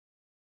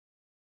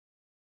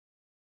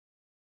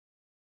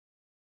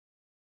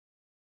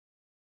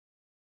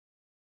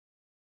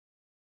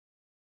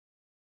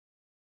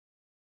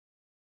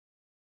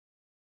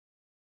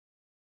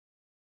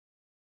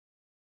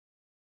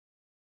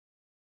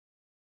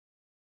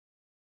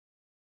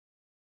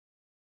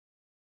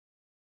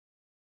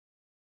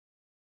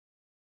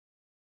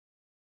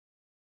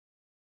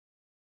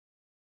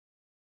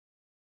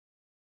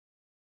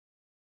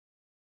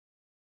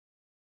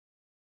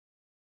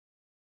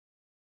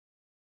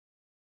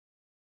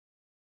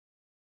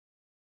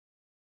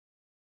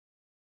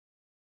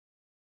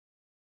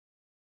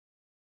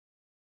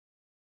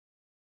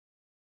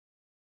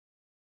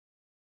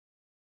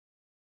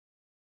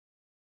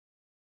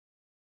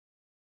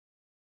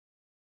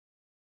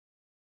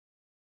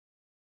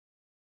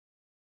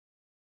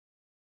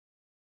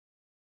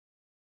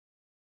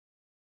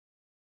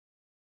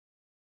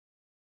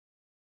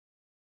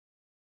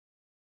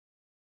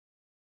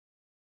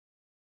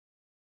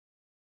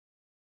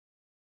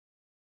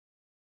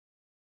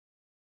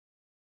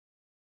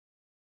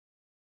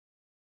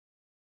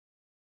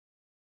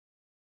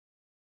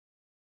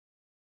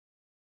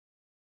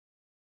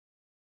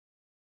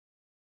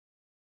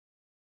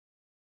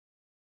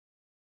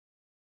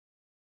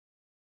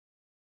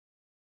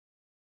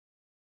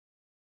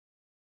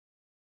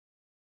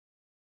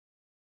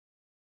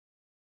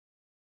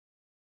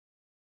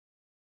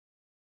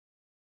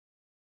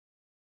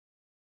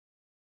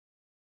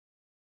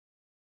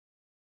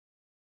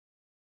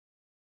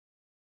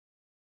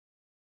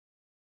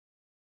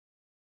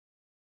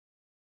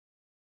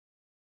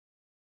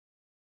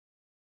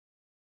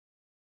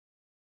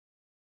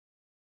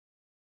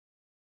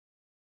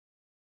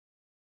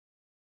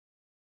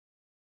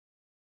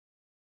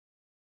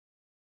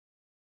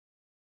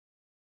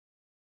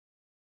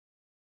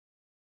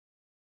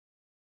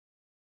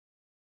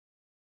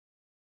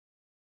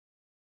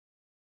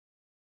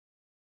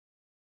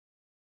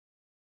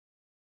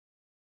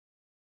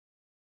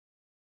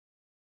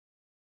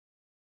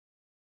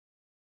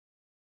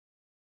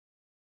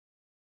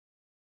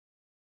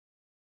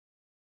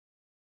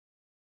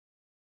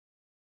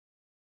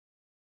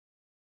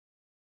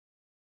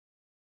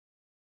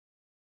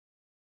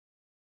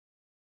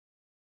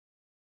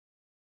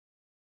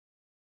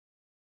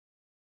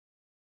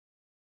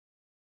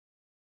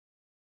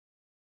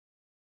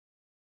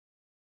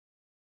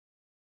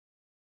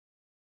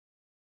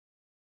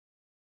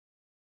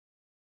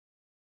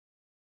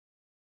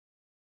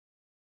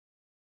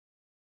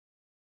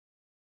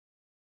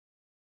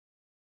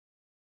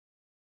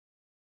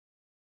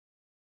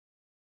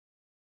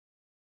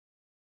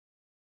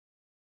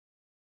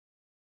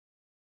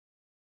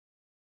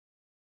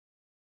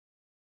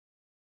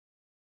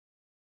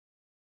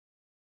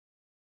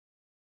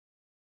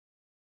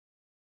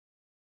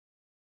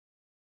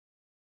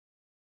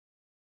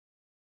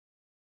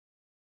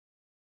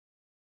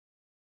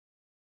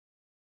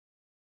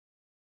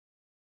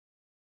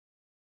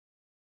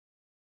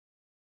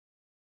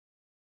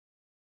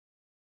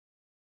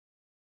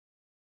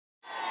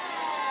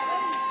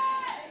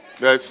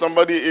There's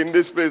somebody in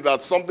this place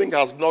that something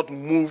has not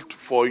moved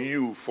for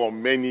you for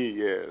many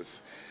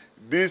years.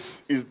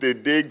 This is the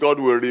day God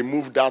will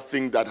remove that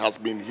thing that has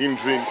been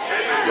hindering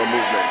your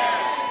movement.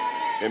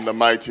 In the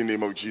mighty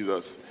name of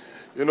Jesus.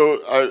 You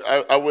know,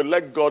 I will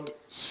let God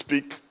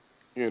speak.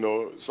 You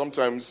know,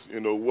 sometimes,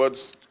 you know,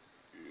 words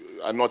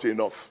are not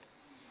enough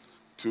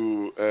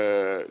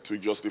to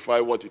justify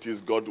what it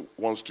is God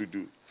wants to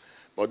do.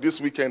 But this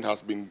weekend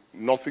has been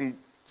nothing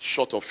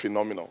short of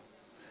phenomenal.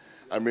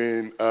 I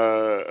mean,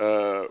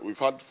 we've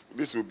had,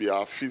 this will be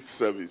our 5th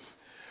service.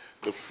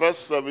 The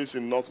first service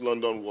in North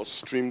London was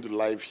streamed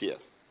live here.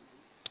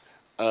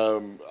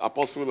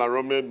 Apostle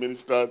Arome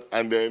ministered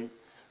and then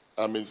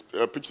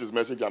preached his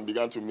message and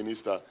began to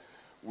minister.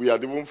 We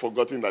had even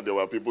forgotten that there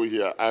were people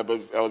here. I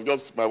was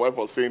just, my wife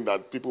was saying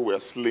that people were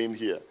slain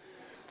here.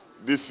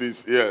 This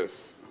is,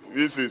 yes,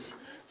 this is,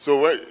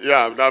 so,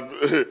 yeah,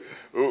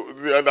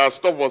 that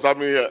stuff was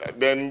happening here.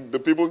 Then the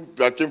people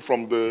that came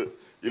from the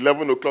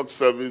 11 o'clock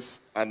service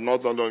at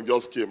North London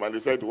just came and they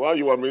said, while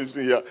you were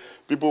ministering here,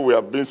 people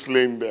were being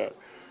slain there.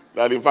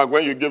 That in fact,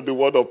 when you gave the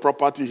word of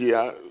property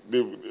here,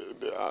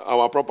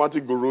 our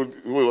property guru,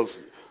 who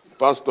was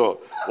pastor,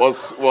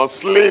 was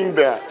slain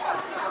there.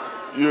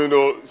 You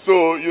know,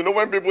 so, you know,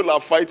 when people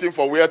are fighting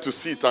for where to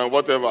sit and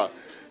whatever,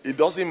 it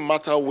doesn't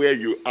matter where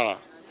you are.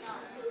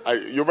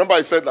 You remember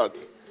I said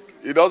that?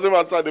 It doesn't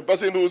matter. The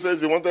person who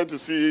says he wanted to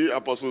see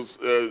Apostle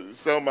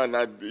Selman,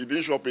 he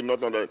didn't show up in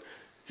North London.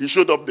 He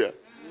showed up there.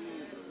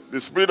 The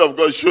Spirit of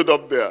God showed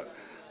up there.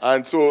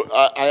 And so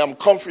I am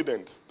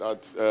confident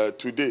that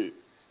today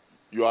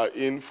you are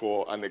in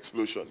for an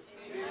explosion.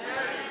 Amen.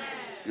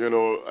 You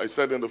know, I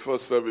said in the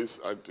first service,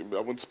 I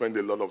won't spend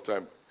a lot of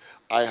time.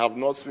 I have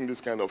not seen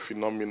this kind of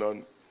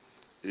phenomenon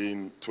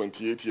in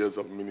 28 years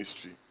of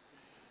ministry.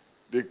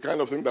 The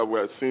kind of thing that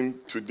we're seeing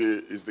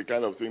today is the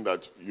kind of thing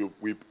that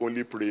we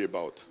only pray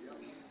about.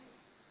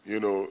 You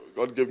know,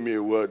 God gave me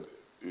a word,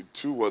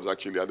 2 words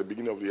actually, at the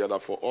beginning of the year,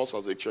 that for us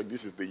as a church,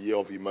 this is the year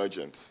of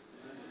emergence.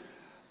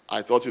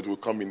 I thought it would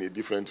come in a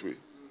different way.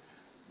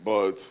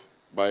 But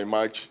by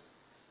March,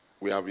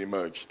 we have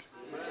emerged.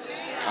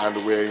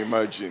 And we're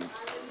emerging.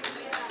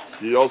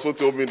 He also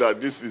told me that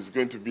this is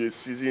going to be a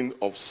season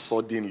of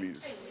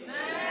suddenlies.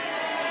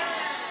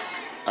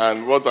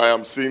 And what I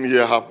am seeing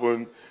here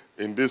happen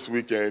in this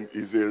weekend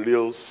is a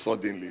real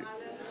suddenly.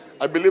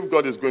 I believe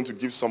God is going to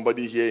give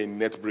somebody here a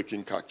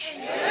net-breaking catch.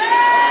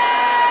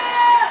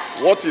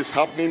 What is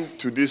happening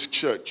to this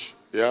church,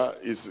 yeah,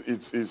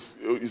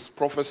 is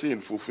prophecy in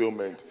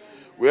fulfillment.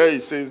 Where he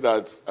says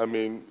that, I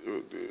mean,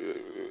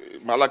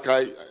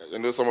 Malachi, I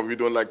know some of you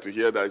don't like to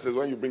hear that. He says,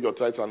 when you bring your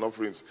tithes and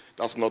offerings,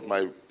 that's not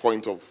my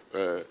point of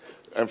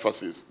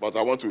emphasis. But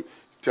I want to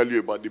tell you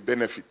about the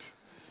benefit.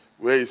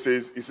 Where he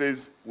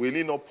says, will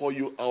he not pour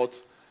you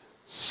out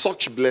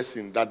such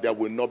blessing that there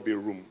will not be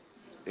room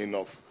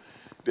enough?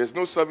 There's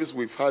no service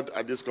we've had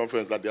at this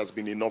conference that there's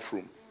been enough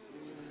room.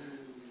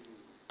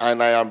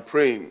 And I am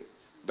praying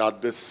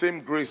that the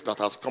same grace that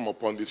has come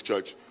upon this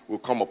church will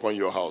come upon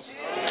your house.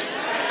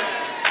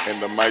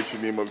 In the mighty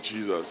name of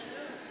Jesus.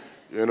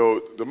 You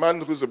know, the man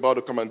who's about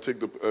to come and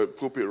take the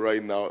pulpit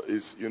right now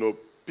is, you know,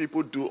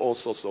 people do all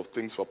sorts of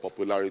things for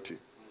popularity.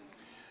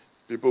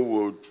 People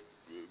will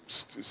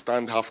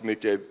stand half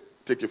naked,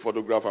 take a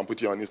photograph and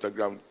put it on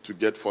Instagram to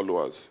get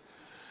followers.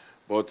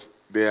 But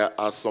there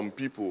are some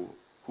people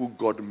who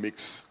God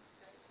makes.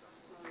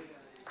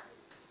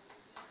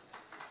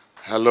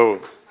 Hello.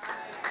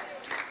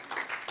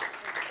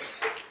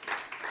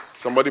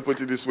 Somebody put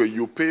it this way: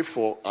 you pay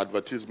for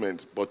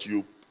advertisement, but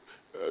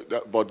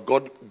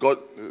God,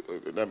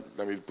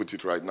 let me put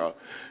it right now.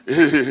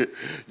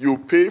 You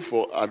pay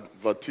for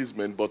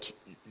advertisement, but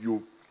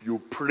you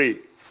pray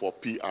for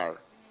PR.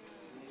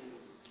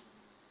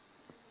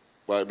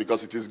 Why?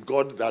 Because it is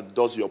God that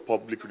does your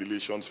public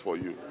relations for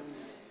you.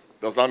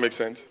 Does that make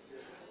sense?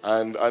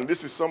 And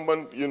this is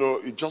someone, you know,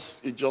 it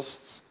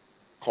just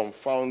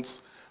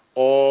confounds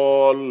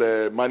all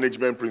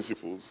management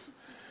principles.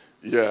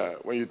 Yeah,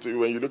 when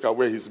you look at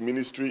where his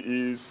ministry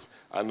is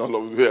and all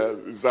of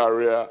where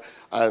Zaria,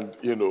 and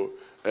you know,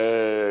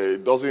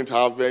 doesn't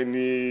have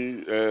any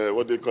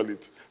what they call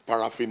it,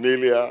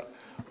 paraphernalia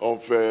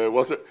of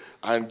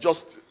and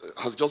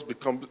has just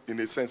become, in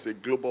a sense, a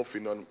global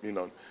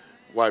phenomenon.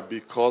 Why?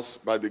 Because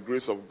by the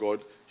grace of God,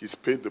 he's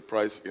paid the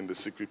price in the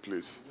secret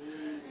place.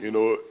 You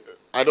know,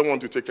 I don't want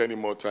to take any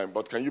more time,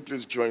 but can you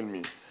please join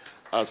me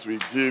as we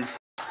give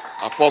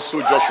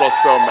Apostle Joshua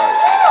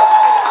Selman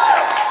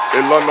a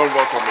London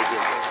welcome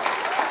again.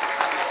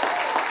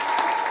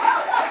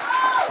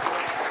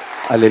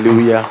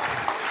 Hallelujah.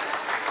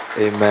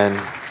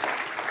 Amen.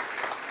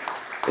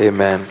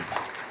 Amen.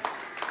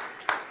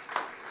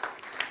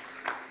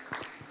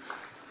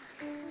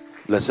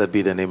 Blessed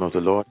be the name of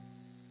the Lord.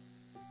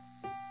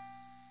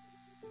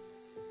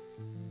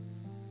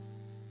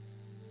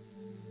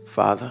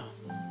 Father,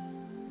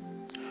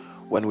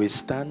 when we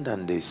stand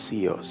and they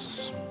see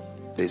us,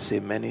 they say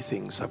many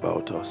things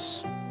about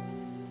us.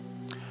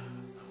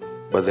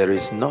 But there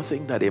is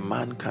nothing that a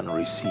man can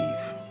receive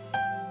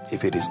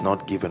if it is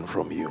not given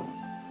from you.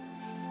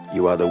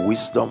 You are the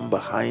wisdom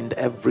behind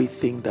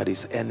everything that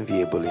is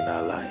enviable in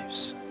our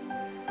lives.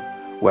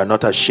 We are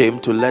not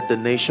ashamed to let the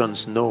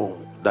nations know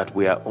that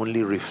we are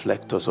only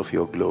reflectors of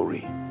your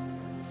glory.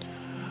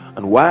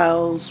 And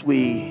whilst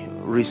we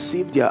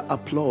receive their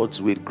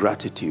applause with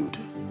gratitude,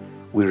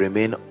 we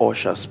remain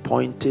ushers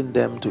pointing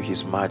them to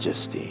his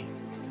majesty.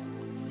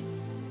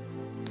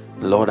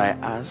 Lord, I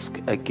ask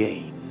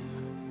again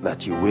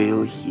that you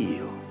will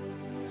heal,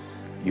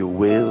 you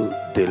will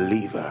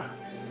deliver,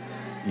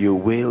 you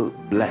will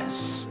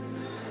bless.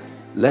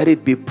 Let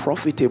it be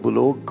profitable,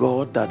 O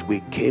God, that we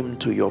came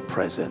to your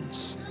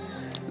presence.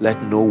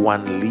 Let no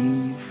one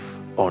leave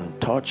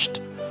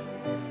untouched.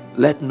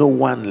 Let no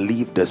one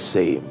leave the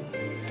same.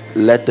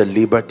 Let the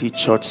Liberty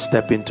Church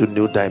step into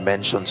new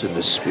dimensions in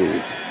the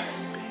spirit.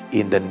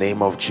 In the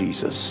name of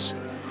Jesus.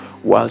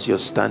 Whilst you're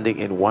standing,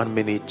 in 1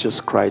 minute,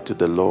 just cry to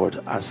the Lord.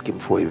 Ask him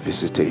for a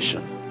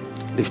visitation.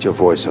 Lift your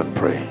voice and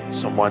pray.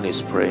 Someone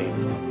is praying.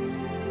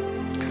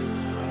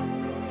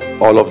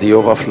 All of the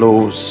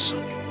overflows,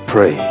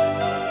 pray.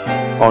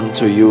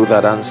 Unto you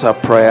that answer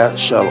prayer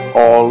shall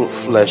all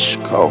flesh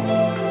come.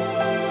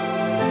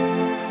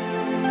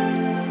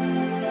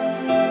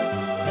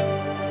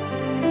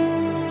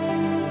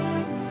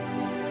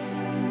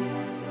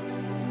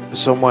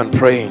 Someone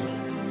praying.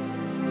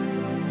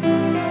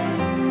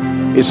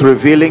 It's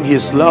revealing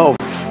his love.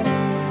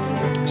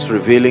 It's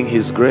revealing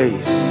his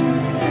grace.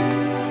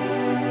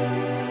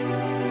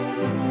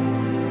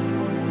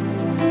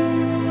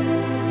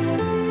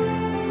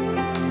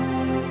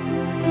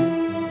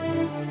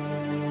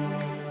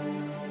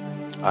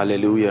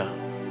 Hallelujah.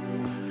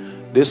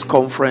 This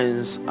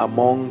conference,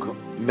 among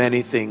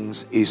many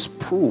things, is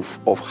proof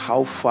of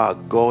how far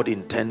God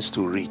intends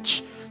to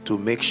reach to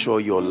make sure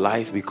your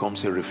life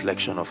becomes a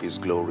reflection of his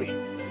glory.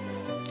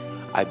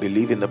 I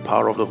believe in the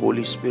power of the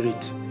Holy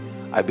Spirit.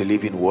 I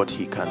believe in what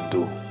he can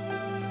do.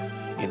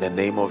 In the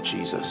name of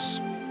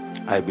Jesus,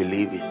 I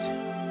believe it.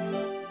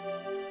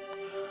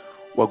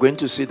 We're going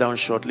to sit down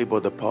shortly,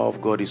 but the power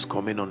of God is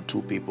coming on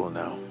 2 people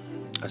now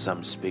as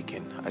I'm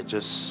speaking. I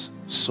just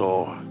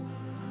saw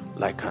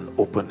like an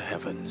open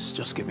heavens.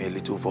 Just give me a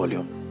little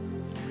volume.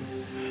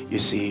 You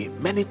see,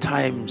 many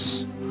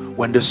times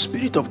when the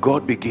Spirit of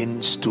God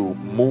begins to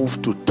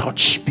move to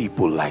touch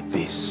people like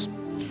this,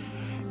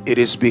 it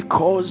is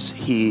because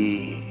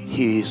he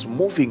is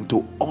moving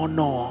to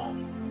honor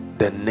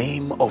the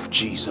name of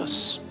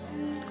Jesus.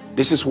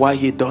 This is why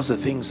he does the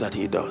things that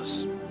he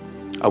does.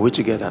 Are we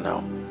together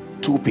now?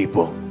 2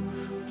 people.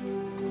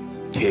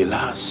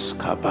 Kelas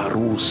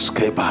kabarus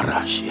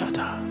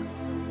kebarashiata.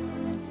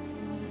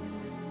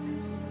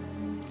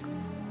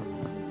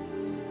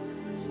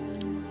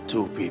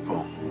 Two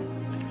people.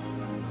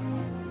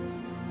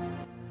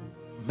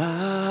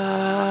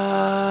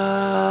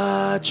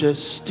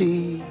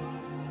 Majesty,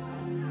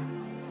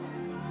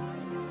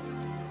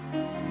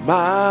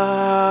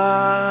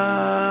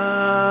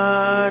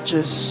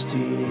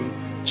 majesty,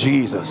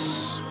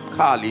 Jesus,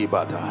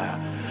 Kalibata.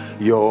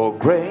 Your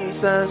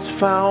grace has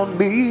found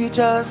me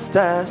just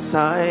as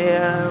I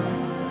am,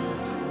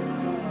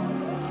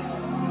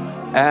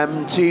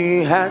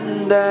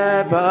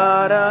 empty-handed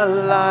but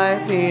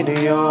alive in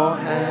your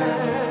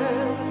hand.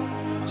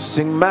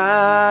 Sing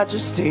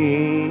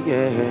majesty,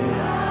 yeah.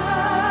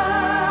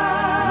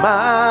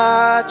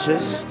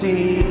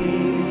 Majesty,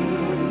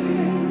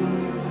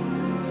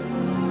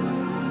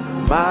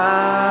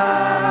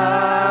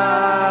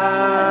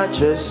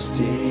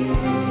 majesty.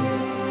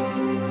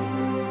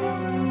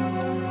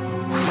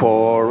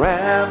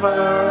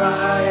 Forever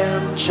I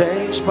am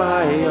changed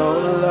by your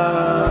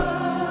love.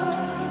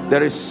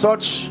 There is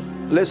such,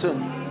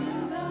 listen,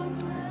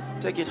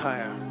 take it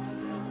higher.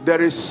 There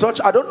is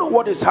such, I don't know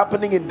what is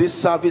happening in this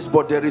service,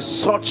 but there is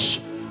such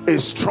a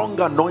strong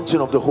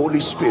anointing of the Holy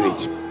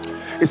Spirit.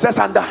 It says,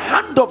 and the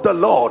hand of the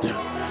Lord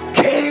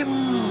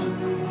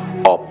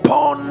came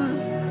upon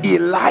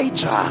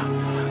Elijah,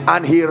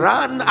 and he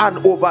ran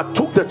and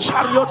overtook the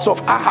chariots of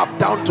Ahab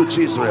down to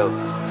Jezreel.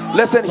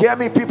 Listen, hear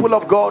me, people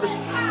of God.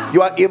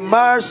 You are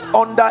immersed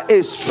under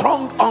a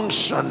strong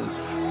unction.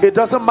 It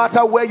doesn't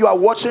matter where you are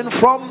watching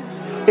from.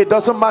 It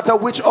doesn't matter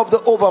which of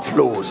the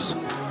overflows.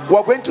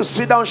 We're going to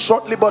sit down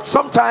shortly, but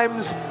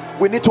sometimes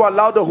we need to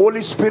allow the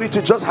Holy Spirit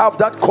to just have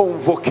that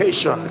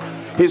convocation.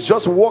 He's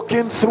just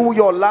walking through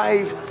your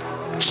life,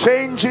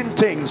 changing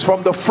things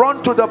from the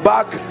front to the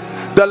back,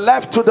 the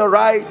left to the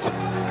right.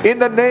 In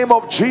the name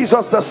of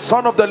Jesus, the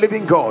Son of the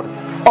living God,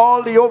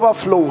 all the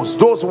overflows,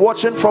 those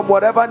watching from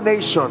whatever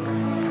nation,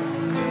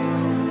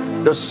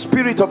 the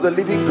Spirit of the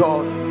living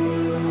God,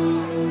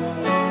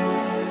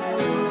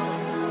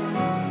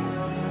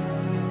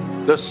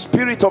 the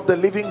Spirit of the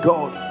living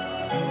God,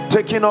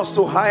 taking us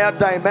to higher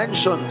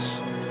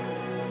dimensions.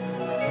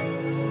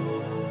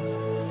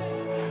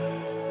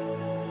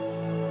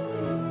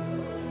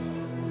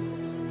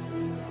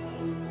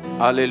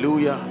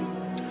 Hallelujah.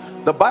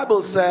 The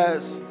Bible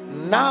says,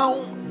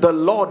 now the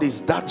Lord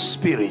is that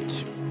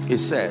Spirit. It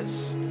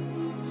says,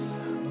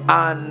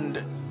 and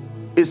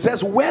it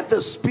says, where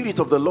the Spirit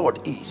of the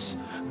Lord is.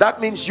 That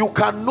means you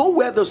can know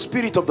where the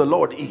Spirit of the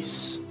Lord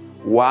is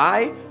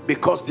Why?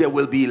 Because there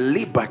will be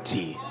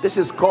liberty. This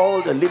is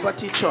called the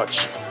Liberty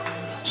Church.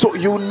 So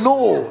you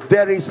know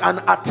there is an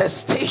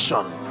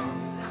attestation.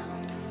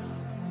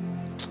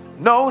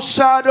 No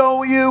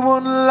shadow you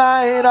won't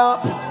light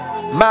up,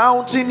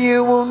 mountain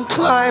you won't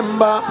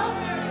climb up,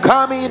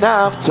 coming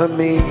after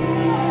me.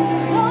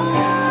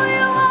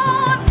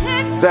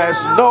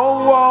 There's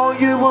no wall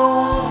you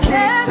won't kick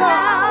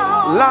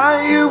down,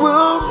 lie you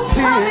won't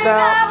tear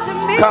down,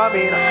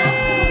 coming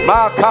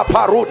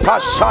Makaparuta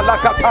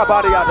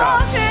Shalakatabariada.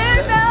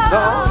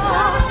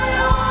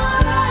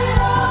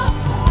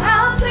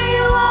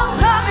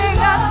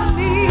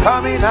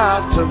 Coming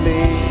after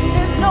me.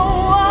 There's no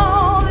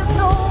wall, there's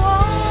no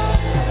wall.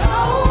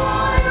 No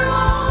wall you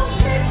won't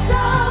kick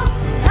down,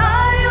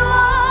 lie you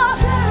won't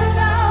tear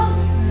down,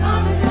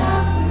 coming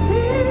after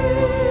me.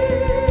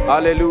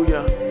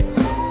 Hallelujah.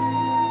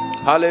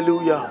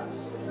 Hallelujah.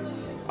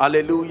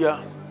 Hallelujah.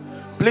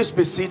 Please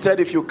be seated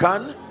if you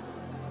can.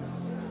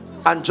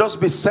 And just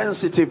be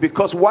sensitive,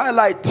 because while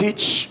I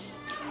teach,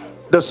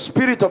 the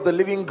Spirit of the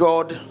living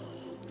God,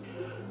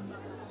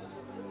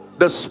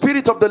 the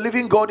Spirit of the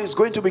living God is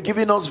going to be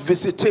giving us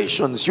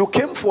visitations. You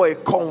came for a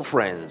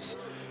conference.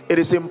 It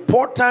is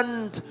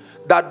important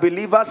that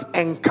believers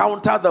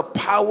encounter the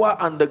power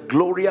and the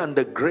glory and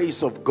the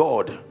grace of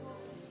God,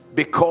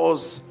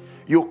 because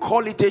you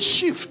call it a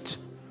shift.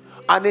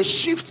 And a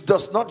shift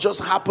does not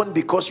just happen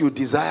because you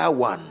desire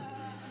one.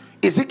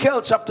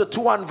 Ezekiel chapter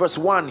 2 and verse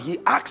 1, he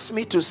asked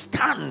me to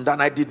stand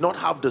and I did not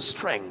have the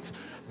strength.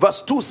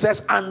 Verse 2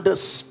 says, and the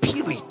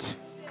Spirit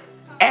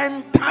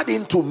entered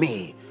into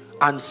me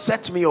and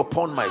set me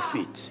upon my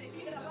feet.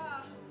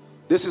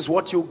 This is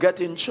what you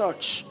get in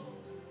church.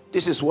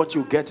 This is what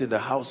you get in the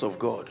house of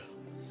God.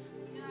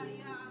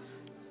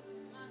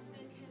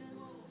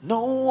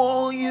 No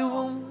wall you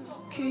won't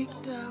kick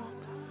down,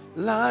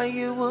 lie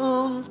you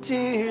won't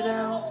tear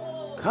down,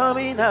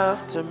 coming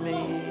after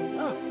me.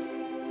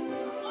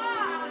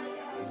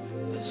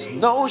 There's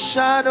no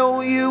shadow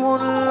you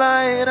won't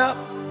light up,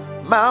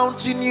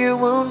 mountain you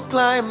won't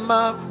climb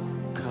up,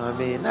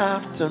 coming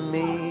after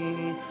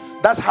me.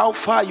 That's how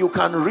far you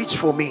can reach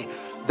for me.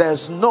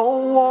 There's no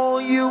wall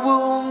you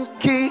won't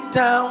kick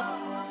down.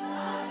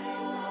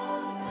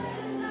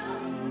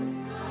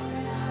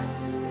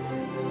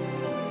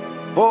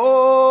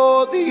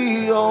 Oh,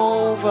 the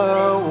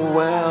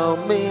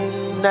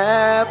overwhelming,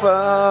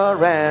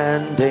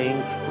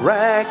 never-ending,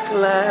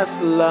 reckless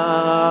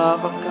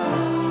love of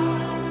God.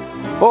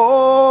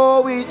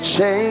 Oh, it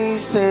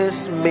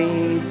chases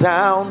me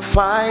down,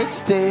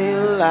 fights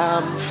till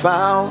I'm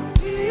found.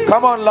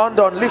 Come on,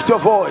 London, lift your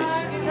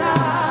voice.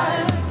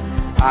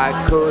 I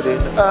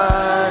couldn't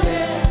earn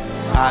it,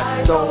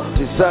 I don't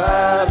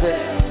deserve it.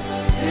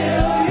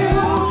 Still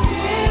you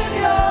give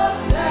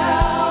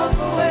yourself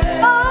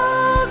away.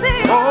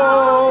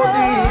 Oh,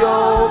 the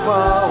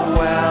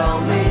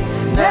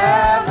overwhelming,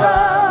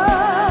 never.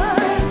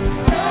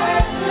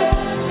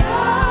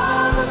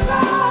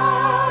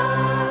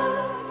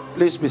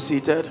 Please be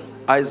seated.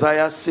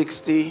 Isaiah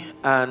 60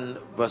 and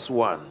verse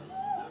 1.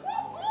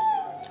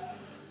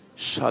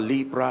 Now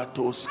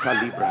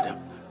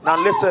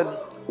listen,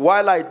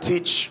 while I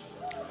teach,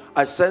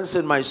 I sense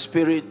in my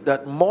spirit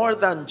that more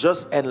than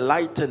just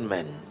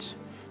enlightenment,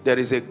 there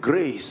is a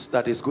grace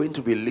that is going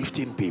to be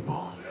lifting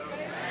people.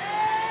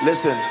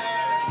 Listen,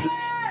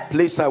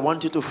 please, I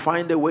want you to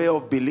find a way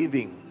of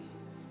believing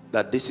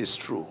that this is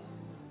true.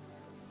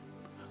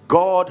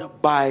 God,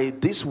 by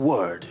this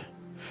word,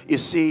 you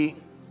see,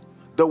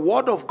 the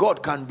word of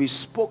God can be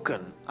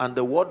spoken and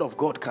the word of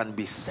God can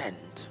be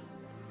sent.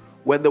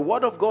 When the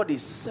word of God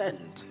is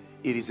sent,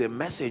 it is a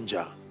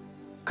messenger,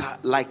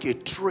 like a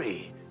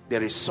tray.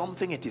 There is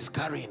something it is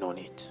carrying on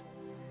it.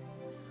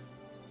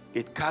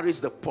 It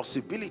carries the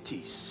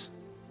possibilities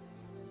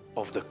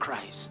of the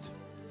Christ.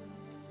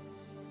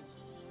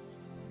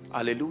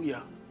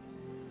 Hallelujah.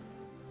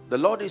 The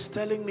Lord is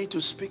telling me to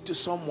speak to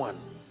someone.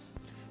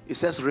 He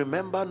says,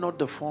 remember not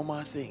the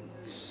former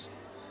things.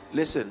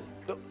 Listen,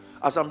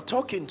 as I'm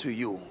talking to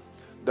you,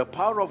 the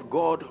power of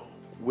God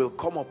will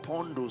come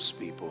upon those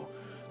people.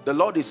 The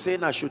Lord is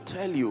saying, I should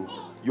tell you,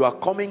 you are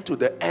coming to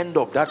the end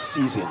of that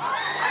season.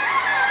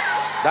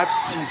 That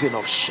season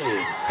of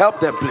shame. Help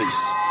them,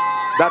 please.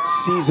 That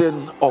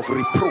season of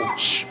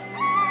reproach.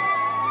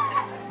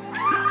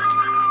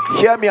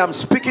 Hear me, I'm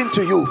speaking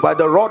to you by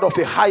the rod of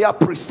a higher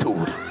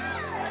priesthood,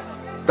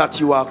 that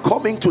you are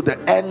coming to the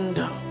end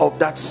of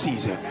that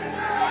season.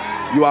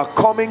 You are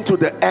coming to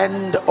the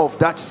end of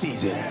that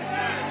season.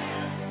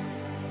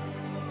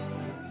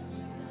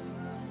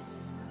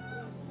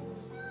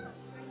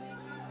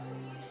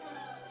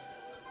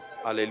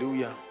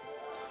 Hallelujah.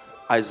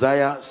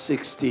 Isaiah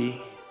 60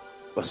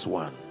 verse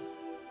 1.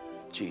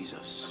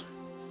 Jesus.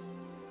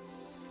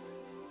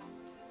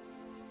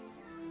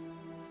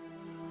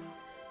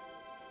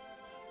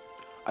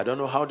 I don't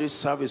know how this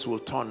service will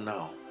turn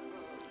now.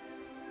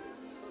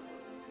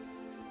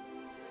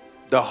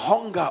 The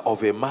hunger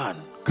of a man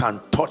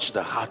can touch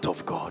the heart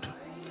of God.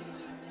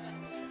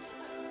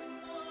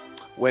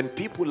 When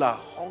people are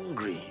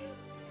hungry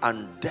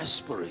and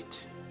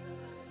desperate,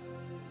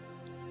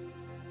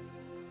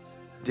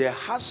 There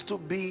has to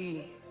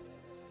be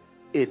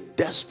a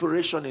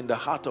desperation in the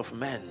heart of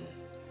men.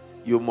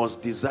 You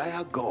must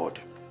desire God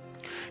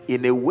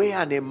in a way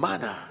and a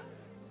manner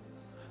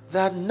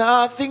that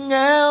nothing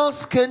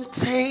else can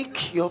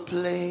take your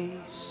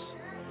place.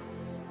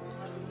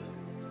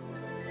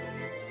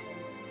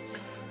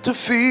 To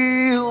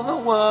feel the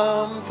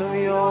warmth of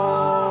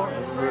your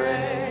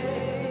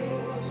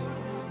embrace.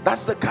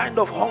 That's the kind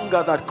of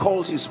hunger that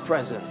calls his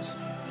presence.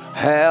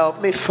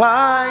 Help me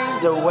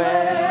find a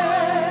way.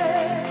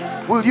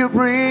 Will you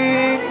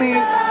bring me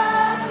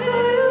back to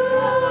you?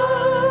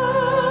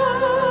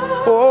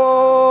 Oh,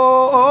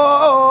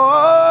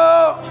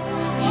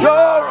 you're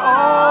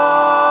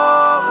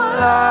all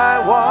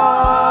I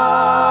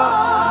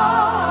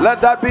want. Let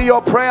that be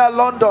your prayer,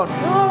 London.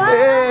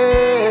 Hey.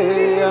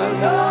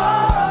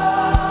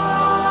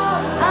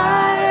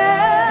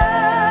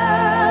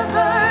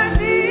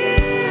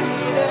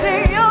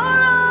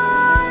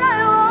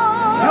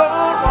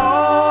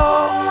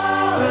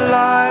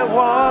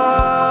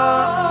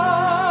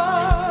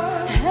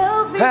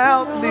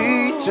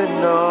 To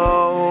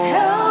know.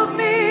 Help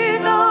me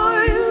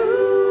know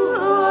you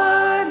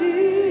I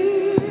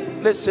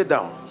need. Let's sit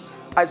down.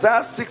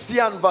 Isaiah 60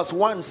 and verse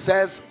 1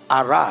 says,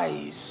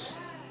 arise.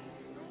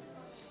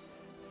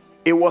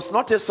 It was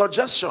not a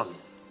suggestion.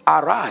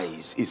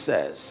 Arise, he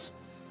says.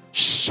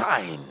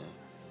 Shine,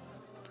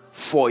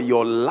 for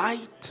your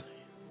light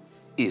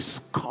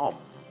is come,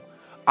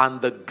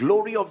 and the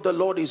glory of the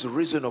Lord is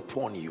risen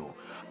upon you.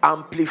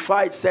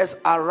 Amplified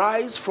says,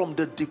 arise from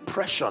the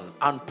depression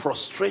and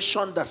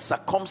prostration that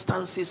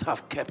circumstances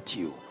have kept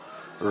you.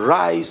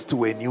 Rise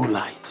to a new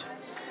light.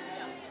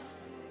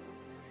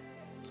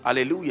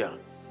 Hallelujah.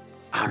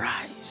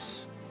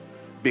 Arise,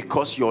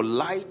 because your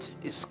light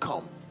is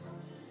come.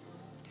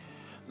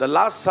 The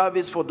last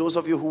service, for those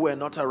of you who were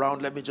not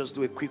around, let me just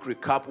do a quick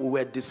recap. We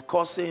were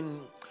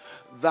discussing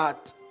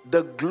that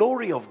the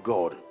glory of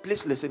God,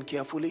 please listen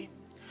carefully.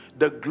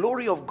 The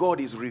glory of God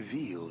is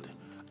revealed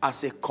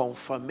as a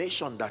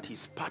confirmation that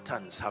his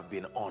patterns have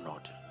been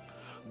honored.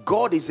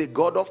 God is a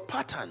God of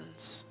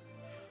patterns.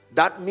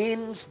 That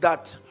means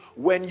that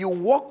when you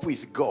walk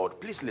with God,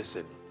 please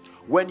listen,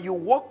 when you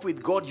walk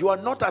with God, you are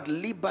not at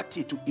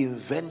liberty to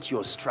invent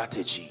your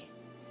strategy.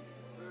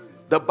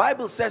 The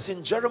Bible says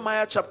in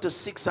Jeremiah chapter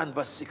 6 and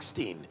verse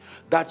 16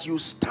 that you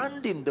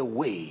stand in the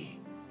way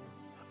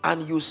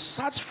and you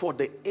search for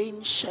the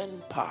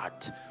ancient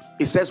path.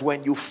 It says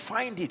when you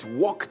find it,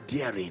 walk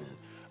therein,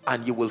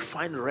 and you will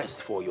find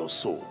rest for your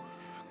soul.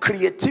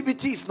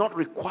 Creativity is not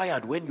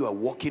required when you are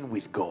walking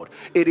with God.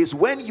 It is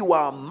when you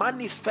are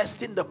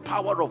manifesting the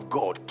power of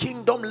God,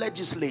 kingdom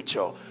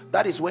legislature,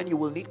 that is when you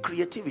will need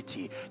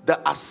creativity. The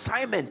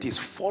assignment is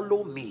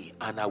follow me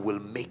and I will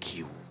make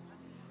you.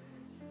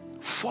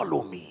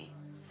 Follow me.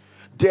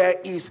 There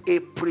is a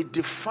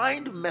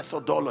predefined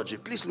methodology.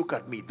 Please look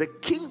at me. The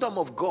kingdom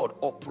of God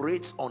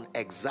operates on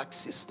exact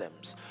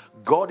systems.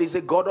 God is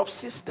a God of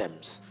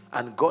systems,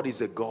 and God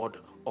is a God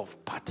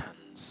of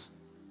patterns.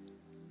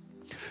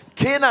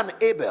 Cain and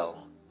Abel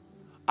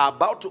are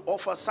about to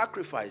offer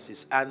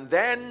sacrifices, and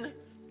then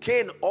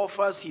Cain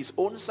offers his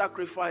own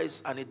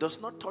sacrifice and it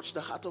does not touch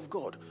the heart of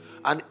God.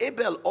 And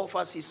Abel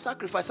offers his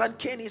sacrifice and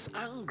Cain is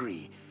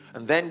angry.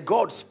 And then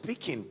God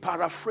speaking,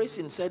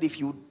 paraphrasing, said if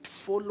you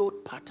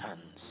followed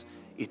patterns,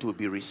 it will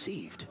be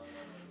received.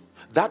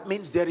 That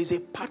means there is a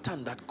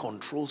pattern that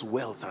controls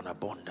wealth and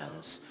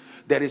abundance.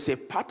 There is a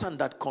pattern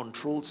that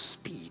controls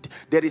speed.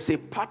 There is a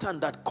pattern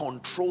that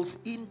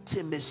controls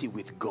intimacy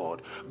with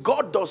God.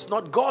 God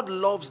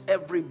loves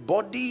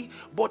everybody,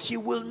 but he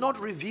will not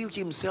reveal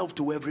himself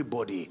to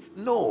everybody.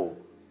 No.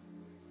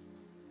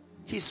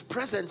 His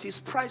presence is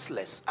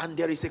priceless, and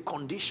there is a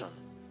condition.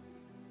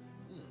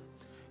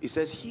 It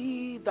says,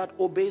 he that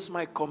obeys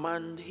my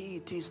command, he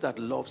it is that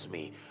loves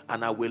me,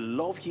 and I will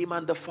love him,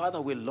 and the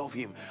Father will love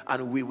him,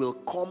 and we will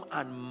come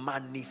and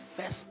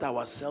manifest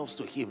ourselves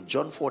to him.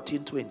 John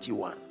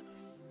 14:21.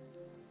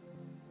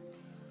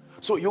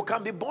 So you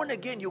can be born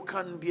again, you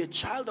can be a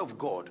child of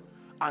God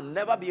and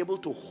never be able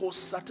to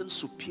host certain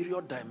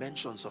superior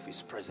dimensions of his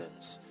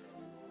presence.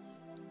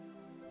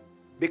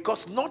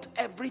 Because not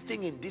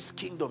everything in this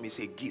kingdom is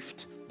a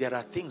gift. There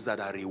are things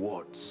that are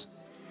rewards.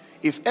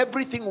 If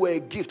everything were a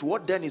gift,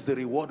 what then is the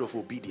reward of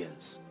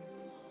obedience?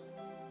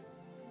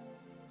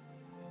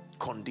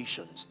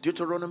 Conditions.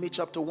 Deuteronomy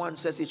chapter 1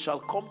 says, it shall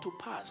come to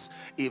pass,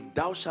 if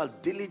thou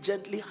shalt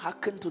diligently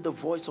hearken to the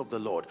voice of the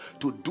Lord,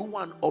 to do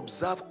and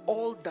observe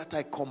all that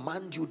I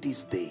command you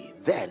this day,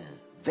 then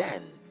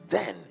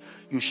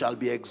you shall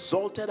be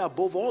exalted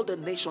above all the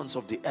nations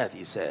of the earth,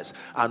 he says,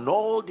 and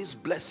all these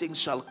blessings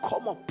shall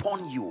come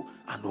upon you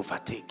and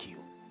overtake you.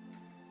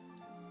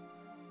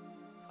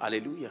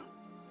 Hallelujah.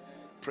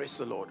 Praise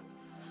the Lord.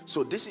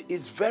 So this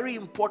is very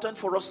important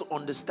for us to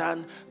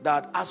understand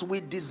that as we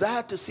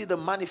desire to see the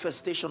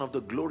manifestation of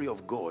the glory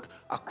of God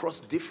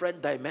across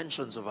different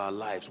dimensions of our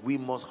lives, we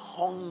must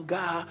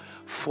hunger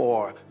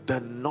for the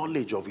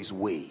knowledge of his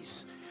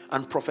ways.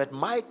 And Prophet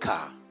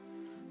Micah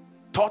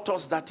taught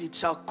us that it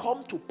shall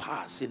come to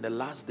pass in the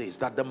last days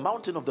that the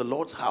mountain of the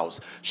Lord's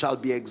house shall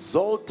be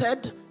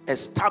exalted,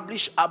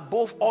 established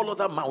above all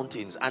other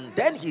mountains. And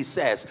then he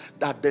says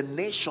that the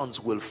nations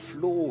will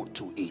flow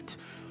to it.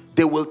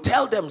 They will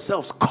tell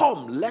themselves,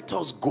 come, let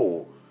us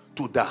go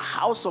to the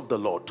house of the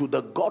Lord, to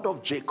the God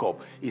of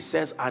Jacob. He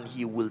says, and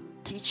he will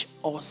teach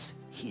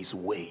us his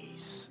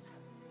ways.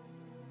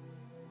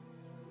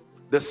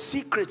 The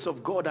secrets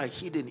of God are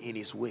hidden in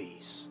his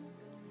ways.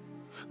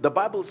 The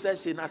Bible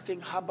says in, I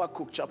think,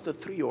 Habakkuk chapter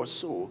 3 or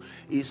so,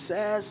 it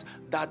says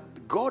that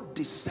God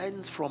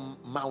descends from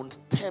Mount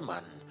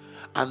Teman,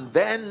 and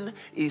then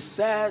it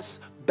says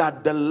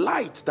that the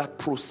light that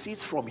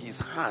proceeds from his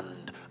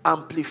hand,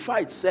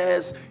 Amplified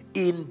says,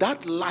 in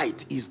that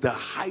light is the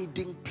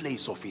hiding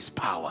place of his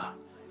power.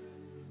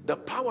 The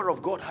power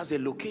of God has a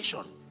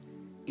location.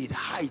 It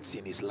hides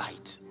in his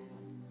light.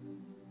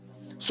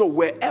 So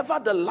wherever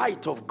the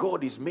light of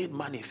God is made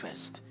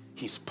manifest,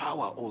 his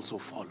power also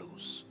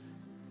follows.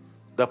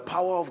 The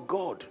power of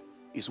God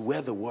is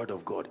where the word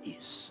of God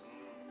is.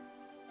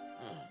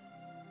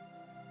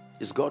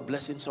 Is God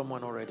blessing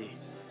someone already?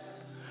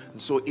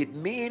 And so it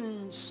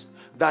means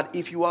that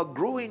if you are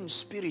growing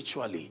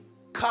spiritually,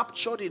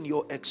 captured in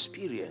your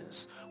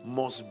experience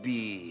must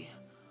be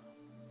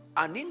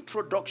an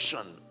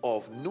introduction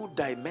of new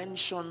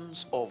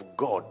dimensions of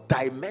God,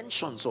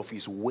 dimensions of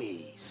his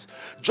ways.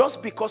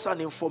 Just because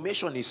an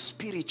information is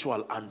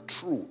spiritual and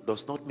true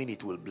does not mean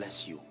it will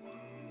bless you.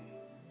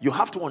 You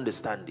have to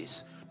understand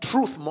this.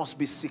 Truth must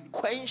be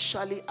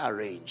sequentially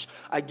arranged.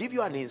 I give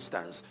you an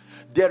instance.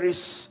 There is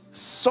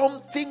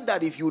something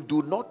that if you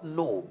do not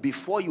know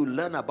before you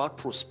learn about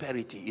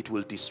prosperity, it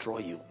will destroy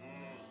you.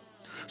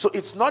 So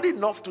it's not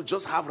enough to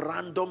just have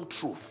random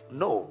truth.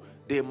 No,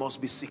 they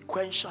must be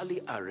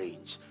sequentially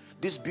arranged.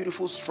 This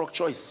beautiful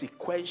structure is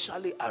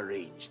sequentially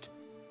arranged.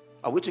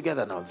 Are we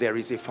together now? There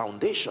is a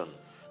foundation.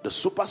 The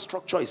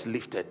superstructure is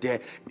lifted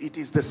there. It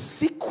is the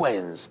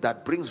sequence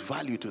that brings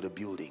value to the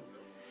building.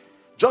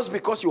 Just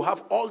because you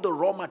have all the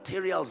raw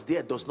materials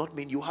there does not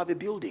mean you have a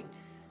building.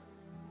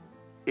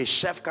 A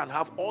chef can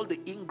have all the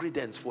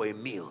ingredients for a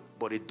meal,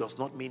 but it does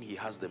not mean he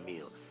has the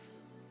meal.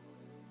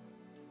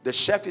 The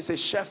chef is a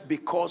chef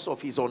because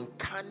of his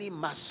uncanny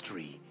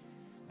mastery,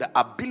 the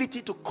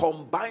ability to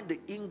combine the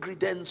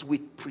ingredients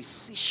with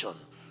precision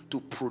to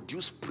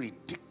produce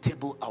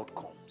predictable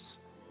outcomes.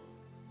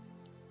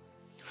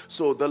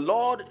 So the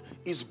Lord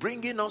is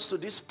bringing us to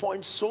this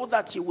point so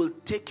that he will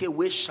take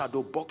away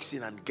shadow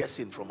boxing and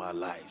guessing from our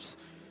lives,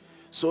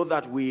 so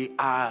that we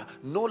are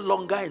no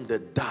longer in the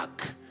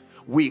dark.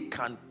 We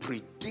can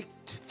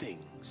predict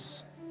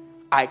things.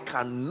 I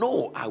can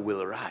know I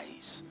will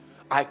rise.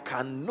 I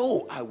can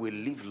know I will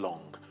live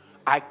long.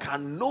 I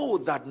can know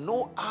that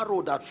no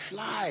arrow that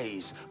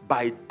flies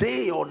by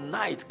day or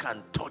night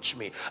can touch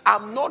me.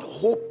 I'm not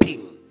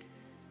hoping.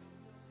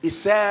 It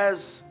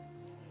says,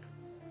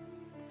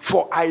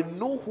 for I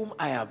know whom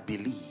I have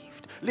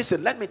believed.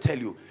 Listen, let me tell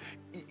you,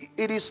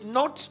 it is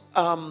not,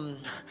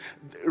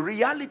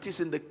 realities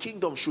in the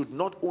kingdom should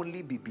not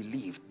only be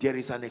believed. There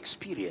is an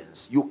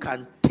experience. You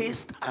can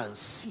taste and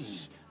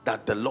see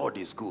that the Lord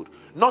is good.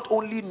 Not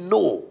only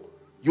know,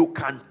 you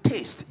can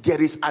taste.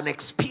 There is an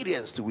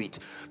experience to it,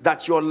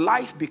 that your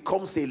life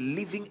becomes a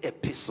living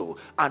epistle,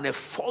 an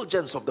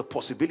effulgence of the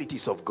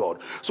possibilities of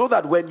God, so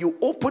that when you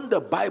open the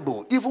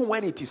Bible, even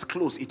when it is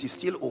closed, it is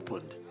still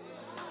opened.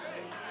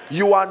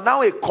 You are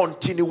now a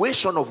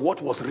continuation of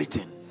what was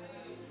written.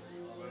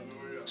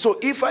 So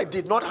if I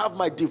did not have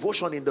my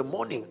devotion in the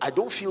morning, I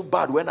don't feel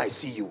bad when I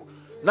see you.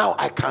 Now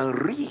I can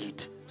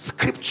read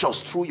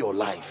scriptures through your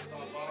life.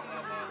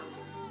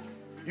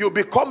 You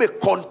become a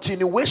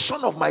continuation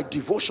of my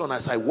devotion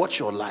as I watch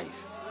your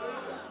life.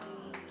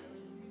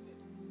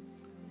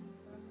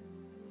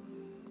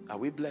 Are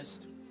we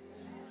blessed?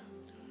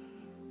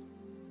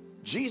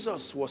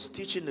 Jesus was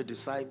teaching the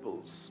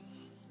disciples.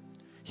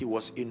 He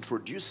was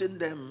introducing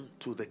them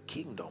to the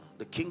kingdom.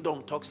 The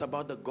kingdom talks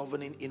about the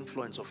governing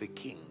influence of a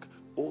king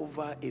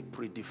over a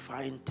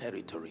predefined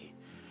territory.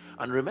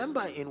 And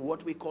remember, in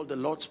what we call the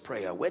Lord's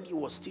Prayer, when he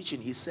was teaching,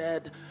 he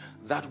said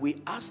that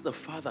we ask the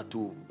Father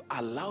to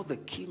allow the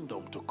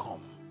kingdom to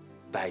come.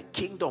 Thy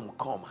kingdom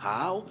come.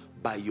 How?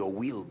 By your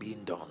will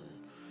being done.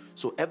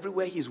 So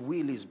everywhere his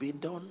will is being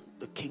done,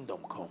 the kingdom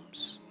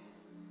comes.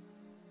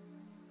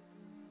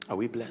 Are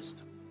we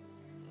blessed?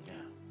 Yeah.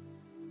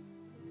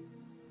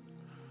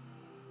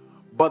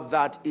 But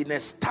that in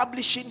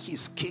establishing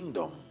his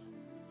kingdom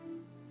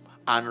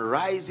and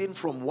rising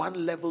from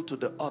one level to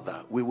the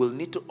other, we will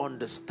need to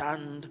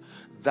understand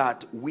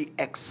that we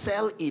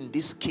excel in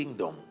this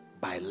kingdom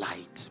by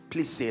light.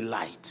 Please say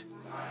light.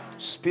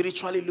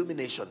 Spiritual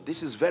illumination.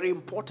 This is very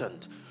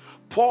important.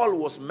 Paul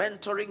was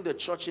mentoring the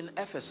church in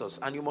Ephesus,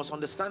 and you must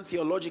understand,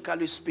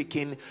 theologically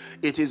speaking,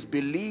 it is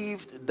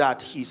believed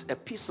that his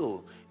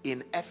epistle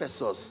in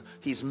Ephesus,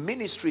 his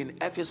ministry in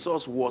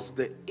Ephesus, was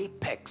the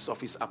apex of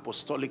his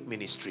apostolic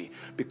ministry,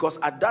 because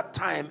at that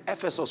time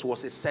Ephesus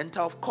was a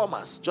center of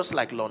commerce, just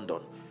like London.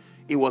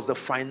 It was the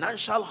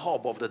financial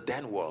hub of the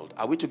then world.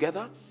 Are we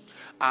together?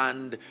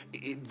 And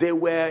they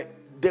were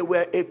they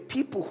were a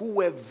people who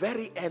were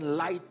very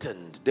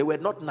enlightened. They were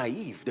not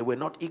naive. They were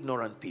not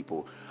ignorant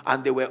people.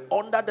 And they were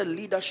under the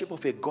leadership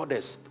of a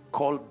goddess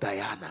called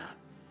Diana.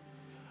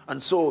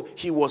 And so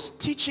he was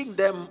teaching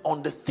them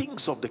on the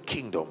things of the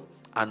kingdom.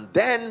 And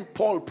then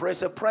Paul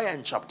prays a prayer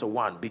in chapter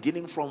 1,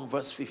 beginning from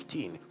verse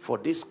 15. For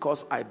this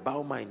cause I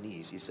bow my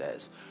knees, he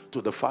says,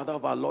 to the Father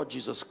of our Lord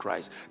Jesus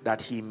Christ,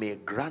 that he may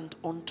grant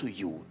unto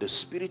you the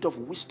spirit of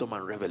wisdom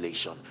and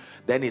revelation.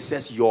 Then he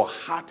says, your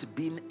heart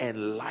being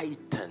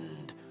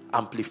enlightened.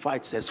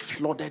 Amplified says,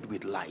 flooded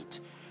with light,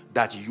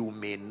 that you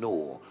may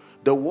know.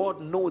 The word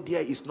know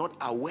there is not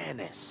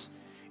awareness.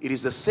 It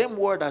is the same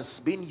word as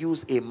being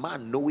used, a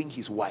man knowing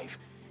his wife.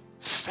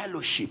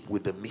 Fellowship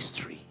with the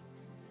mystery.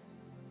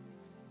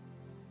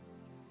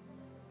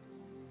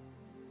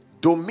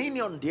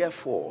 Dominion,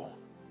 therefore,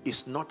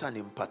 is not an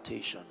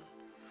impartation.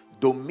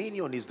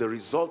 Dominion is the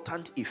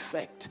resultant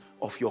effect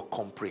of your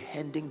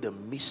comprehending the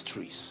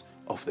mysteries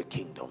of the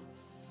kingdom.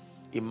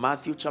 In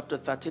Matthew chapter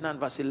 13 and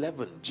verse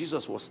 11,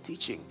 Jesus was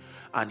teaching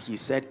and he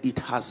said, it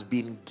has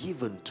been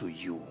given to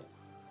you.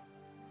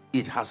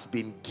 It has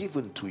been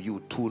given to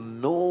you to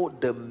know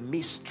the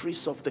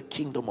mysteries of the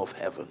kingdom of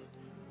heaven.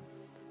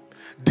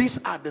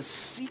 These are the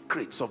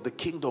secrets of the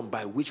kingdom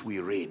by which we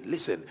reign.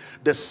 Listen,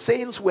 the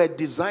saints were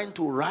designed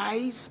to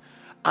rise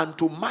and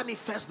to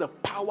manifest the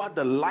power,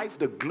 the life,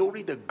 the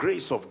glory, the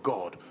grace of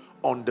God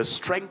on the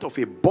strength of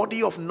a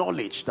body of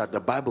knowledge that the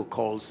Bible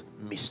calls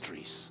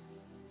mysteries.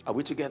 Are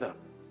we together?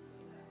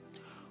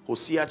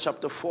 Hosea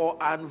chapter 4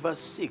 and verse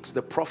 6,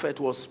 the prophet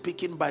was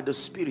speaking by the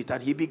Spirit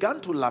and he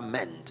began to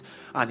lament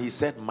and he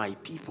said, my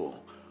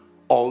people,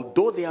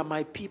 although they are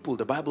my people,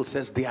 the Bible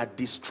says they are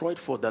destroyed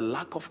for the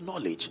lack of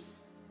knowledge.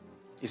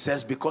 He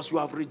says, because you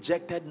have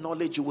rejected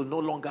knowledge, you will no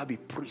longer be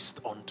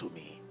priest unto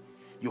me.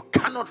 You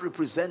cannot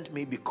represent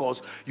me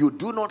because you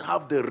do not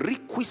have the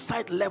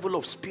requisite level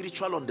of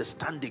spiritual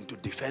understanding to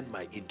defend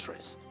my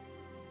interest.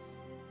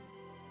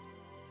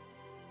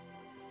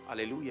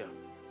 Hallelujah.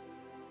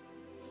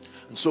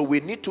 And so we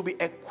need to be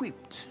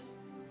equipped.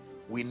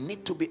 We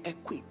need to be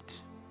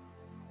equipped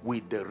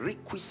with the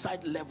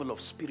requisite level of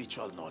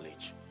spiritual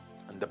knowledge.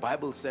 And the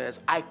Bible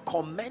says, I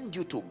commend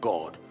you to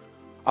God.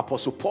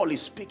 Apostle Paul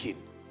is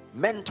speaking,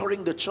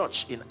 mentoring the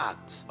church in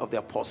Acts of the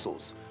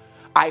Apostles.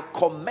 I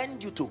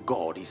commend you to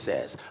God, he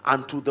says,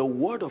 and to the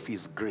word of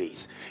his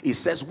grace. He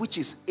says, which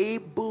is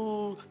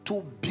able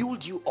to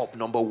build you up,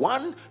 number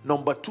one.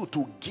 Number two,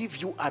 to give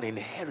you an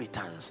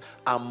inheritance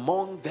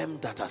among them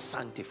that are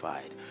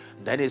sanctified.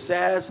 Then he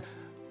says,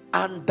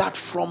 and that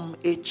from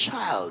a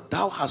child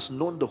thou hast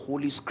known the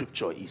holy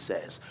scripture, he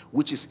says,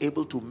 which is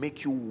able to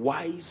make you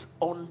wise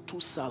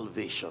unto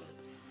salvation.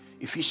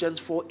 Ephesians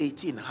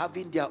 4:18,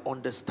 having their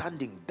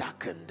understanding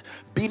darkened,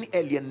 being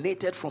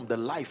alienated from the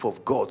life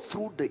of God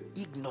through the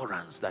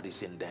ignorance that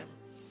is in them.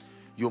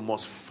 You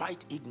must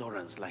fight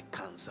ignorance like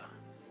cancer.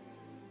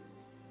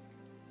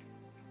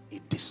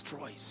 It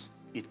destroys.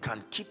 It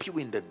can keep you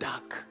in the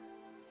dark.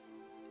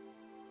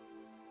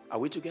 Are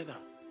we together?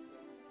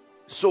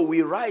 So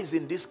we rise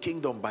in this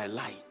kingdom by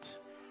light.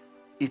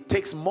 It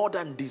takes more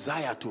than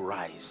desire to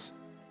rise.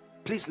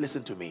 Please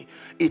listen to me.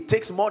 It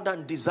takes more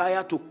than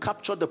desire to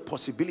capture the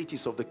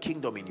possibilities of the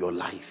kingdom in your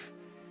life.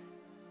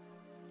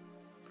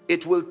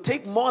 It will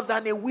take more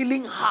than a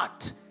willing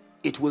heart.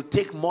 It will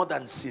take more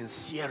than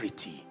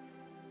sincerity.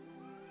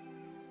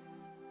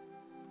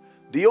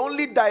 The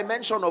only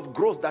dimension of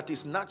growth that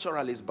is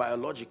natural is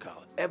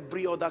biological.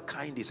 Every other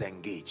kind is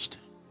engaged.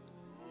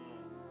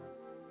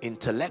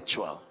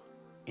 Intellectual,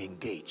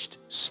 engaged.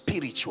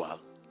 Spiritual,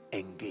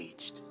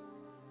 engaged.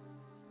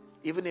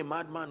 Even a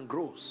madman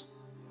grows,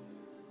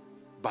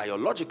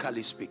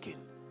 biologically speaking.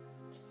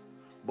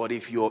 But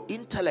if your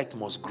intellect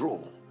must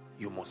grow,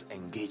 you must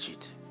engage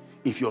it.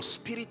 If your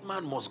spirit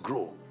man must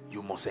grow,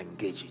 you must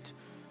engage it.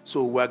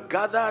 So we're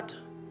gathered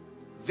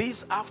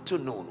this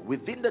afternoon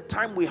within the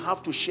time we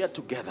have to share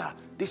together.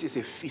 This is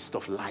a feast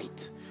of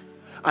light.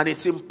 And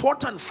it's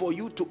important for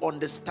you to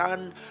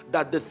understand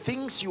that the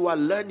things you are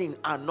learning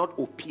are not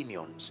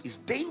opinions. It's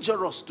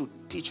dangerous to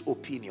teach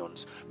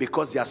opinions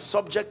because they are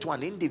subject to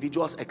an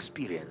individual's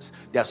experience.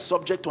 They are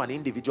subject to an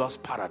individual's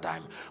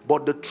paradigm.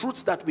 But the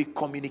truths that we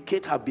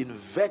communicate have been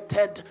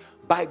vetted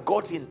by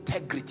God's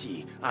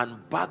integrity and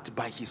backed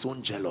by his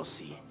own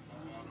jealousy.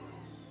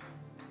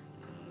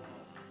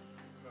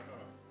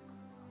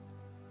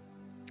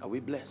 Are we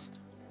blessed?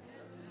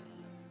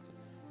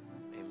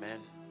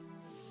 Amen.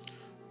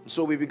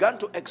 So we began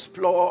to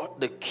explore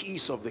the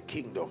keys of the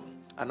kingdom.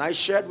 And I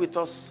shared with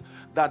us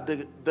that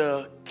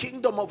the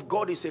kingdom of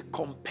God is a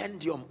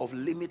compendium of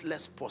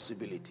limitless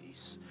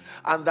possibilities.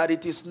 And that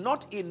it is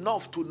not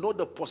enough to know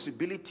the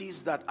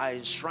possibilities that are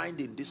enshrined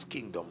in this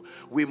kingdom.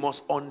 We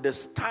must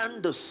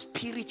understand the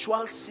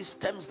spiritual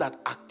systems that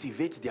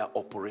activate their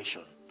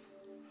operation.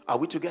 Are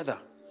we together?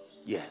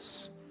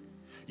 Yes.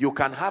 You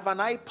can have an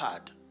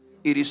iPad.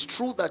 It is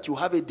true that you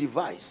have a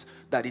device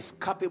that is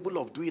capable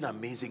of doing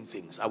amazing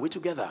things. Are we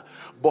together?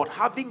 But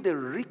having the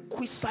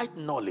requisite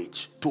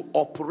knowledge to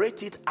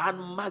operate it and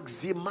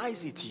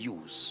maximize its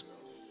use.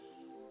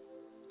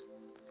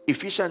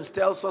 Ephesians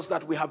tells us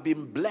that we have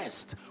been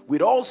blessed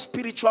with all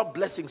spiritual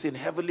blessings in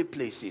heavenly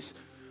places,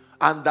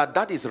 and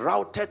that is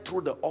routed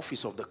through the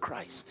office of the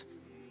Christ.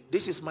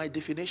 This is my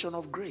definition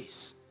of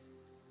grace.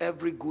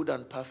 Every good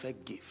and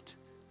perfect gift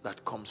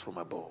that comes from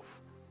above,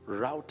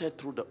 routed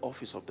through the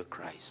office of the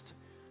Christ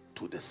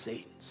to the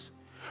saints.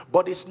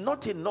 But it's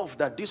not enough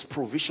that these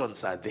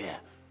provisions are there.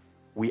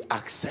 We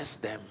access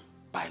them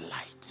by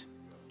light.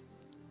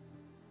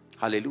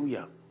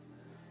 Hallelujah.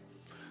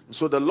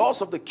 So the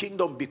laws of the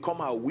kingdom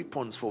become our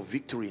weapons for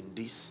victory in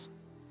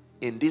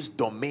this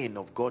domain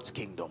of God's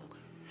kingdom.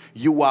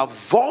 You are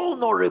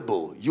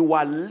vulnerable, you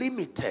are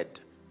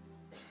limited,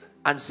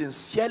 and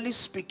sincerely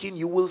speaking,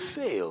 you will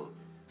fail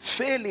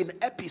in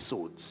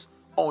episodes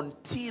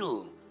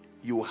until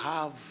you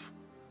have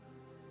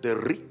the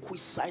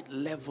requisite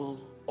level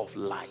of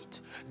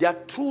light. There are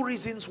two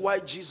reasons why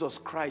Jesus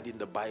cried in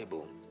the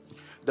Bible.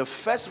 The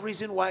first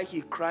reason why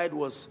he cried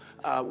was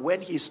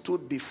when he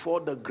stood before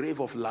the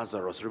grave of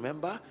Lazarus.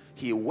 Remember?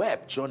 He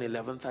wept, John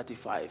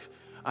 11:35.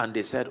 And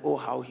they said, oh,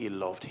 how he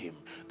loved him.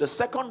 The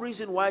second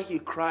reason why he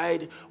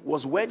cried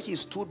was when he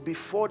stood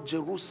before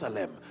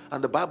Jerusalem.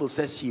 And the Bible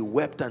says he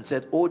wept and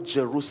said, oh,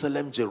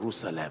 Jerusalem,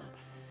 Jerusalem,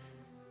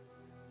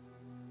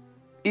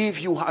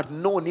 if you had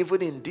known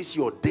even in this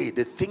your day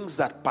the things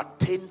that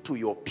pertain to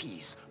your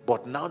peace,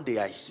 but now they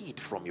are hid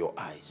from your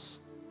eyes.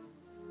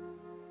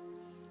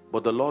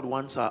 But the Lord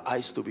wants our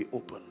eyes to be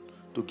open,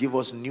 to give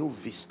us new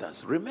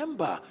vistas.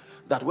 Remember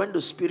that when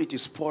the Spirit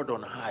is poured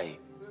on high,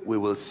 we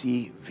will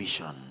see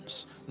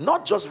visions.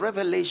 Not just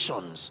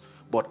revelations,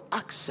 but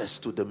access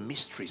to the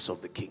mysteries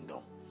of the kingdom.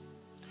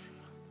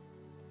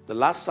 The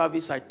last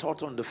service I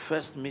taught on the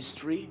first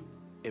mystery.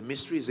 A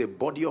mystery is a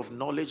body of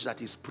knowledge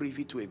that is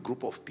privy to a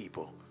group of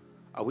people.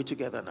 Are we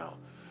together now?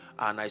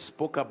 And I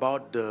spoke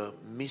about the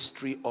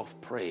mystery of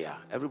prayer.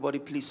 Everybody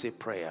please say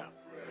prayer.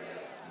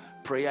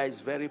 Prayer is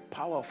very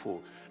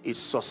powerful. It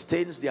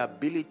sustains the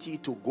ability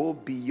to go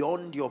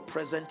beyond your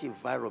present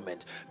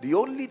environment. The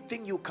only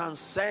thing you can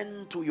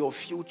send to your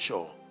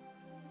future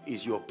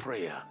is your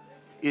prayer.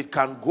 It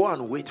can go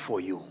and wait for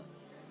you.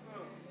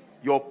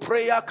 Your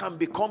prayer can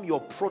become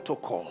your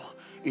protocol.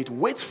 It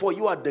waits for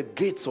you at the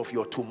gates of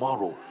your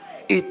tomorrow.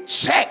 It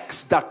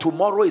checks that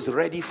tomorrow is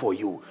ready for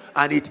you.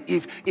 And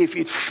if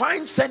it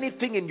finds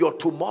anything in your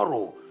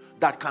tomorrow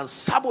that can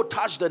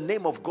sabotage the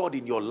name of God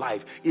in your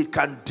life, it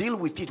can deal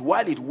with it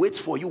while it waits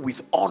for you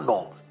with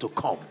honor to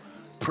come.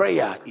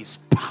 Prayer is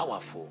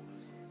powerful.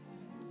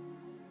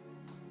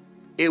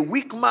 A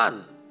weak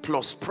man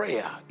plus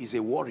prayer is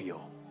a warrior.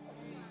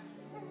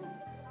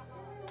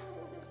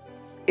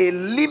 A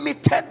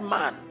limited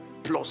man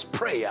plus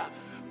prayer.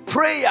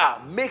 Prayer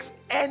makes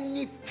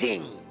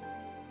anything.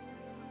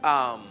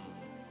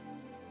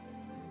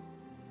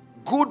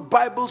 Good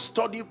Bible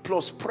study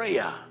plus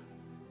prayer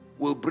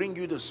will bring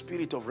you the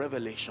spirit of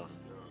revelation.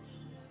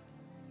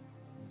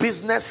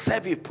 Business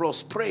savvy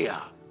plus prayer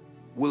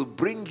will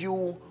bring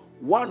you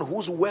one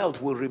whose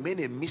wealth will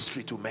remain a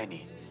mystery to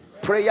many.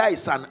 Prayer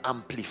is an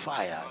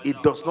amplifier.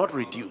 It does not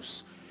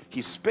reduce.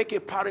 He spake a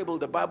parable,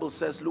 the Bible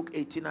says, Luke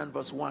 18 and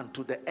verse 1,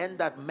 to the end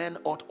that men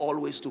ought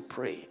always to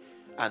pray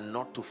and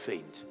not to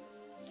faint.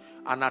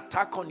 An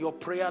attack on your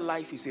prayer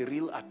life is a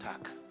real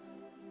attack.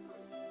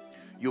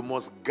 You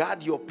must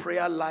guard your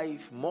prayer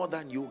life more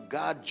than you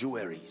guard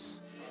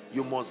jewelries.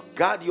 You must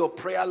guard your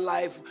prayer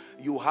life.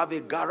 You have a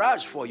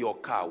garage for your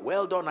car.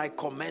 Well done, I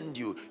commend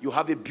you. You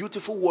have a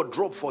beautiful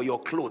wardrobe for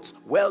your clothes.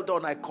 Well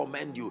done, I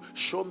commend you.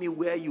 Show me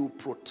where you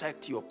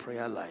protect your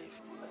prayer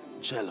life.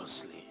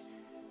 Jealously.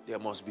 There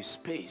must be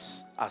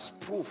space as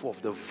proof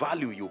of the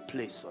value you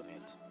place on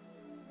it.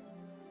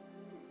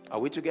 Are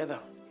we together?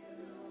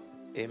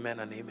 Amen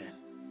and amen.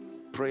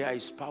 Prayer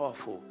is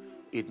powerful.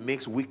 It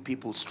makes weak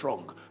people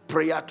strong.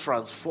 Prayer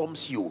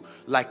transforms you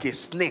like a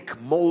snake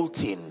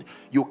molting.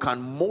 You can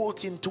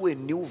molt into a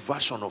new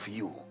version of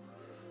you.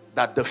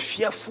 That the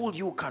fearful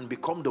you can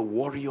become the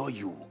warrior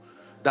you.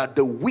 That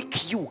the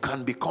weak you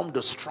can become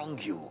the strong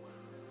you.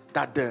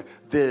 That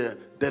the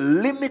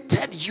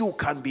limited you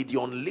can be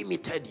the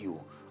unlimited you.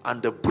 And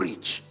the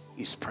bridge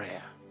is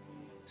prayer.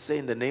 Say,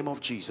 in the name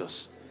of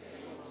Jesus,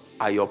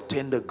 I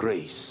obtain the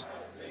grace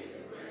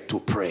to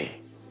pray.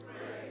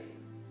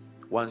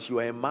 Once you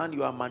are a man,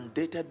 you are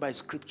mandated by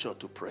scripture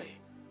to pray.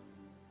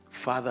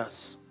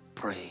 Fathers,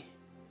 pray.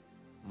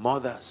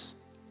 Mothers,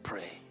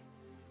 pray.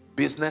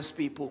 Business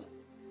people,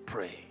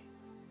 pray.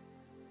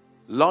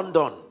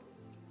 London,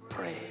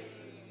 pray.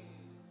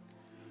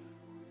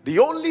 The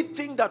only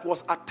thing that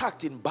was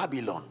attacked in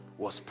Babylon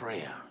was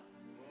prayer.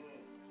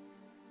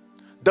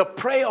 The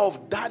prayer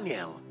of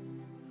Daniel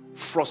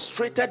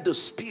frustrated the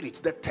spirits,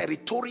 the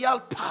territorial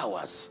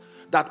powers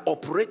that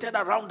operated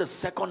around the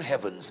second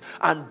heavens,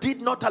 and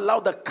did not allow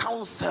the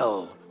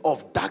counsel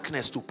of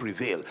darkness to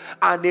prevail.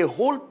 And a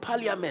whole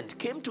parliament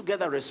came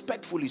together,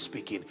 respectfully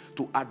speaking,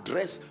 to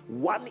address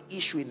one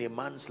issue in a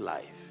man's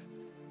life.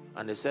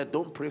 And they said,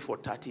 don't pray for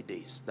 30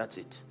 days. That's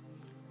it.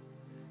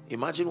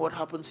 Imagine what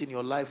happens in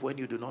your life when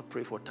you do not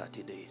pray for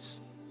 30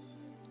 days.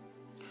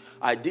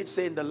 I did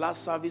say in the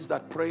last service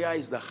that prayer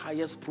is the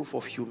highest proof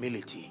of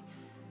humility.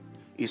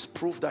 It's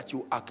proof that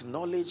you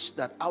acknowledge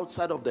that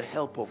outside of the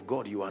help of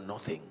God, you are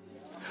nothing.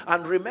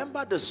 And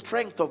remember, the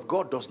strength of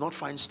God does not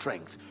find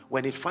strength.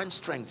 When it finds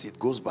strength, it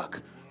goes back.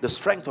 The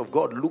strength of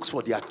God looks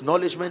for the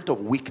acknowledgement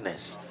of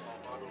weakness.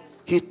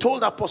 He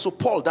told Apostle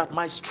Paul that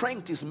my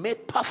strength is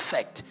made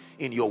perfect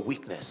in your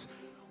weakness.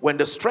 When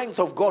the strength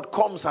of God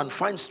comes and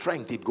finds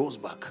strength, it goes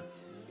back.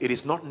 It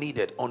is not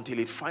needed until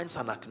it finds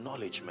an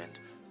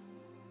acknowledgement.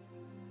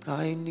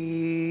 I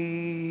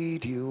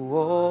need you,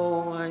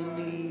 oh, I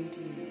need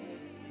you.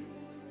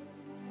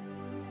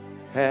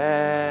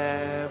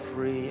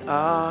 Every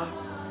hour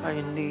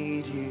I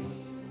need you.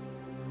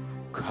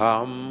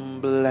 Come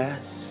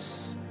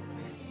bless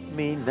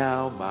me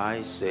now,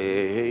 my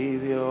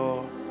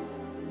Savior.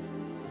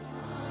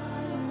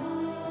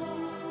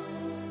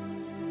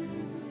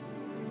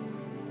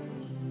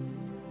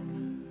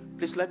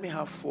 Please let me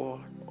have four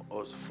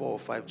or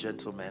five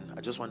gentlemen.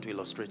 I just want to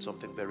illustrate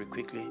something very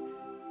quickly.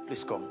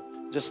 Please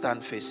come. Just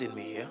stand facing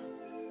me here.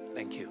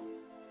 Thank you.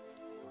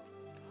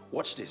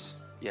 Watch this.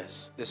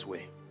 Yes, this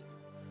way.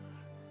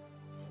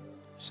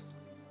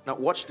 Now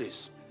watch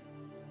this.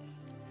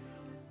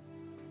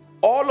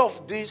 All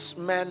of these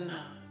men,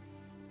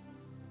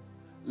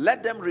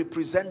 let them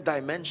represent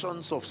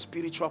dimensions of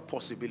spiritual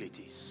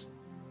possibilities.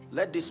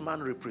 Let this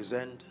man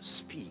represent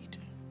speed.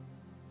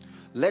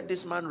 Let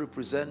this man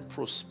represent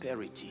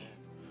prosperity.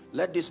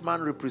 Let this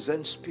man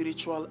represent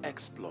spiritual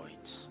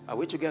exploits. Are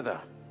we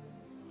together?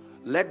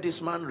 Let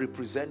this man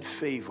represent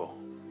favor.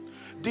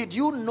 Did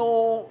you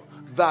know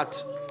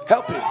that?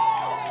 Help him.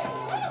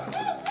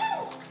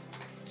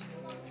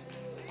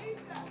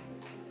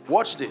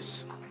 Watch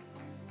this.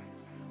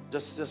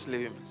 Just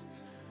leave him.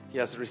 He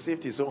has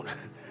received his own.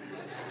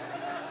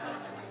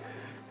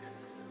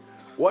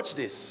 Watch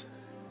this.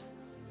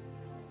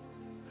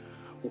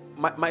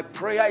 My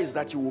prayer is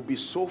that you will be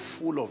so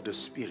full of the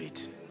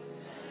Spirit.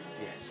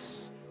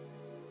 Yes.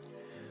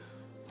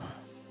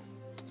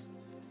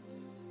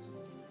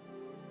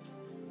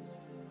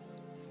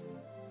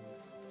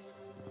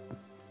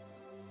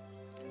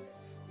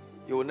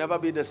 You will never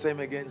be the same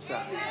again,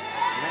 sir.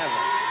 Never.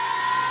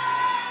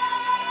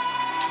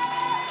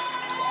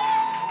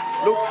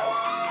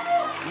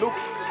 Look,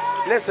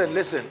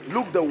 listen.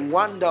 Look the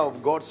wonder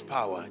of God's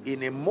power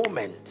in a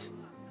moment,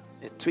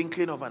 a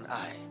twinkling of an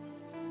eye.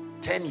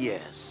 10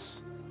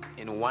 years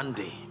in one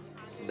day.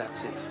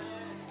 That's it.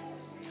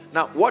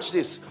 Now, watch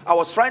this. I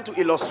was trying to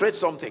illustrate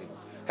something.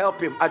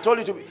 Help him. I told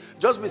you to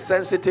just be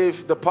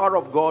sensitive. The power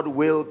of God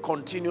will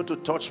continue to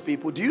touch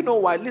people. Do you know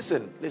why?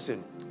 Listen.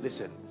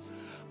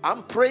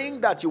 I'm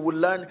praying that you will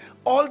learn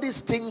all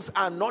these things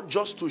are not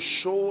just to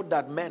show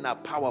that men are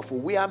powerful.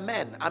 We are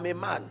men. I'm a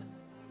man.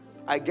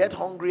 I get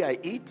hungry, I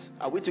eat.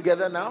 Are we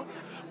together now?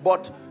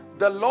 But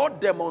the Lord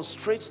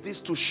demonstrates this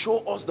to show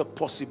us the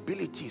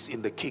possibilities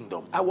in the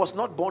kingdom. I was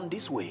not born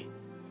this way.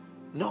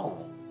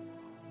 No.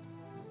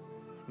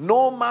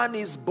 No man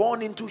is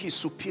born into his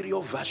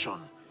superior version.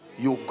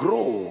 You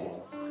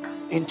grow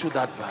into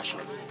that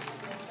version.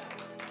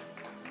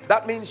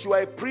 That means you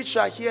are a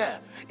preacher here.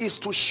 Is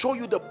to show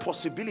you the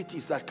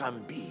possibilities that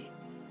can be.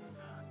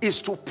 Is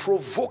to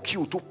provoke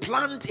you, to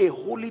plant a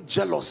holy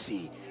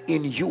jealousy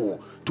in you,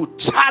 to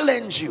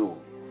challenge you.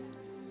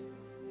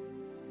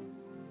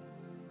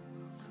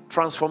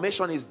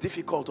 Transformation is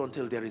difficult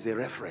until there is a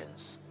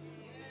reference.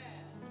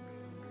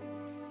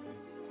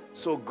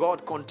 So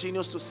God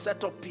continues to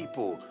set up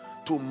people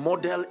to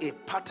model a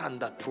pattern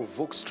that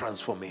provokes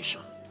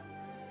transformation.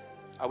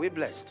 Are we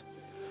blessed?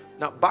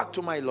 Now back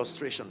to my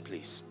illustration,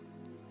 please.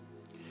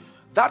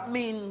 That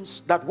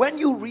means that when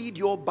you read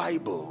your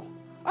Bible,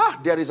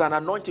 there is an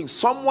anointing.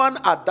 Someone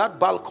at that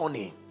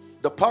balcony,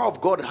 the power of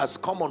God has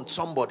come on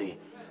somebody.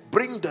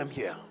 Bring them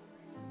here.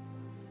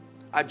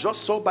 I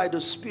just saw by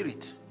the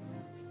Spirit.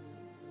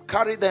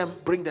 Carry them,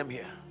 bring them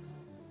here.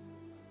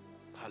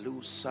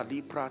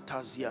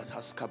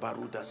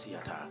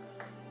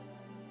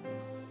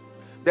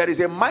 There is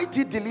a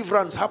mighty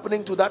deliverance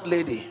happening to that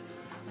lady,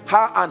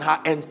 her and her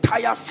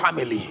entire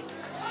family.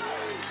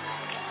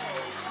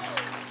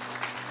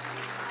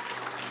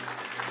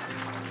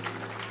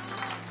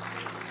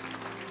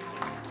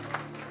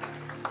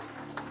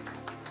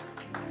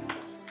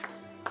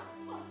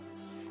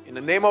 In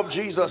the name of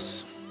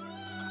Jesus,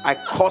 I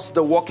curse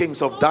the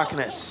workings of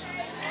darkness.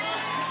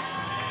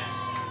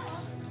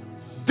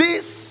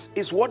 This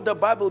is what the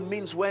Bible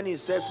means when it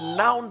says,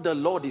 now the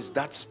Lord is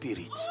that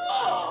Spirit.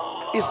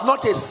 It's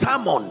not a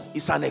sermon,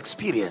 it's an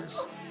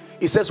experience.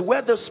 It says,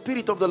 where the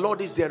Spirit of the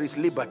Lord is, there is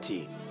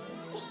liberty.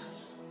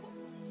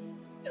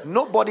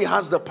 Nobody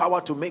has the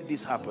power to make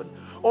this happen.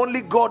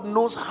 Only God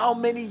knows how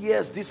many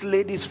years this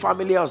lady's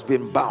family has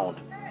been bound.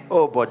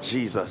 Oh, but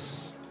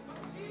Jesus.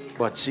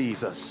 But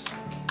Jesus.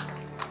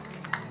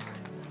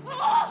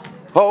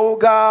 Oh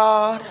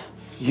God,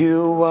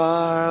 you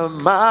are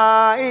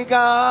my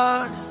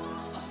God,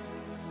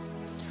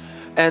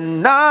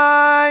 and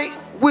I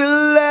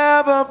will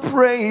ever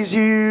praise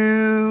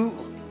you.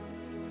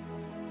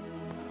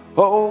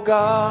 Oh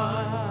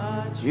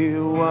God,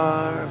 You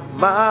are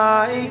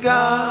my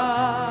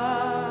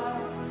God,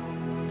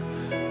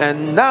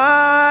 and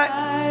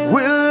I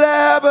will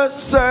ever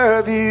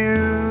serve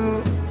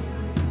you.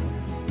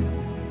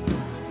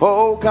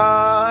 Oh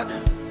God,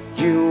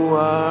 you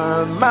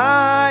are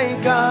my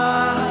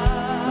God,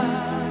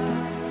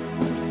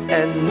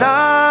 and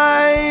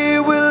I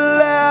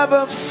will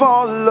ever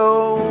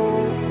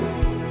follow.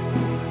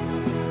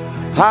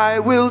 I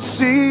will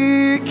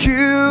seek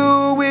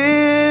you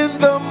in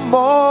the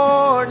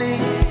morning,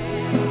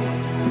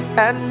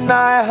 and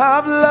I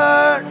have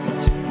learned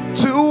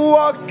to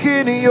walk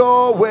in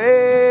your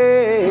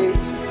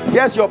ways.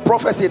 Here's your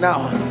prophecy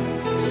now.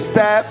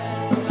 Step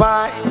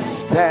by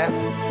step,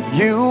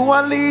 you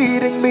are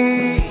leading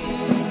me,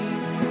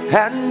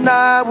 and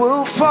I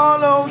will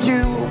follow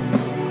you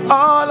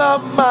all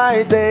of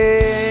my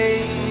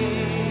days.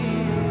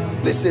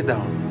 Please sit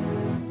down.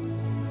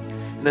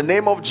 In the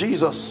name of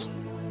Jesus,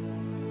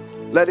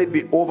 let it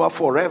be over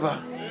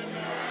forever.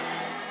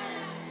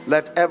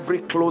 Let every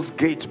closed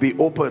gate be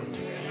opened.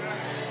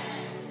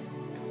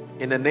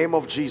 In the name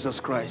of Jesus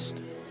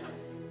Christ.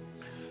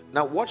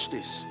 Now watch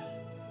this.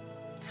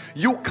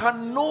 You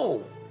can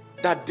know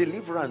that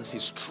deliverance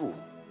is true.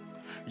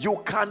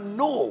 You can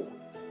know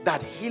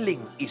that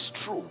healing is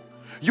true.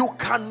 You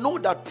can know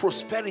that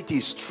prosperity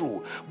is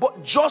true.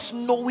 But just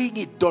knowing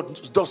it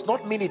does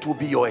not mean it will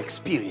be your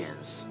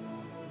experience.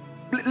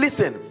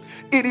 Listen,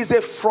 it is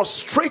a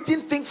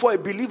frustrating thing for a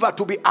believer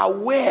to be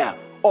aware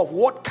of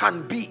what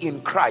can be in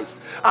Christ,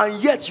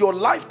 and yet your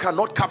life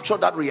cannot capture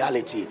that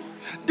reality.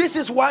 This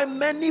is why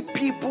many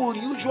people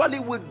usually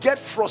will get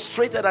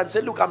frustrated and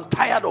say, look, I'm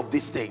tired of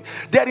this thing.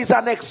 There is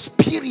an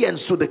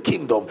experience to the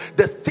kingdom.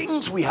 The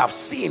things we have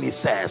seen, he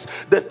says,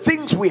 the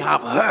things we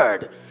have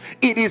heard.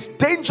 It is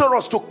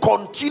dangerous to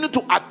continue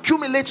to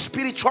accumulate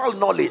spiritual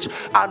knowledge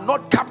and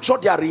not capture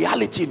their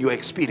reality in your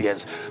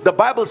experience. The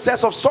Bible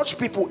says of such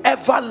people,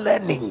 ever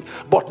learning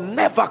but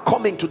never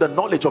coming to the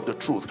knowledge of the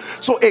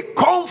truth. So a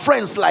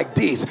conference like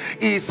this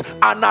is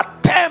an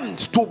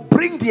attempt to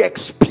bring the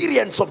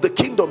experience of the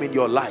kingdom in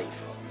your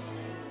life.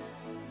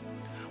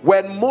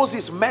 When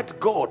Moses met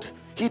God,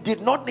 he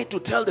did not need to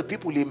tell the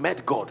people he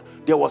met God.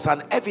 There was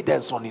an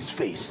evidence on his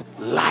face.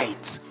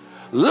 Light.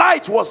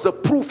 Light was the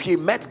proof he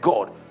met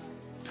God.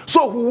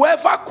 So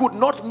whoever could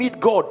not meet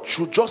God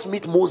should just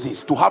meet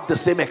Moses to have the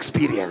same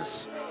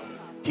experience.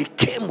 He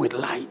came with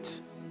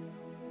light.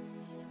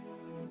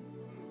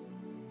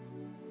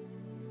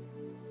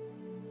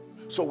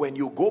 So when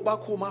you go back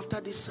home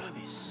after this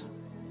service,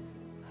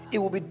 it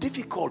will be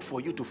difficult for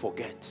you to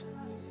forget.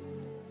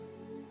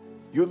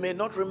 You may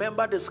not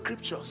remember the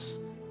scriptures,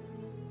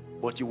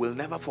 but you will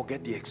never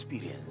forget the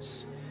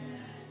experience.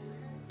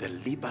 The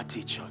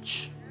Liberty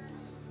Church,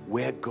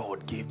 where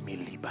God gave me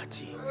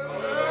liberty.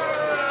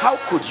 How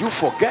could you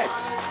forget?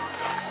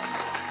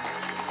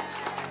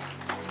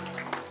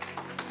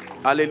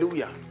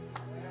 Hallelujah.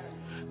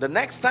 The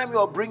next time you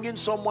are bringing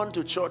someone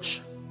to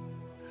church,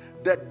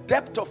 the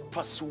depth of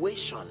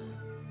persuasion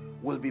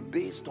will be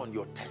based on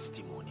your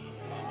testimony.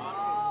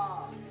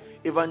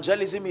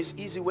 Evangelism is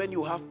easy when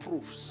you have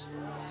proofs.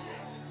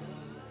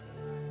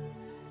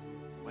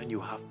 When you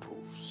have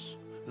proofs.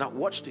 Now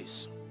watch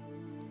this.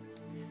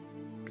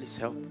 Please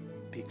help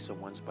pick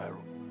someone's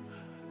Bible.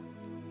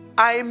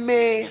 I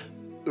may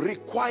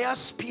require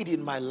speed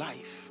in my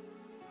life,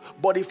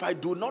 but if I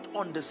do not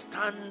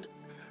understand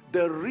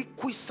the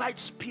requisite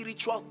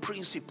spiritual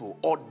principle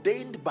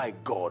ordained by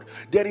God,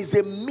 there is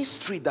a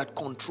mystery that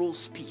controls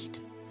speed.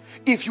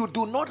 If you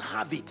do not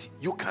have it,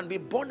 you can be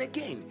born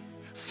again,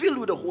 filled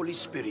with the Holy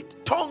Spirit,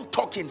 tongue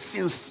talking,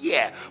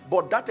 sincere,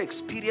 but that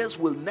experience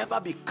will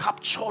never be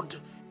captured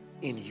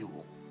in you.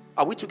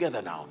 Are we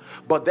together now?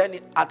 But then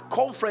at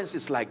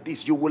conferences like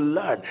this, you will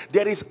learn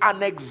there is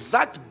an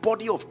exact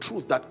body of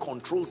truth that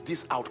controls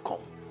this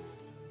outcome.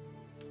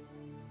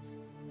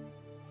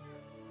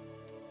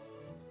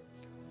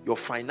 Your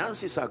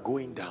finances are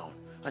going down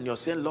and you're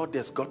saying, Lord,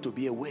 there's got to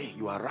be a way.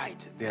 You are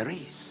right, there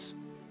is.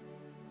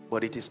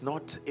 But it is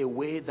not a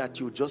way that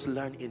you just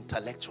learn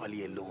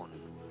intellectually alone.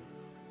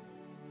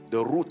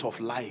 The root of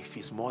life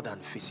is more than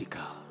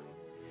physical.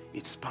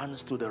 It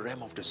spans to the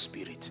realm of the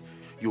spirit.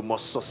 You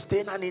must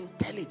sustain an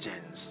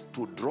intelligence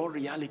to draw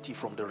reality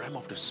from the realm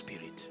of the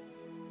spirit.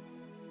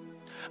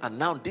 And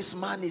now this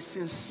man is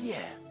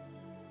sincere,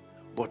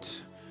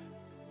 but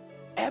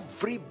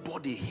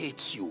everybody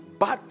hates you.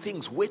 Bad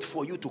things wait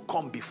for you to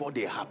come before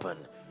they happen.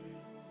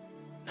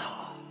 No.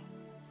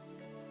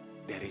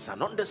 There is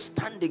an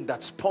understanding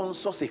that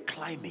sponsors a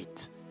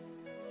climate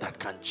that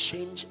can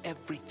change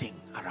everything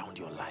around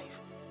your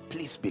life.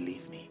 Please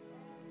believe me.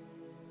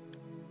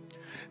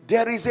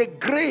 There is a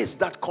grace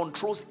that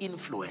controls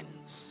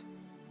influence.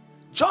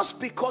 Just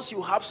because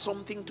you have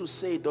something to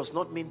say does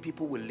not mean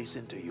people will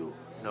listen to you.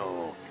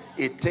 No.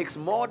 It takes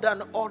more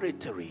than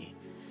oratory.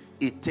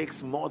 It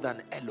takes more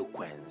than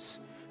eloquence.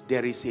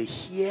 There is a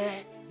hear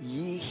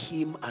ye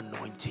him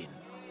anointing.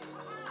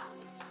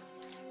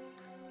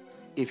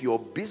 If your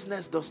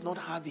business does not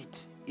have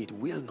it, it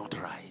will not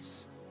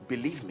rise.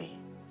 Believe me.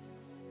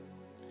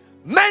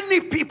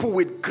 Many people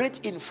with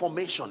great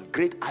information,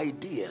 great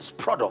ideas,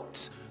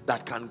 products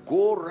that can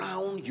go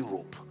around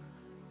Europe,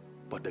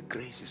 but the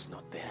grace is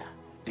not there.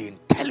 The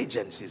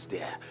intelligence is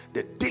there.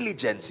 The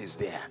diligence is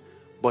there.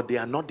 But they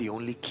are not the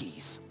only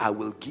keys. I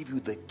will give you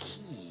the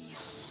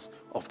keys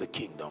of the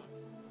kingdom.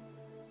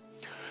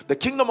 The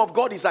kingdom of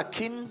God is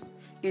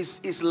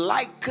is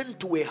likened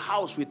to a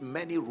house with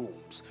many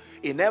rooms.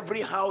 In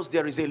every house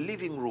there is a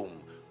living room.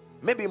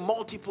 Maybe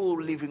multiple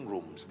living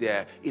rooms.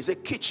 There is a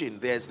kitchen.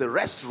 There's the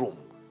restroom.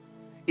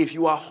 If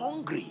you are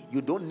hungry,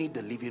 you don't need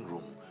the living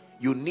room.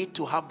 You need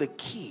to have the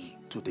key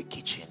to the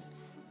kitchen.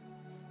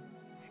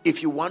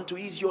 If you want to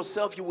ease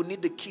yourself, you will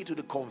need the key to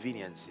the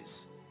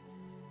conveniences.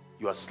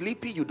 You are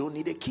sleepy, you don't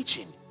need a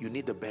kitchen. You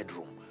need the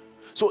bedroom.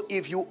 So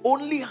if you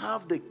only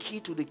have the key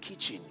to the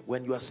kitchen,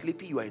 when you are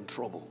sleepy, you are in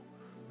trouble.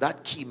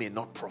 That key may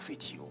not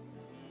profit you.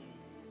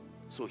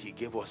 So he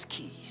gave us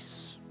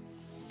keys.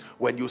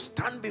 When you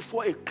stand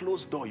before a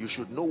closed door, you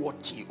should know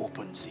what key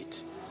opens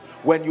it.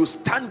 When you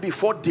stand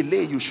before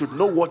delay, you should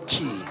know what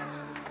key.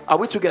 Are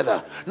we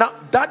together? Now,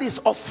 that is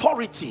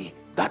authority.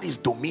 That is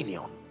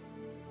dominion.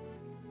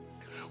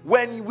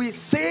 When we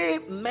say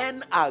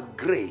men are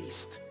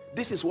graced,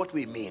 this is what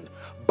we mean.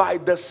 By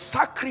the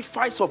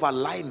sacrifice of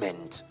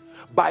alignment,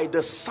 by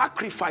the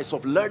sacrifice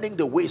of learning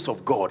the ways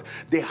of God,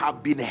 they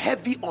have been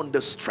heavy on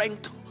the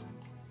strength.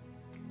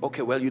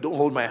 Okay, well, you don't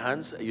hold my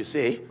hands, you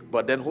say,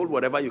 but then hold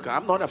whatever you can.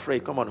 I'm not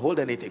afraid. Come on, hold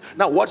anything.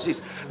 Now, watch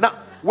this. Now,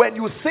 when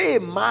you say a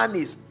man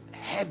is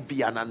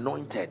heavy and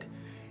anointed,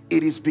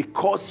 it is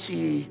because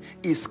he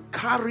is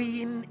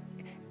carrying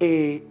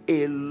a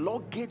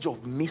luggage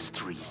of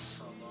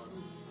mysteries.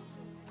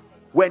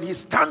 When he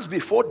stands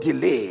before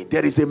delay,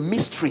 there is a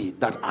mystery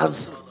that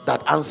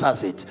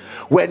answers it.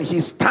 When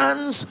he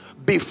stands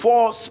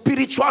before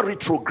spiritual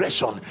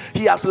retrogression,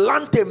 he has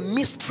learned a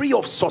mystery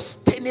of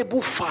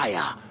sustainable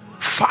fire.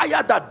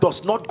 Fire that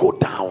does not go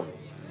down.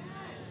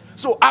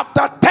 So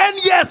after 10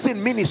 years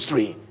in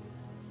ministry,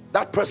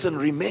 that person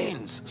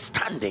remains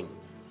standing.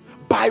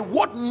 By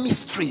what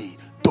mystery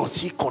does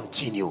he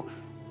continue?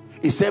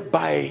 He said,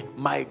 by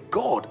my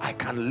God, I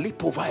can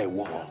leap over a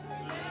wall.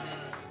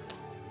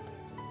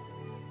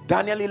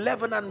 Daniel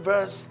 11 and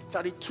verse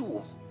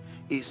 32,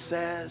 it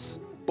says,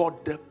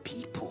 but the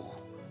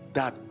people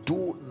that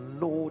do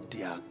know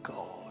their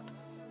God,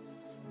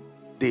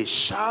 they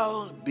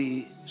shall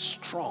be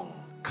strong,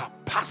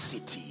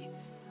 capacity,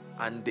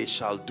 and they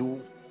shall do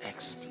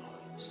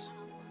exploits.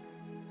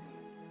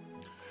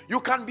 You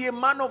can be a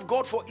man of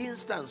God, for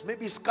instance,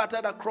 maybe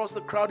scattered across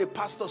the crowd, a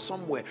pastor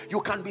somewhere.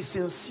 You can be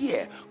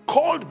sincere,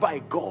 called by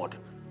God,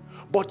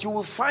 but you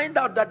will find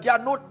out that there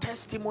are no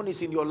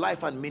testimonies in your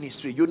life and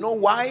ministry. You know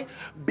why?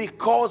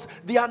 Because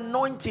the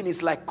anointing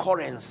is like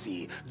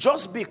currency.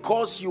 Just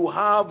because you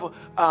have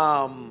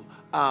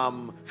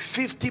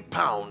 50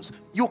 pounds,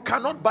 you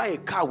cannot buy a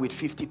car with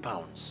 50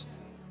 pounds.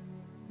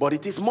 But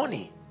it is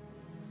money.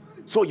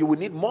 So you will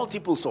need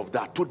multiples of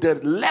that to the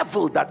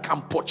level that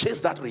can purchase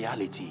that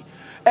reality.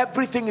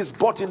 Everything is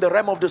bought in the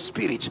realm of the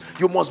spirit.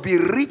 You must be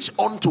rich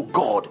unto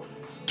God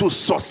to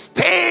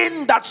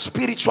sustain that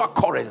spiritual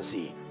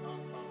currency.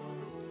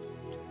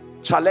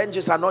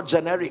 Challenges are not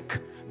generic.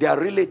 They are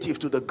relative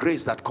to the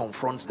grace that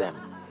confronts them.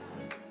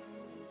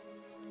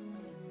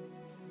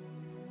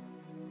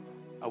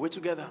 Are we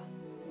together?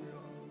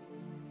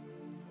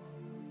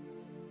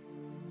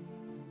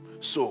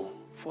 So,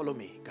 follow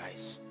me,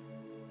 guys.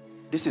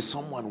 This is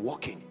someone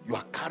walking. You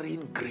are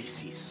carrying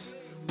graces,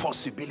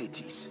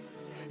 possibilities.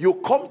 You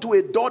come to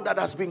a door that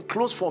has been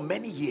closed for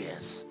many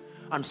years,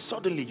 and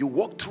suddenly you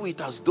walk through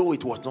it as though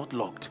it was not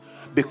locked,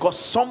 because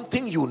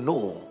something you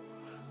know.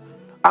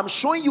 I'm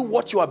showing you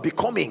what you are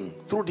becoming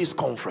through this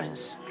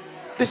conference.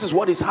 This is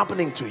what is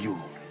happening to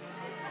you.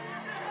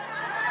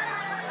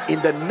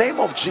 In the name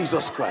of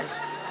Jesus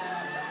Christ.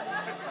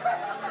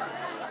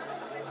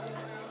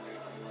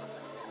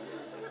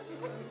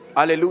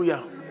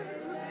 Hallelujah.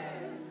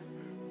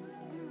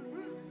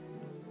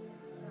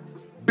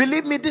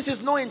 Believe me, this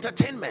is no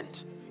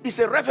entertainment. It's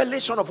a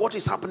revelation of what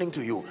is happening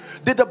to you.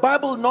 Did the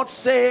Bible not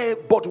say,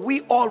 but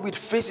we all with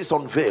faces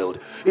unveiled?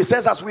 It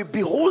says, as we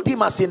behold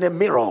him as in a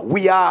mirror,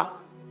 we are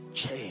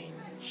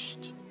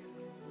changed.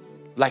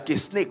 Like a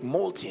snake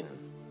molting.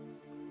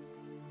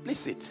 Please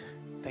sit.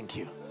 Thank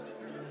you.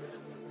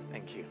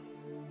 Thank you.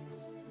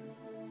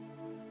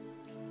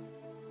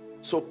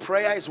 So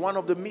prayer is one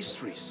of the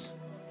mysteries.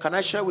 Can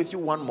I share with you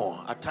one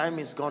more? Our time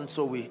is gone,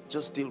 so we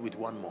just deal with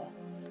one more.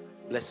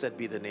 Blessed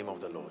be the name of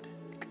the Lord.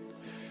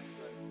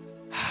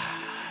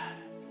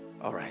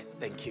 All right,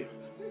 thank you.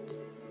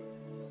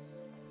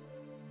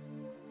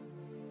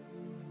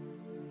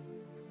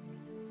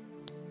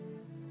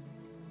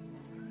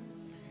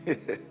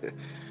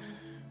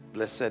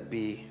 Blessed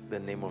be the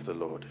name of the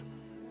Lord.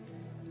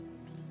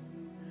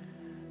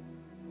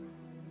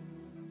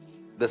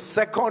 The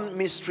second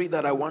mystery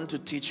that I want to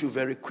teach you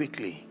very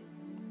quickly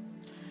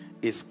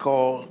is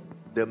called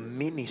the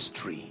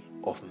ministry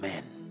of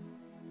men.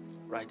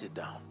 Write it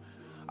down.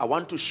 I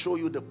want to show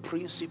you the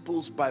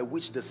principles by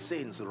which the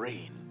saints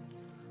reign.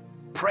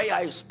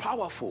 Prayer is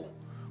powerful,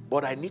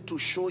 But I need to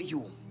show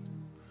you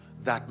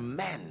that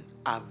men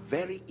are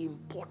very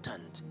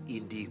important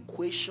in the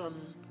equation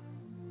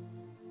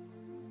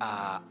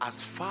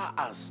as far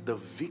as the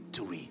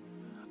victory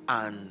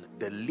and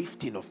the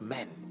lifting of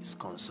men is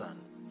concerned.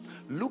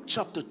 Luke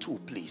chapter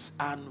 2, please,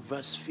 and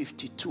verse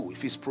 52.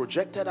 If it's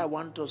projected, I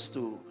want us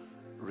to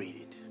read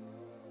it.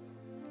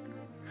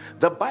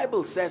 The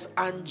Bible says,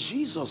 and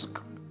Jesus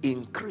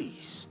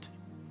increased.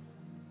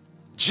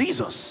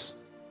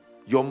 Jesus,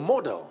 your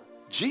model,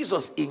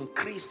 Jesus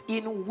increased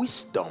in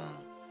wisdom.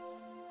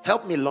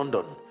 Help me,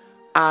 London.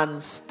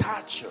 And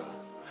stature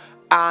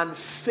and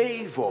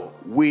favor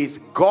with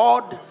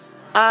God.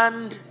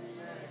 And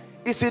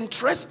it's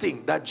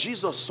interesting that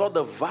Jesus saw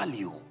the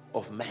value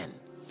of men.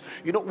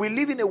 You know, we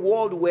live in a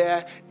world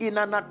where, in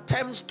an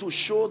attempt to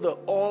show the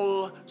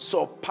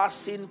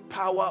all-surpassing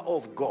power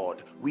of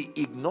God, we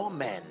ignore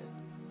men.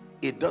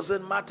 It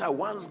doesn't matter.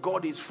 Once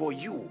God is for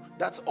you,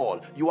 that's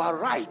all. You are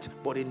right,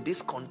 but in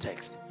this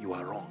context, you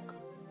are wrong.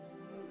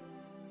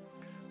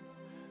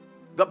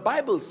 The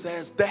Bible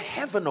says the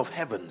heaven of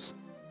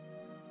heavens.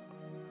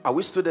 Are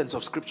we students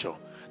of scripture?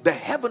 The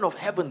heaven of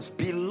heavens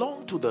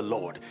belong to the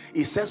Lord.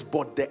 It says,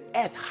 but the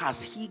earth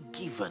has he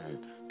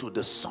given to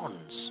the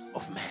sons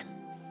of men.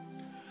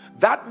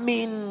 That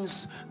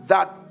means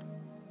that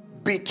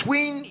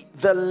between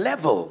the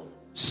level,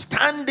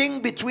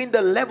 standing between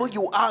the level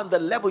you are and the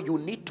level you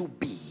need to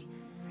be,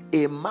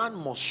 a man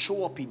must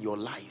show up in your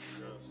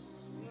life.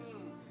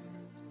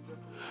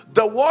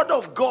 The word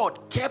of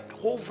God kept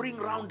hovering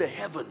around the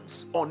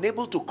heavens,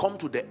 unable to come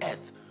to the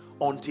earth,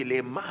 until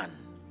a man,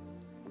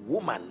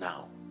 woman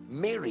now,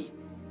 Mary,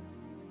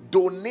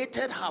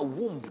 donated her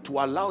womb to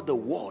allow the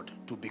word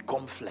to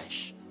become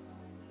flesh.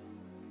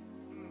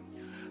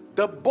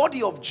 The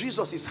body of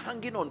Jesus is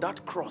hanging on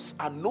that cross,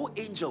 and no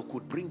angel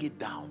could bring it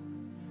down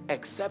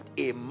except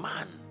a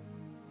man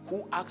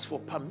who asked for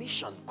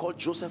permission, called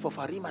Joseph of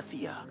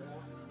Arimathea,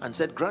 and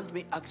said, grant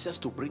me access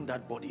to bring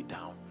that body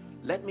down.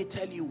 Let me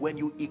tell you, when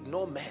you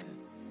ignore men,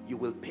 you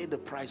will pay the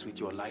price with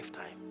your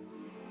lifetime.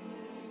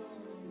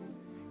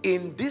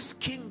 In this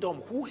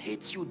kingdom, who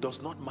hates you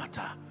does not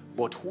matter,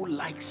 but who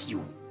likes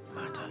you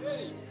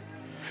matters.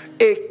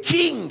 A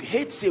king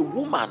hates a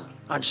woman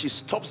and she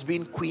stops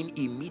being queen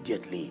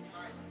immediately.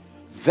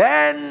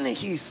 Then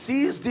he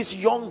sees this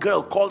young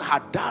girl called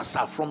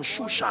Hadassah from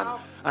Shushan,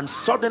 and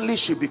suddenly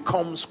she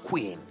becomes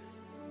queen.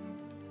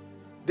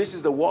 This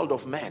is the world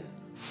of men.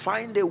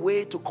 Find a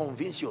way to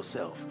convince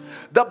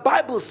yourself. The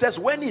Bible says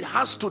when it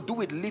has to do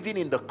with living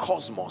in the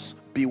cosmos,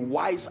 be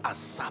wise as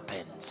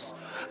serpents.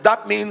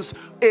 That means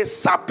a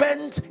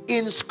serpent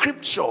in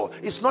scripture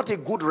is not a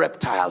good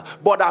reptile,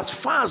 but as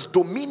far as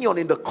dominion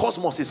in the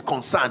cosmos is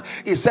concerned,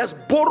 it says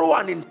borrow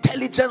an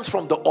intelligence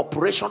from the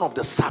operation of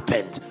the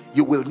serpent.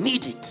 You will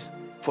need it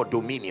for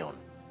dominion.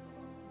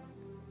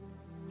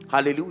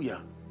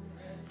 Hallelujah.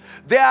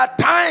 There are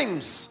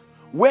times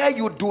where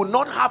you do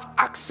not have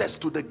access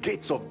to the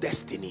gates of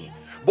destiny,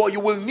 but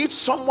you will need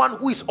someone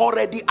who is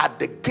already at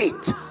the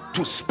gate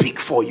to speak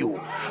for you.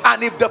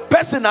 And if the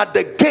person at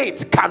the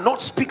gate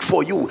cannot speak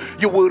for you,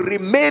 you will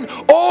remain,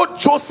 oh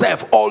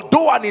Joseph,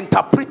 although an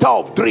interpreter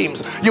of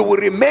dreams, you will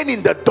remain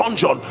in the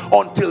dungeon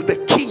until the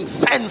king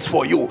sends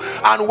for you.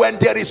 And when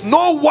there is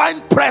no wine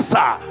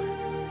presser,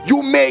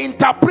 you may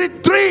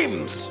interpret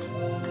dreams,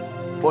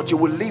 but you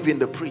will live in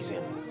the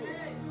prison.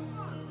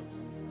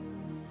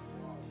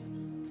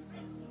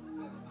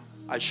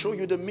 I show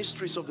you the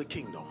mysteries of the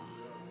kingdom.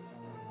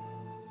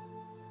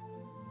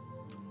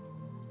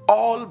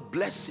 All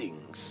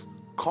blessings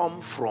come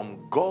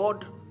from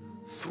God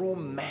through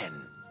men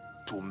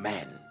to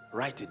men.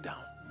 Write it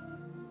down.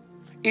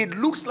 It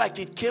looks like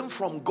it came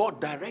from God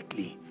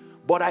directly,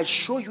 but I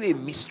show you a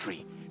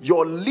mystery.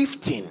 Your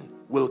lifting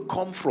will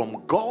come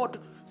from God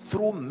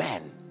through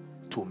men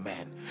to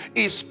men.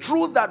 It's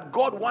true that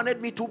God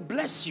wanted me to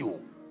bless you,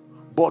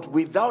 but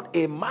without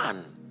a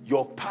man,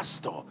 your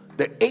pastor,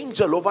 the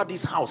angel over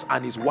this house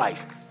and his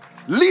wife,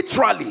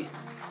 literally.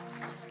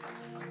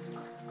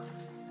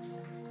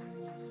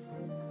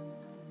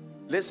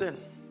 Listen,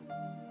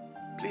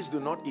 please do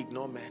not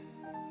ignore men.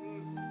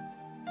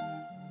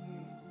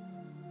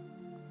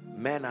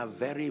 Men are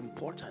very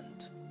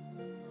important.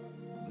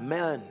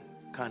 Men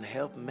can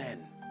help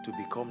men to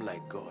become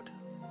like God.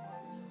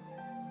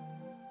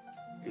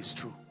 It's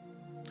true.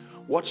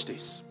 Watch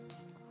this.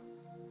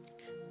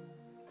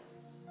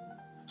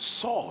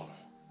 Saul,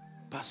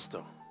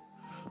 pastor,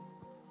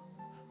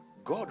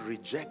 God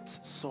rejects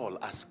Saul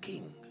as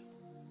king.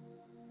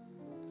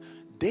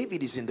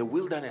 David is in the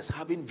wilderness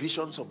having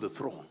visions of the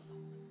throne,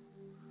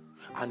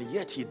 and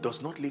yet he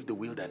does not leave the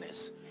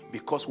wilderness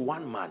because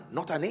one man,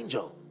 not an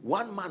angel,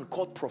 one man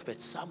called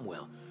Prophet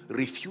Samuel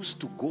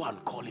refused to go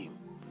and call him.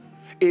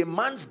 A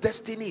man's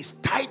destiny is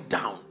tied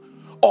down.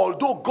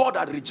 Although God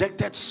had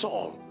rejected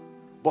Saul,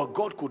 but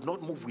God could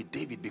not move with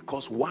David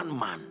because one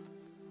man.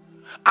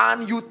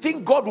 And you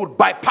think God would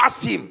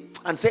bypass him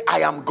and say, I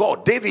am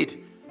God. David,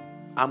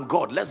 I'm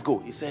God, let's go.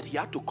 He said he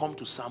had to come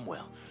to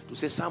Samuel to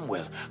say,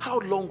 Samuel, how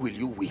long will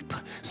you weep?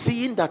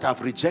 seeing that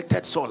I've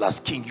rejected Saul as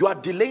king. You are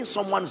delaying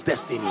someone's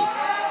destiny.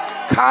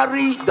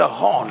 Carry the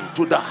horn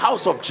to the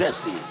house of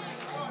Jesse.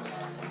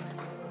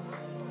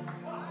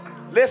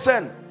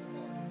 Listen,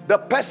 the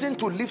person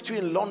to lift you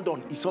in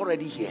London is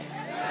already here.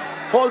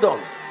 Hold on.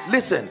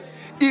 Listen,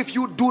 if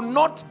you do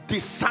not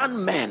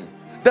discern men,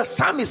 the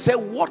psalmist said,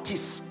 what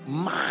is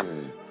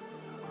man?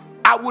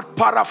 I would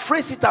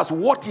paraphrase it as,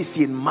 what is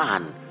in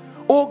man?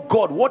 Oh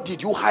God, what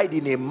did you hide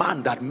in a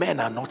man that men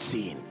are not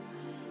seeing?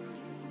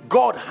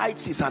 God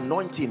hides his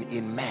anointing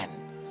in men.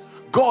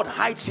 God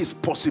hides his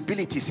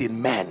possibilities in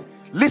men.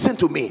 Listen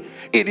to me.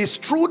 It is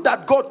true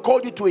that God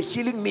called you to a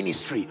healing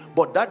ministry,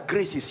 but that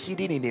grace is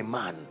hidden in a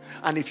man.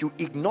 And if you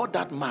ignore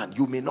that man,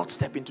 you may not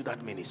step into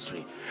that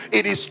ministry.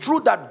 It is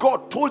true that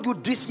God told you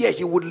this year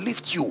he would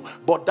lift you,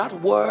 but that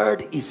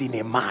word is in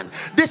a man.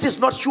 This is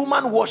not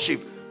human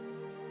worship.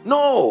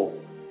 No.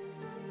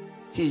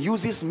 He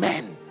uses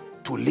men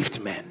to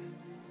lift men.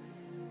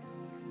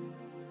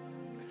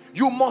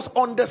 You must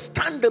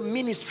understand the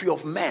ministry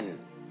of men,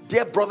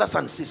 dear brothers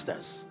and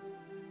sisters.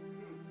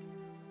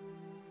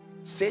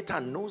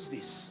 Satan knows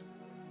this.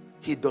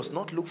 He does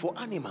not look for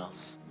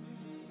animals.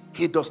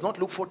 He does not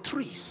look for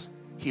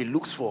trees. He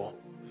looks for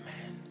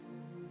men.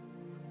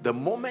 The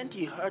moment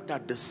he heard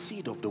that the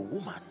seed of the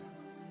woman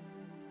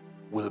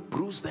will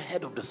bruise the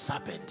head of the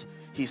serpent,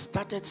 he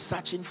started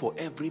searching for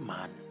every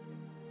man.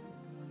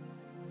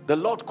 The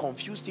Lord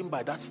confused him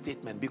by that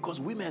statement, because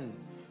women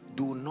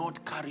do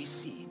not carry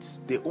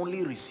seeds. They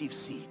only receive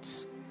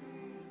seeds.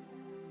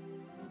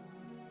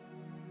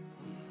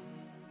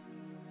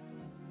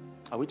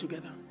 Are we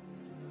together?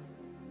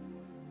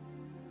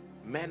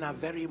 Men are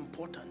very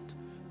important.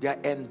 Their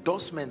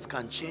endorsements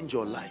can change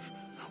your life.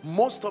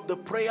 Most of the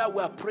prayer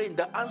we are praying,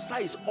 the answer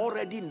is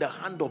already in the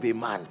hand of a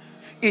man.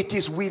 It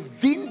is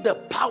within the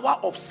power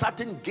of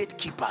certain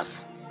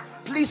gatekeepers.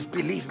 Please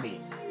believe me.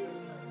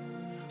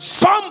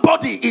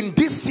 Somebody in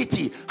this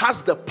city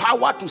has the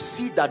power to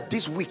see that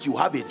this week you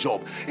have a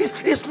job.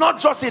 It's not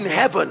just in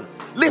heaven.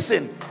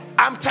 Listen,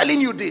 I'm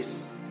telling you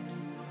this.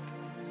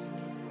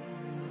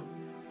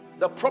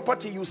 The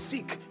property you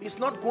seek is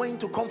not going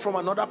to come from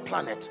another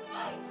planet.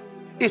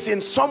 It's in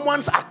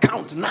someone's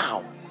account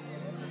now.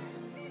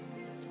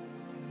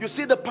 You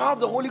see the power of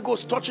the Holy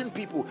Ghost touching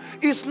people.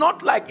 It's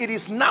not like it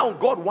is now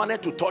God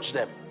wanted to touch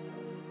them.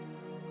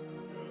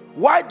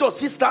 Why does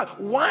he start?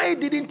 Why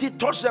didn't he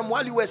touch them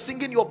while you were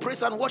singing your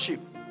praise and worship?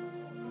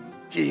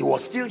 He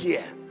was still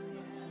here.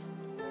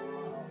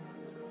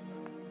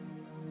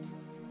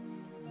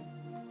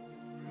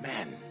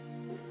 Man.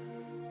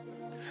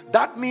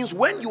 That means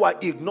when you are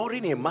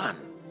ignoring a man,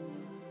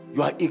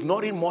 you are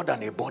ignoring more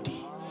than a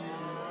body.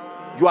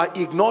 You are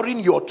ignoring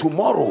your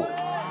tomorrow.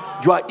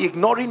 You are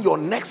ignoring your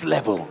next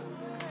level.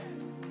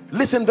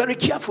 Listen very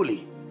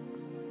carefully.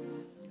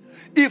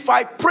 If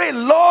I pray,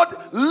 Lord,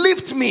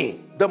 lift me,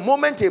 the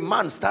moment a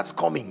man starts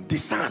coming,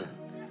 discern.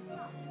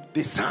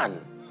 Discern.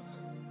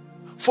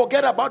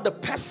 Forget about the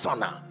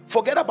persona.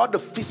 Forget about the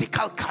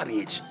physical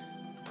carriage.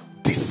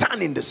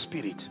 Discern in the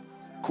spirit.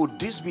 Could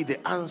this be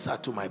the answer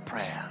to my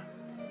prayer?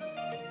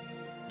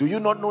 Do you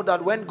not know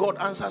that when God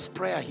answers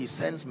prayer, he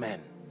sends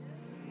men?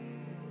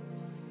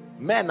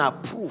 Men are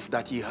proof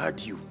that he heard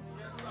you.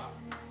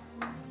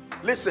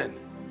 Listen,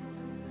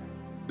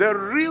 the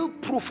real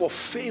proof of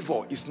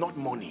favor is not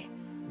money.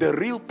 The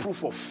real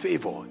proof of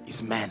favor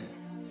is men.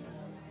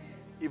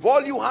 If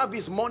all you have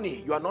is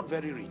money, you are not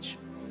very rich.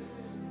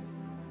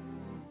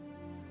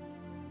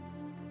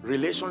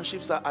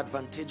 Relationships are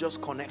advantageous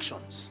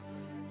connections.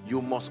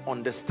 You must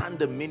understand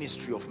the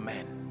ministry of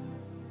men.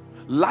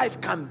 Life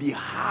can be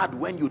hard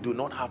when you do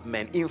not have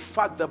men. In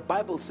fact, the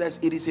Bible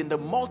says it is in the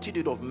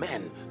multitude of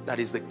men that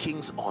is the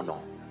king's honor.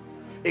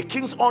 A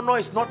king's honor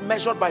is not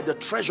measured by the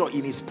treasure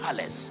in his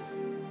palace.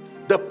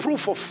 The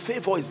proof of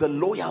favor is the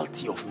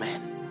loyalty of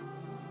men.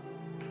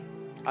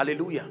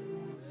 Hallelujah.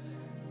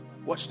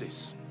 Watch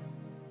this.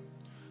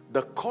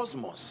 The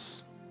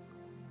cosmos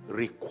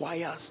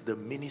requires the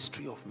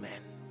ministry of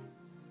men.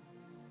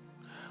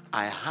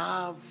 I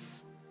have,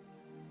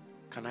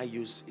 can I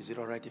use, is it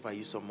all right if I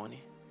use some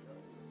money?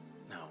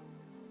 Now,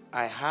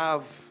 I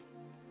have,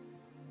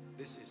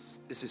 this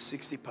is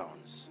 60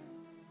 pounds.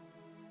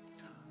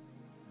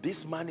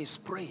 This man is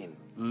praying,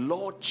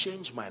 Lord,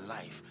 change my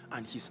life,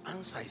 and his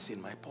answer is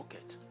in my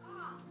pocket.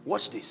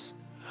 Watch this.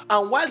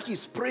 And while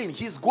he's praying,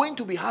 he's going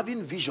to be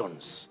having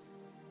visions.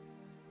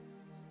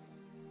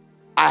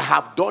 I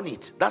have done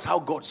it. That's how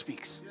God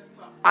speaks.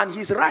 And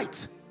he's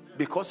right,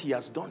 because he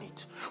has done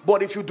it.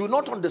 But if you do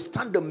not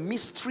understand the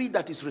mystery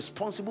that is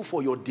responsible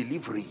for your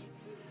delivery,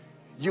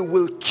 you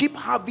will keep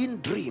having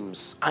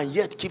dreams and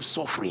yet keep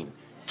suffering.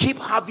 Keep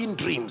having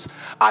dreams.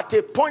 At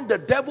a point, the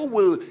devil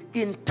will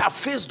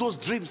interface those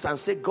dreams and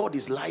say, God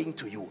is lying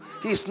to you.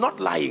 He is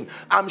not lying.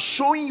 I'm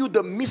showing you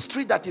the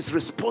mystery that is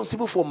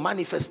responsible for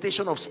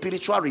manifestation of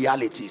spiritual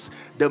realities.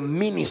 The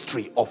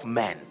ministry of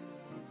men.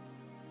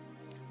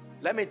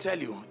 Let me tell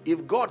you,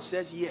 if God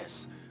says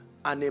yes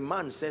and a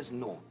man says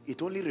no,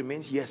 it only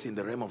remains yes in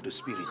the realm of the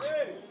spirit.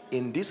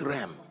 In this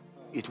realm,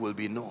 it will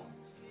be no.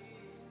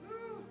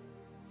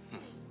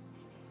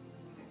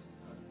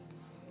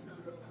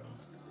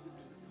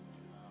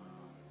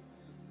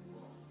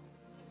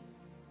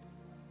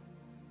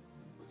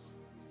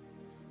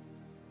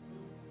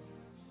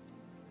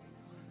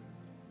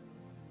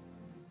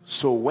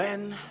 So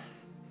when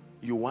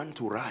you want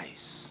to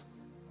rise,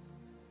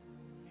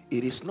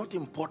 it is not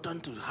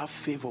important to have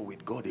favor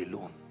with God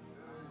alone.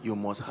 You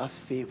must have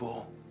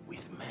favor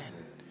with men.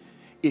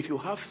 If you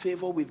have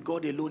favor with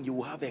God alone, you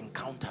will have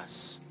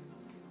encounters.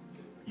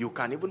 You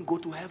can even go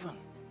to heaven.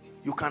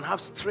 You can have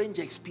strange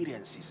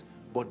experiences.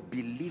 But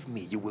believe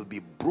me, you will be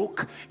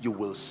broke. You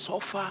will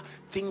suffer.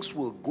 Things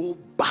will go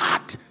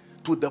bad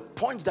to the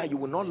point that you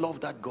will not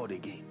love that God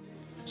again.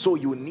 So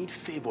you need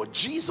favor.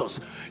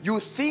 Jesus, you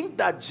think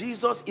that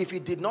Jesus, if he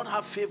did not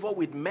have favor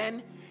with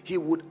men, he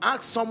would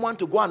ask someone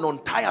to go and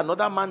untie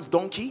another man's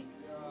donkey?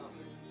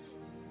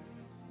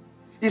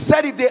 He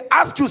said, if they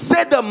ask you,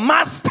 say the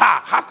master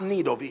hath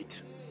need of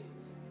it.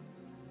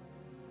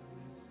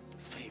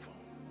 Favor.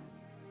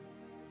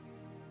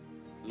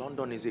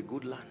 London is a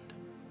good land,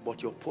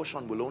 but your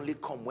portion will only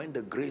come when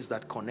the grace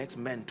that connects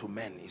men to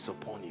men is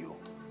upon you.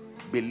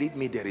 Believe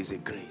me, there is a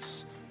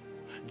grace.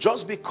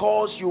 Just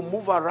because you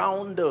move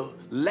around the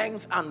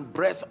length and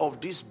breadth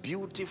of this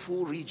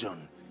beautiful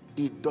region,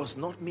 it does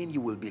not mean you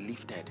will be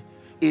lifted.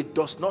 It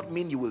does not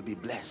mean you will be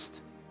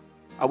blessed.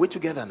 Are we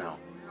together now?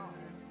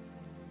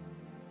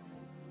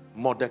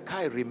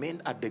 Mordecai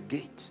remained at the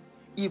gate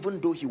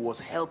even though he was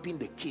helping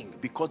the king,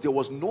 because there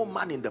was no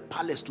man in the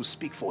palace to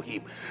speak for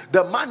him.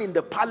 The man in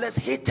the palace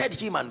hated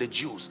him and the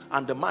Jews,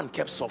 and the man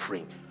kept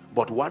suffering.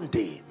 But one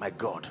day, my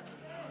God,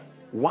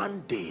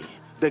 one day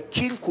the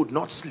king could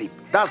not sleep.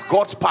 That's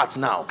God's part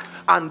now.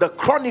 And the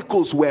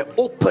chronicles were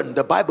open,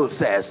 the Bible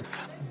says.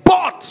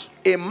 But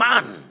a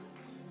man,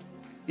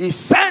 he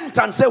sent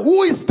and said,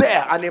 who is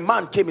there? And a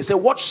man came. He said,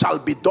 what shall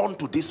be done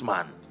to this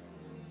man?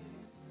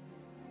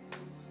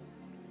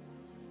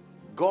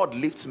 God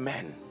lifts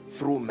men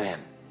through men.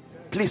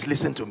 Please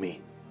listen to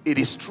me. It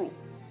is true.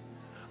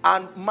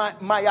 And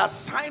my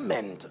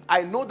assignment,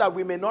 I know that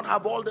we may not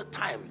have all the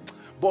time,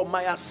 but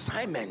my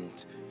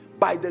assignment,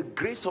 by the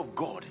grace of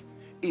God,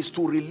 is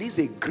to release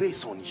a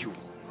grace on you.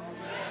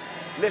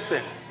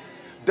 Listen,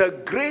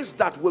 the grace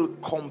that will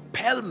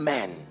compel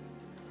men.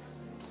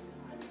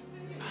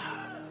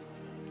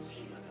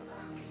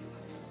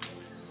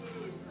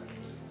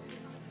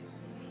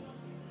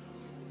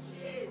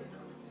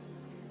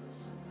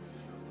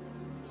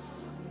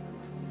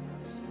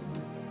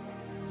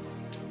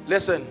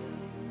 Listen,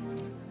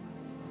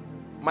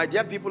 my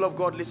dear people of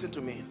God, listen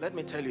to me. Let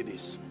me tell you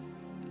this.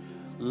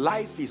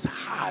 Life is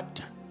hard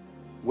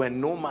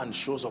when no man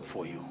shows up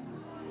for you.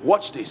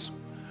 Watch this.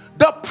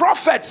 The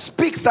prophet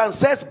speaks and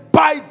says,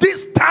 by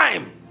this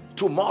time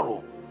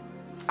tomorrow,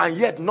 and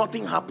yet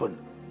nothing happened.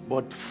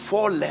 But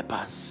 4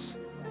 lepers.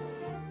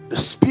 The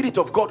Spirit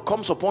of God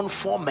comes upon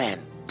 4 men,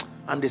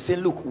 and they say,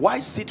 look, why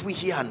sit we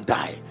here and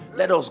die?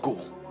 Let us go.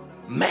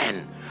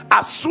 Men,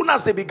 as soon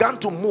as they began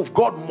to move,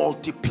 God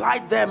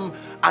multiplied them,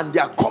 and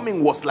their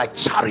coming was like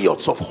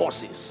chariots of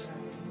horses.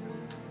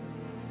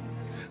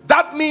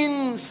 That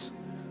means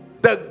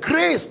the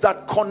grace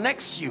that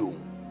connects you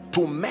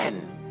to men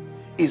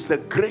is the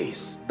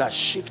grace that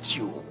shifts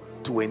you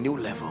to a new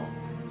level.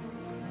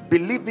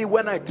 Believe me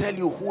when I tell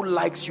you, who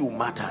likes you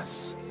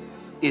matters.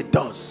 It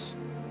does.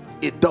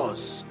 It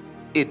does.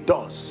 It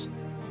does.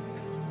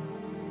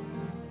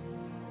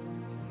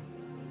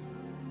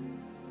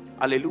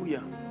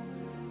 Hallelujah.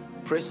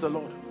 Praise the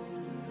Lord.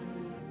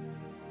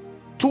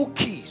 2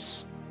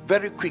 keys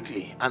very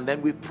quickly, and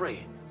then we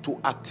pray, to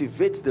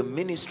activate the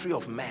ministry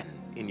of men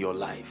in your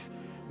life.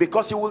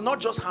 Because it will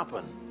not just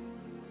happen.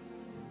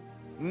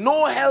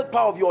 No helper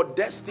of your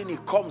destiny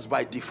comes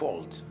by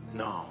default.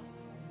 No.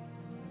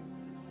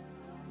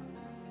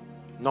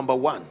 Number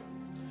 1,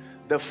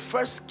 the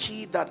first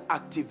key that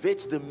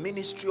activates the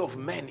ministry of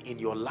men in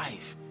your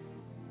life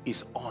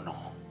is honor.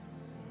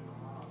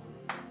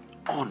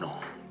 Honor.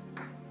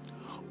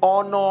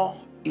 Honor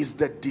is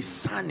the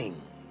discerning.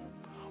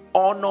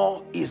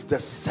 Honor is the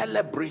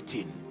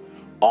celebrating.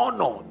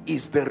 Honor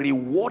is the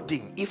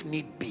rewarding, if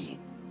need be,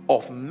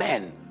 of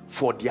men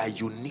for their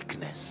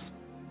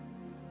uniqueness.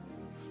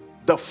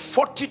 The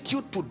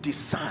fortitude to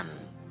discern,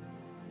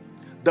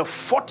 the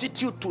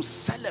fortitude to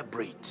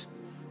celebrate,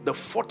 the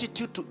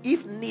fortitude to,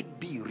 if need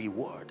be,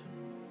 reward.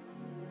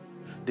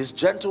 This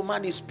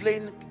gentleman is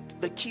playing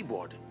the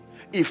keyboard.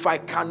 If I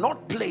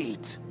cannot play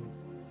it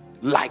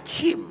like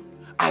him,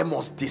 I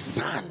must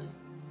discern.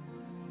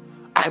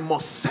 I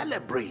must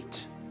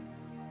celebrate.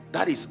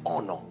 That is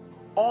honor.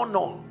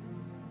 Honor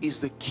is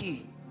the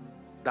key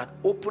that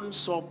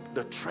opens up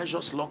the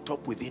treasures locked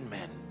up within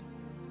men.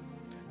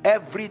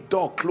 Every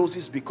door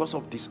closes because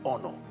of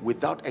dishonor,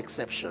 without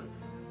exception.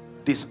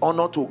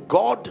 Dishonor to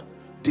God,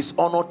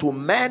 dishonor to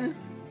men,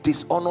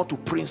 dishonor to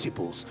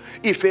principles.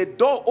 If a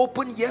door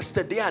opened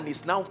yesterday and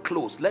is now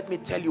closed, let me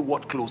tell you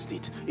what closed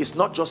it. It's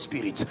not just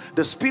spirits.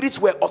 The spirits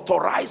were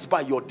authorized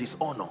by your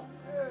dishonor.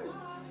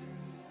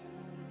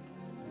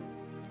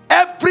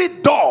 Every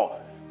door.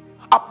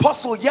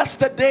 Apostle,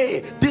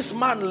 yesterday this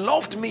man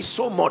loved me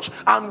so much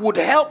and would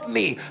help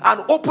me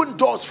and open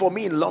doors for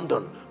me in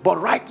London, but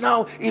right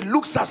now it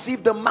looks as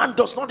if the man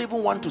does not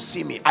even want to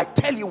see me. I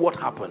tell you what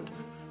happened.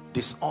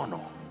 Dishonor.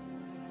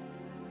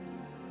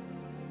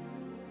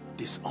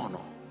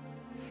 Dishonor.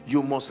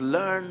 You must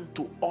learn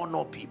to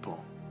honor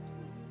people.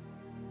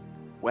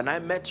 When I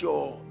met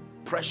your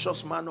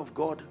precious man of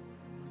God,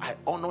 I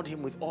honored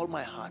him with all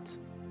my heart,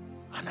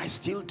 and I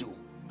still do,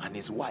 and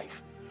his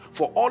wife.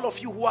 For all of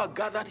you who are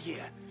gathered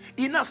here,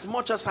 in as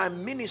much as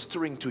I'm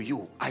ministering to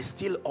you, I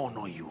still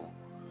honor you.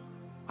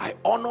 I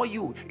honor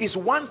you. It's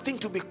one thing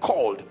to be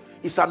called,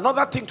 it's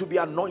another thing to be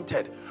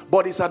anointed,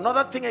 but it's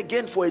another thing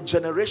again for a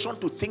generation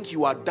to think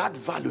you are that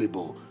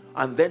valuable,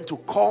 and then to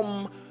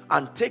come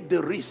and take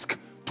the risk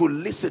to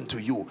listen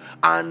to you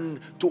and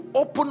to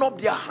open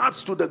up their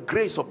hearts to the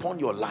grace upon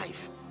your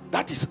life.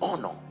 That is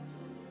honor.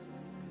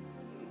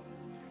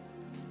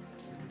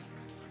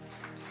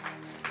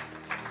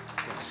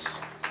 Yes.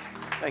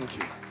 Thank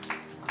you.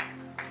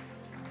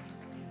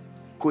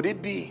 Could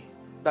it be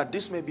that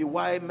this may be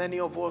why many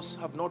of us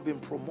have not been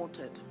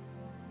promoted?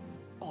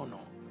 Honor.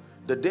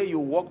 The day you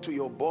walk to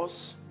your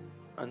boss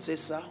and say,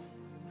 sir,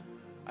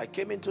 I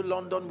came into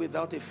London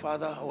without a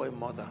father or a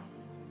mother.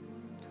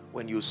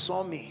 When you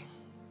saw me,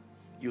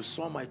 you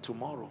saw my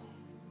tomorrow.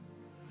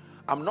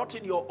 I'm not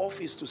in your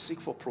office to seek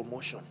for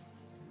promotion.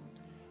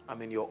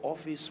 I'm in your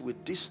office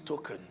with this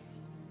token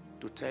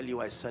to tell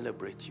you I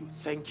celebrate you.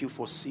 Thank you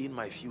for seeing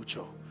my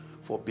future,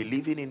 for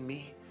believing in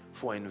me,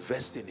 for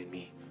investing in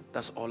me.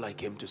 That's all I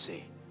came to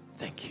say.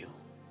 Thank you.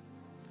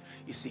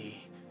 You see,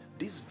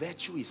 this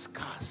virtue is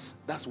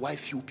scarce. That's why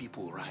few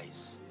people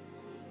rise.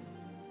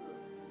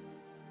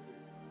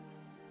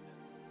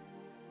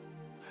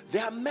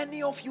 There are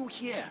many of you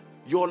here,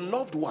 your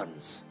loved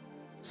ones,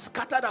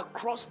 scattered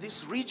across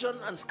this region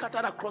and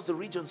scattered across the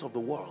regions of the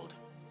world.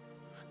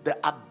 The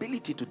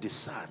ability to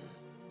discern.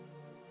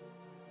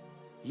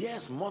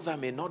 Yes, mother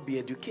may not be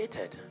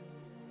educated.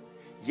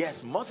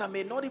 Yes, mother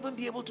may not even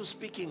be able to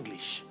speak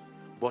English.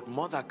 But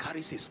mother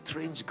carries a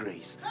strange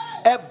grace.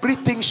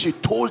 Everything she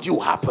told you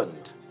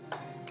happened.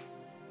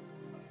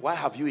 Why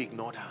have you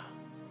ignored her?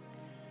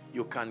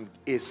 You can,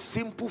 a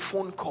simple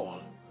phone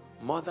call.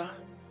 Mother,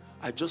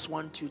 I just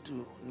want you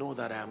to know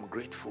that I am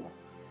grateful.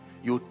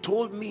 You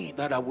told me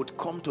that I would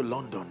come to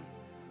London.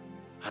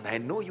 And I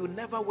know you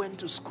never went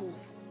to school.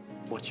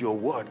 But your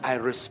word, I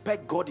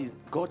respect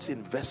God's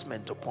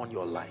investment upon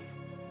your life.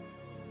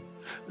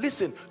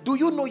 Listen, do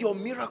you know your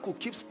miracle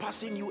keeps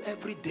passing you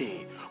every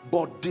day,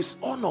 but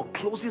dishonor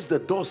closes the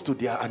doors to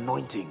their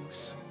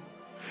anointings?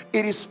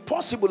 It is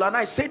possible, and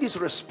I say this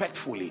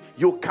respectfully,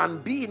 you can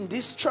be in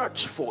this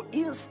church, for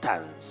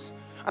instance,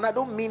 and I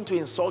don't mean to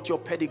insult your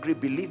pedigree.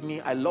 Believe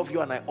me, I love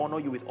you and I honor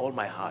you with all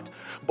my heart.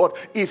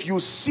 But if you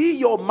see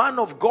your man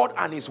of God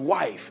and his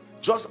wife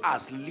just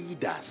as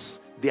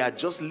leaders, they are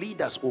just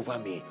leaders over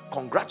me,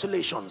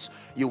 congratulations,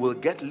 you will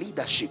get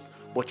leadership,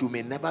 but you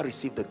may never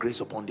receive the grace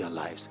upon their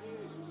lives.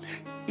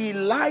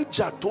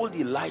 Elijah told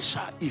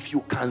Elisha, if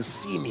you can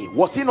see me,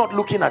 was he not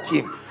looking at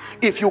him?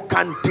 If you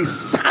can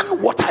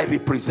discern what I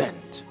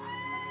represent.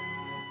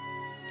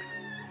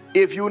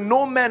 If you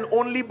know men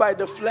only by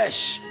the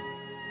flesh,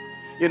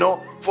 you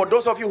know, for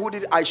those of you who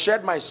did, I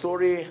shared my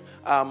story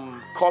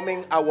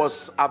coming.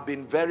 I've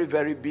been very,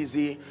 very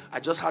busy. I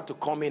just had to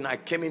come in. I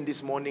came in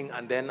this morning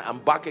and then I'm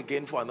back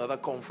again for another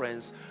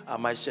conference.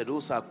 My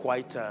schedules are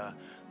quite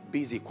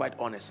busy, quite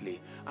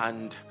honestly.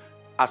 And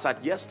as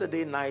at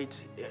yesterday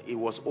night, it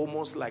was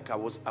almost like I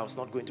was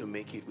not going to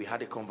make it. We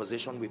had a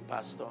conversation with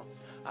Pastor,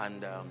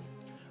 and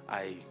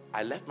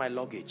I left my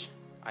luggage.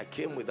 I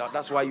came without.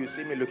 That's why you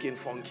see me looking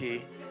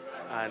funky,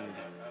 and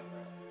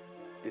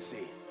you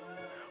see.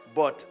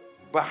 But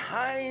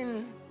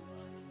behind,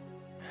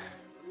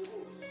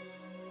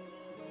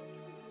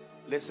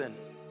 listen,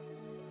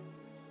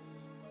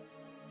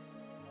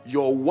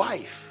 your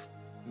wife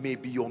may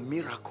be your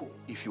miracle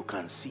if you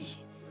can see.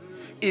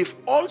 If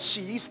all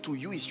she is to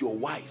you is your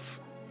wife,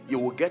 you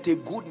will get a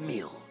good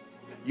meal,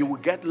 you will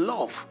get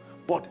love,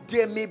 but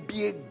there may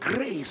be a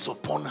grace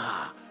upon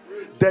her.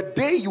 The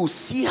day you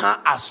see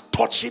her as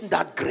touching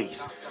that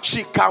grace,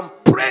 she can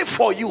pray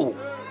for you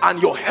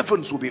and your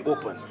heavens will be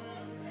open.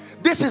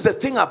 This is the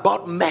thing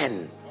about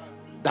men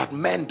that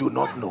men do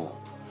not know.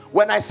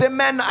 When I say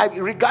men,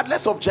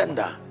 regardless of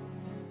gender,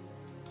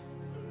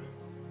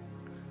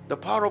 the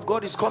power of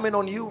God is coming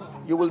on you.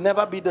 You will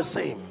never be the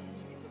same.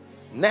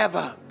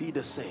 Never be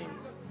the same.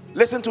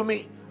 Listen to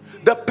me.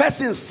 The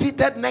person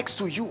seated next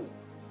to you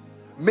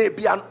may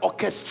be an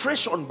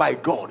orchestration by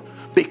God,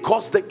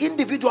 because the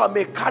individual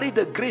may carry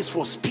the grace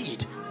for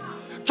speed.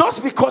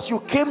 Just because you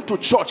came to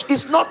church,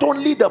 it's not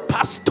only the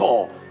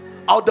pastor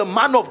or the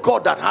man of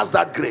God that has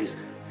that grace.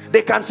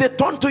 They can say,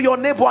 turn to your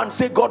neighbor and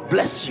say, God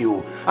bless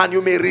you. And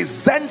you may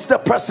resent the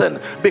person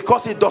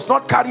because it does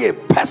not carry a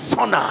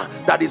persona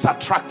that is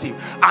attractive,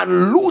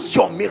 and lose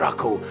your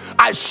miracle.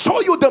 I show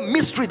you the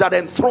mystery that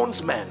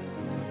enthrones men.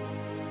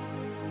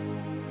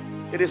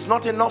 It is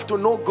not enough to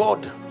know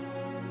God.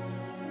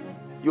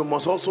 You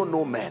must also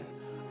know men.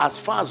 As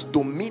far as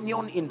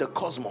dominion in the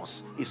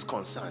cosmos is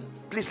concerned,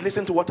 please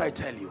listen to what I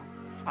tell you.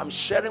 I'm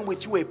sharing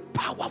with you a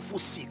powerful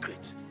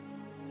secret.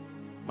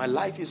 My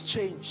life is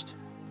changed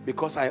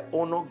because I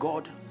honor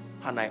God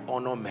and I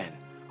honor men.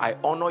 I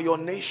honor your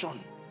nation.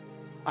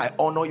 I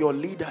honor your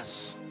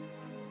leaders.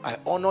 I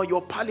honor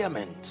your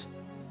parliament.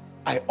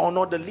 I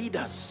honor the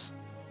leaders,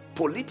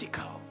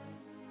 political,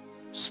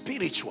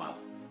 spiritual.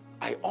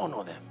 I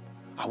honor them.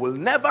 I will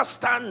never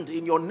stand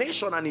in your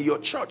nation and in your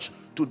church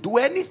to do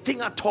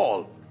anything at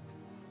all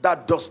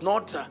that does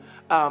not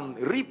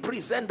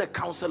represent the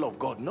counsel of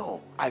God.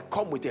 No, I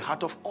come with a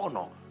heart of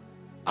honor.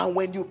 And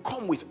when you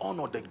come with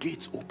honor, the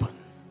gates open.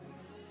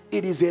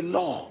 It is a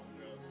law.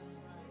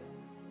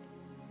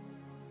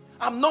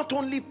 I'm not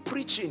only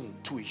preaching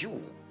to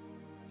you,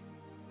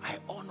 I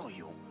honor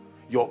you.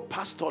 Your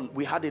pastor,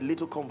 we had a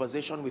little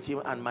conversation with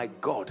him, and my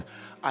God,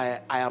 I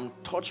am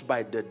touched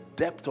by the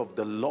depth of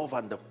the love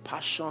and the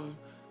passion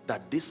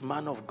that this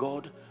man of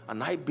God,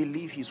 and I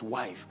believe his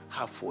wife,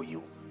 have for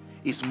you.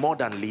 It's more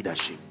than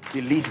leadership.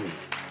 Believe me.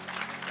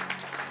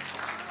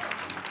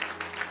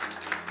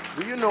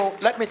 Do you know,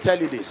 let me tell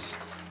you this.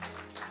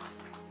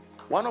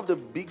 One of the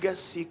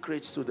biggest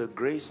secrets to the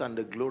grace and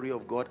the glory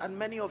of God, and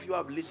many of you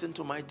have listened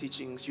to my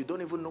teachings, you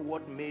don't even know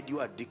what made you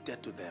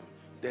addicted to them.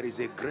 There is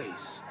a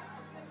grace.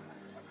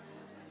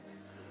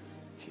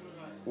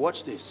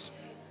 Watch this.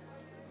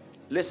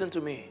 Listen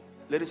to me,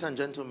 ladies and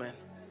gentlemen.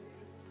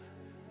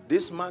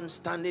 This man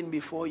standing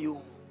before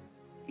you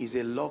is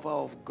a lover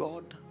of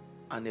God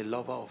and a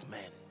lover of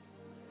men.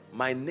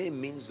 My name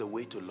means the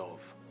way to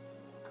love.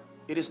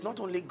 It is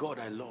not only God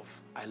I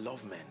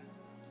love men.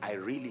 I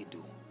really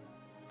do.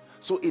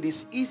 So it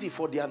is easy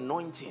for the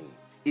anointing.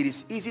 It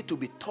is easy to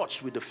be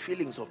touched with the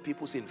feelings of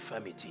people's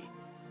infirmity.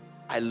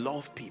 I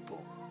love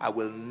people. I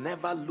will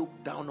never look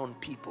down on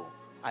people.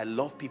 I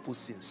love people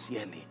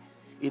sincerely.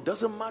 It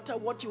doesn't matter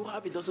what you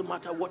have. It doesn't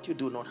matter what you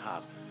do not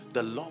have.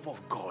 The love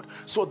of God.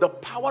 So the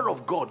power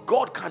of God,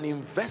 God can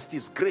invest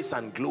his grace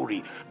and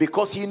glory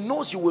because he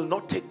knows you will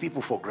not take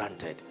people for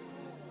granted.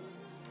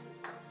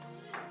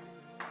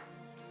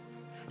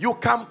 You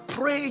can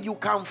pray, you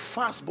can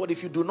fast, but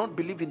if you do not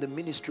believe in the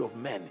ministry of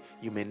men,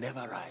 you may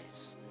never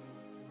rise.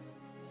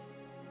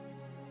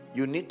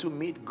 You need to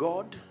meet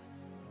God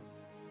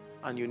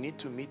and you need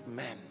to meet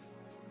men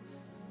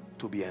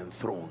to be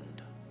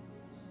enthroned.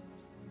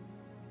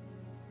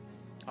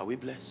 Are we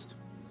blessed?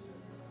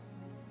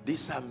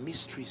 These are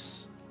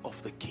mysteries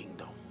of the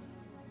kingdom.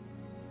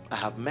 I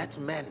have met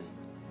men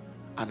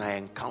and I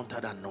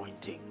encountered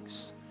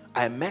anointings.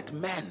 I met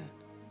men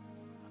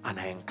and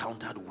I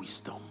encountered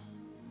wisdom.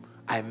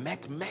 I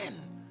met men,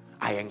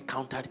 I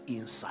encountered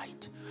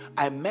insight.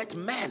 I met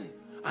men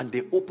and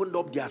they opened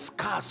up their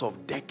scars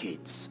of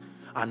decades,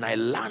 and I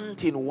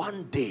learned in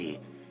one day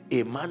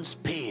a man's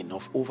pain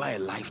of over a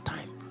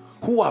lifetime.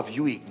 Who have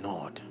you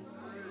ignored?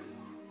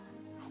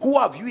 Who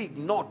have you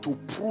ignored to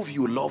prove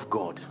you love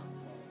God?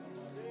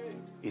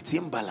 It's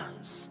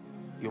imbalance.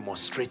 You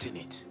must straighten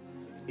it.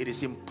 It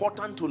is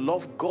important to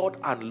love God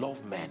and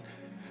love men.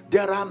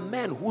 There are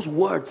men whose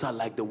words are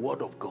like the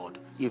word of God.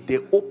 If they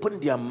open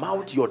their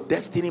mouth, your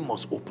destiny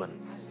must open.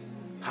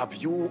 Have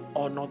you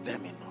honored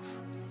them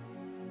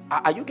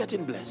enough? Are you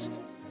getting blessed?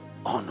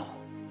 Honor.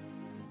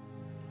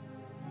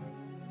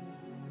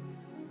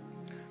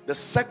 The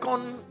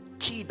second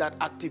key that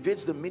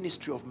activates the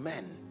ministry of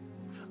men,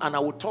 and I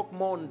will talk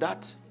more on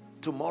that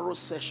tomorrow's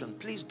session.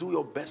 Please do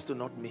your best to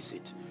not miss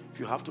it. If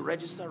you have to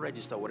register,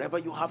 register. Whatever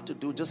you have to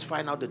do, just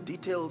find out the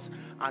details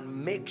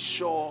and make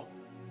sure.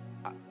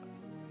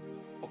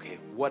 Okay,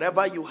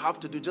 whatever you have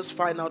to do, just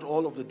find out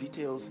all of the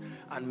details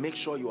and make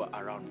sure you are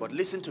around. But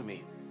listen to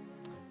me.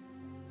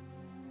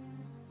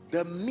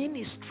 The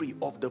ministry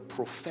of the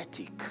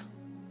prophetic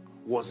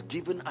was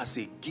given as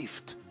a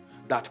gift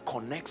that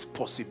connects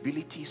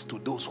possibilities to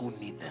those who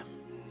need them.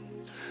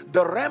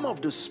 The realm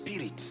of the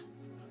spirit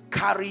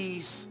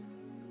carries,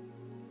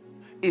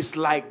 is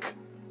like,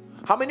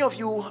 how many of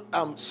you,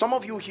 some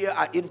of you here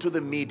are into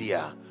the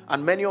media,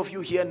 and many of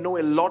you here know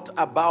a lot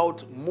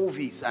about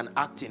movies and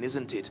acting,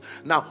 isn't it?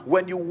 Now,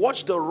 when you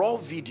watch the raw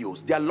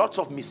videos, there are lots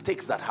of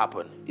mistakes that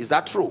happen. Is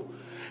that true?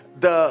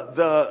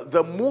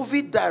 The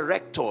movie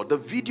director, the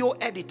video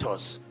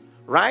editors,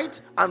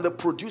 right, and the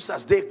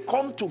producers, they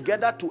come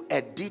together to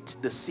edit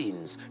the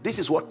scenes. This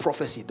is what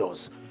prophecy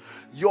does.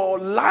 Your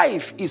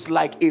life is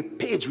like a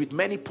page with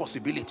many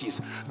possibilities.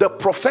 The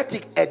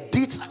prophetic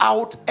edits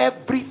out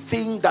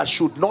everything that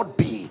should not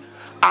be,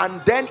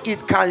 and then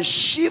it can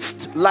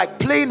shift like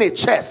playing a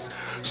chess.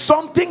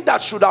 Something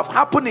that should have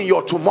happened in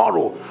your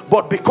tomorrow,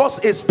 but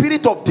because a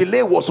spirit of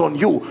delay was on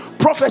you,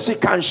 prophecy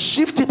can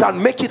shift it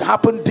and make it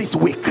happen this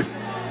week.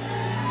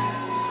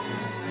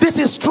 This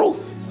is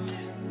truth.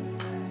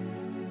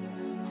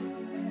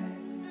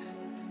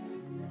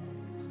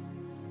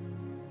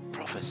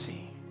 Prophecy.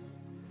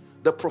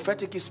 The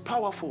prophetic is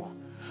powerful.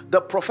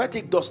 The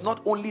prophetic does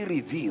not only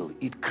reveal,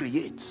 it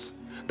creates.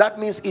 That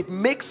means it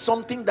makes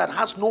something that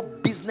has no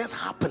business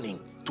happening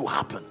to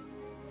happen.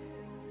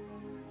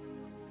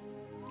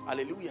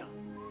 Hallelujah.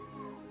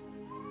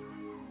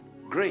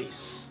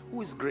 Grace.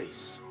 Who is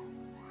Grace?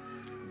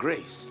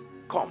 Grace.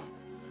 Come.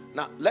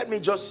 Now, let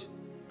me just,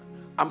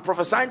 I'm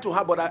prophesying to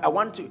her, but I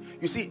want to,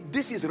 you see,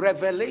 this is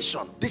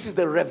revelation. This is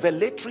the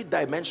revelatory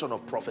dimension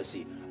of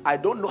prophecy. I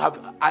don't know,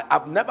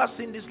 I've never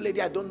seen this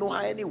lady, I don't know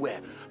her anywhere.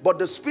 But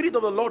the Spirit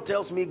of the Lord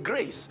tells me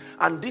grace,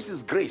 and this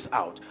is grace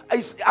out.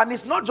 And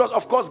it's not just,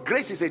 of course,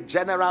 grace is a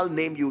general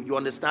name, you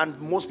understand,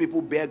 most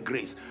people bear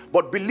grace.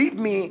 But believe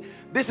me,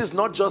 this is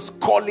not just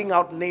calling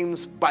out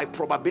names by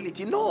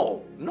probability.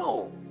 No.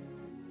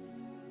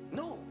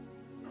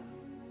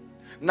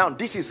 Now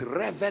this is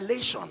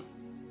revelation.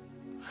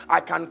 I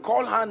can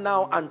call her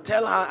now and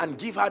tell her and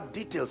give her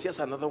details. Here's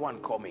another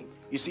one coming.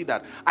 You see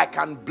that? I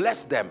can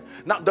bless them.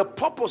 Now, the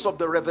purpose of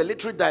the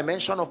revelatory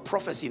dimension of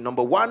prophecy,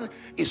 number one,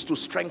 is to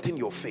strengthen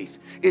your faith.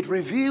 It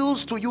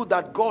reveals to you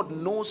that God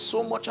knows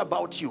so much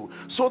about you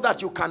so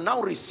that you can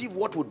now receive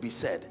what would be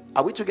said.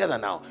 Are we together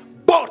now?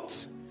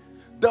 But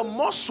the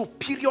more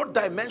superior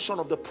dimension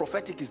of the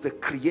prophetic is the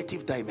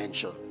creative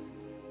dimension.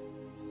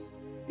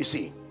 You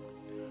see,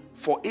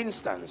 for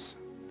instance,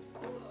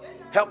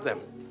 help them.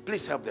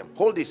 Please help them.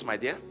 Hold this, my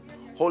dear.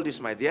 Hold this,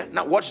 my dear.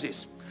 Now watch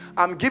this.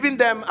 I'm giving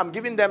them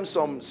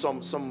some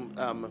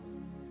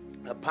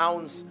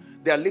pounds.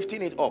 They're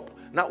lifting it up.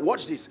 Now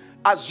watch this.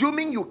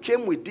 Assuming you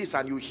came with this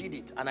and you hid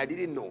it and I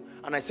didn't know,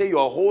 and I say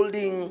you're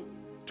holding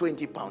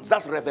 20 pounds.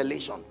 That's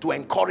revelation to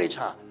encourage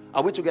her.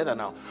 Are we together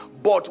now?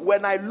 But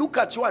when I look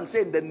at you and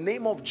say, in the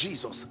name of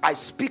Jesus, I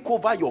speak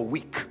over your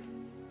week.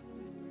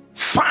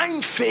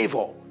 Find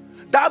favor.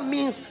 That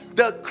means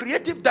the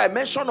creative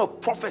dimension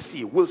of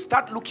prophecy will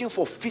start looking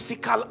for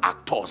physical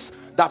actors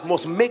that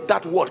must make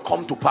that word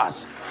come to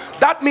pass.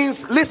 That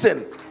means,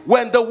 listen,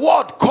 when the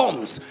word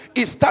comes,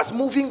 it starts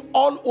moving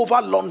all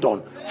over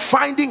London,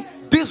 finding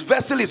this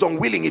vessel is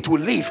unwilling, it will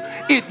leave.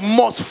 It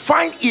must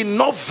find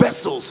enough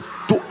vessels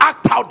to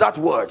act out that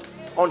word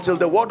until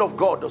the word of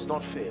God does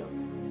not fail.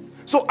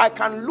 So I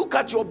can look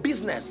at your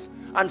business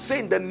and say,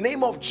 in the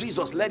name of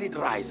Jesus, let it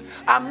rise.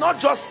 I'm not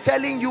just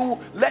telling you,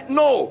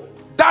 no.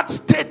 That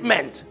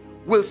statement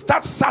will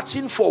start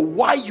searching for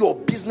why your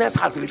business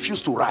has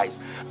refused to rise,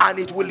 and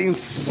it will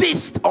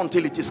insist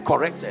until it is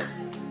corrected.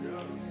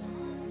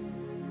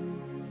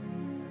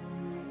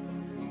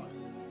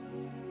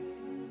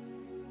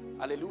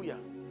 Hallelujah.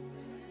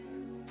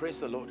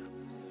 Praise the Lord.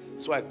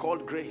 So I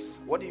called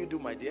Grace. What do you do,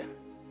 my dear?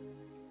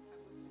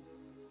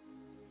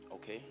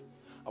 Okay.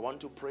 I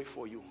want to pray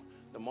for you.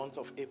 The month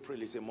of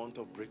April is a month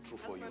of breakthrough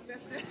for you.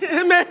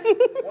 Amen.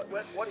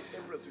 What is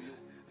April to you?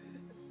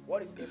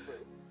 What is April?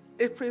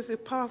 April is a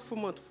powerful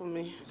month for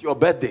me. It's your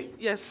birthday.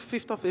 Yes,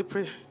 5th of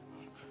April.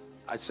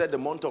 I said the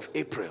month of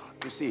April.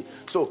 You see,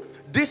 so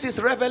this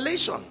is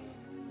revelation.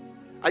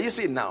 Are you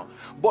seeing now?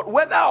 But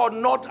whether or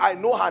not I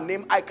know her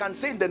name, I can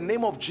say in the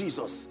name of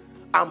Jesus,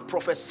 I'm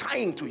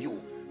prophesying to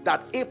you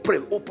that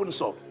April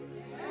opens up.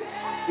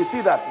 You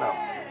see that now?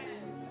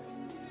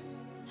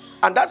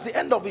 And that's the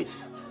end of it.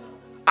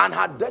 And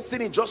her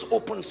destiny just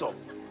opens up.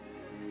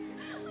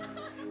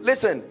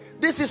 Listen,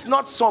 this is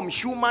not some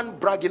human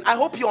bragging. I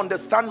hope you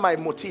understand my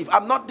motive.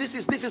 This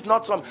is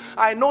not some,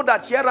 I know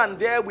that here and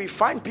there we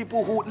find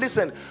people who,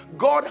 listen,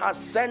 God has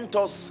sent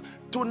us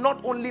to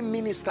not only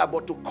minister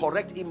but to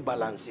correct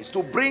imbalances,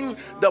 to bring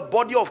the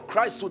body of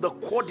Christ to the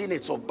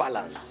coordinates of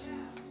balance.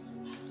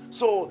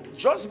 So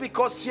just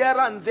because here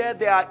and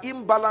there are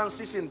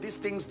imbalances in these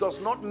things does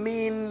not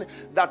mean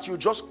that you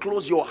just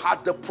close your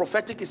heart. The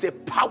prophetic is a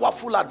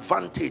powerful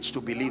advantage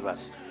to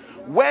believers.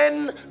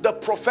 When the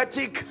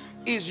prophetic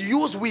is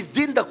used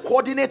within the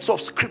coordinates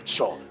of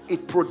scripture,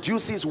 it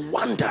produces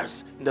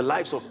wonders in the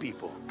lives of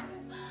people.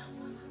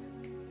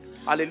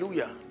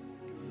 Hallelujah.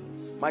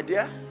 My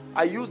dear,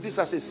 I use this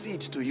as a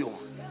seed to you.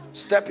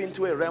 Step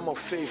into a realm of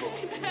favor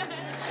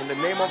in the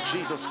name of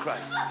Jesus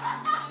Christ.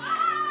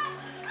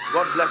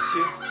 God bless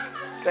you.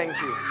 Thank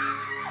you.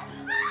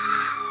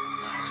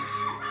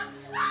 Majesty.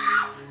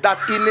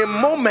 That in a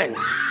moment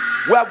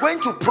we are going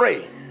to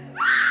pray.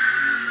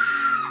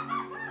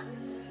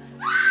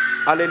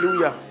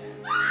 Hallelujah.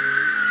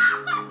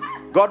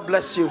 God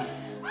bless you.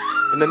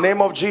 In the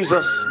name of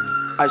Jesus,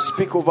 I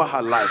speak over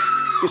her life.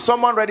 Is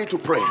someone ready to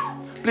pray?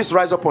 Please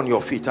rise up on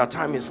your feet. Our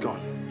time is gone.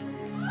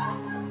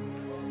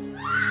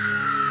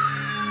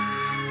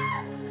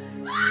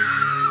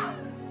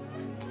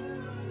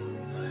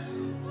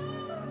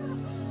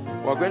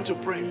 We're going to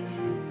pray.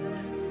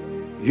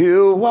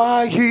 You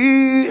are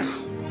here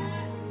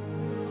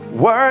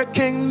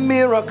working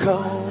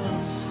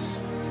miracles.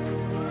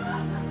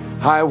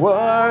 I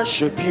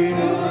worship you.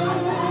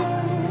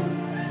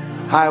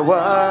 I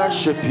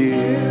worship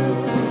you.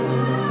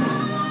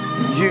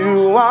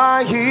 You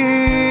are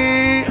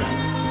here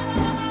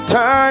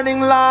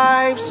turning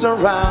lives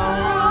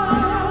around.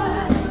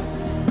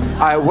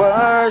 I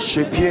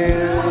worship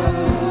you.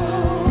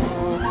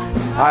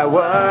 I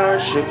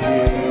worship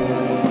you.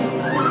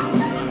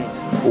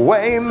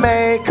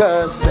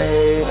 Waymaker,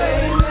 save,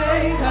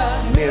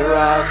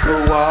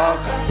 miracle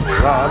worker,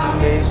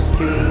 promise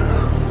keep,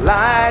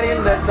 light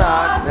in the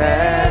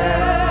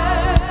darkness.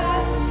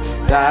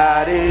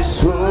 That is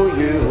who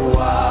you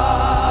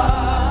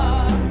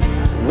are.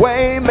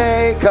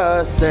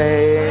 Waymaker,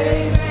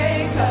 save,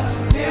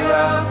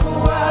 miracle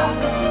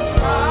worker,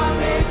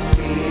 promise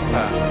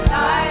keeper.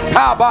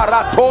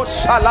 Kabarato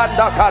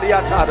shalanda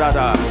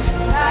kariatarada.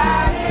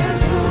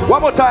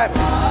 One more time.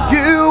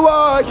 You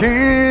are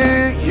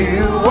here.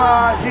 You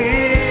are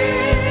here.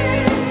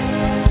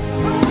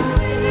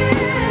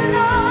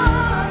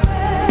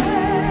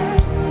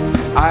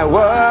 I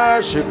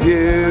worship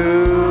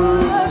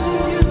you.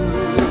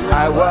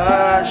 I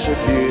worship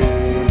you.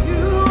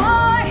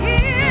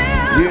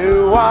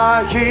 You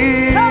are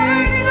here.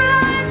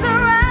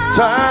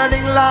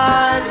 Turning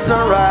lives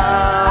around.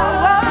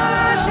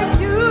 I worship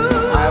you.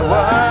 I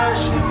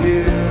worship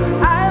you.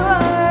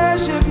 I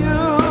worship you.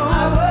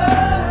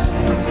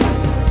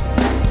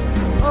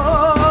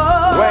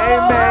 Oh,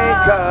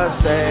 Waymaker,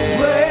 say.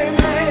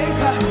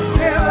 Waymaker,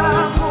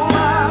 miracle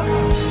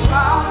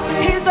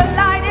worker. He's the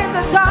light in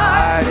the dark.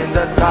 Light in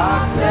the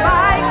darkness.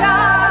 My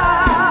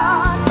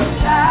God,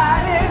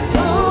 that is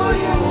who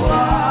you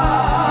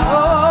are.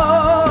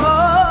 Oh,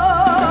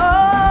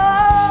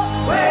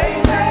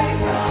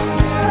 Waymaker,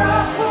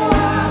 miracle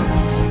worker.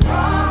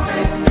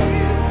 Promise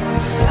you,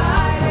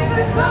 light in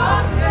the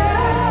darkness.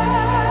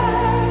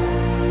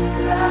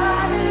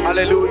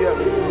 Hallelujah.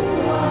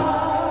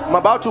 I'm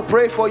about to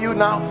pray for you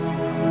now.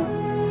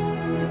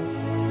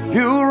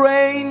 You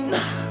reign,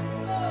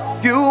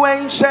 you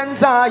ancient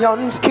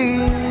Zion's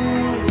King.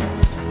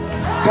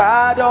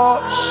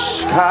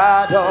 Kadosh,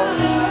 Kadosh.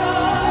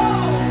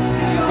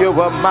 You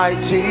were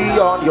mighty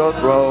on your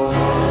throne.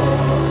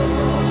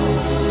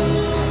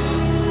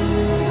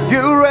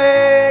 You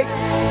reign,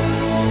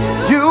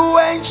 you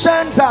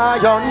ancient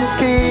Zion's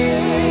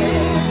King.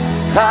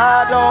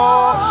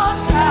 Kadosh,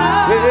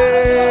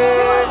 yeah.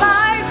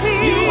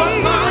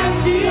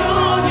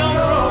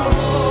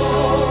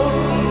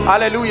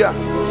 Hallelujah.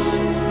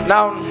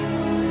 Now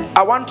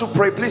I want to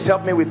pray. Please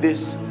help me with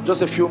this.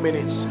 Just a few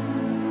minutes.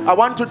 I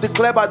want to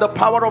declare by the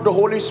power of the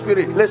Holy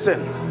Spirit.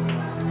 Listen,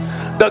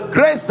 the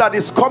grace that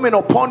is coming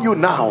upon you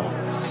now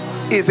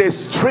is a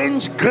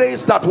strange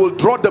grace that will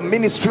draw the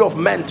ministry of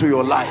men to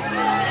your life.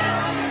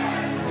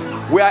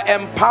 We are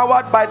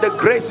empowered by the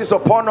graces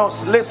upon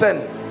us.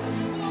 Listen,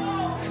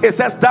 it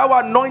says, thou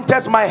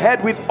anointest my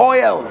head with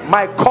oil,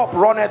 my cup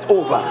runneth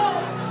over.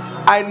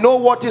 I know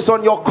what is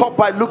on your cup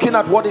by looking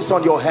at what is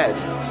on your head.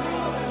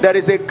 There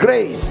is a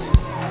grace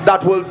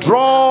that will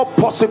draw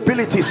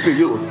possibilities to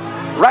you.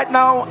 Right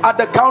now, at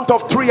the count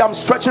of 3, I'm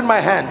stretching my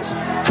hands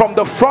from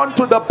the front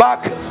to the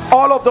back.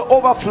 All of the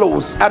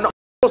overflows and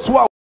those who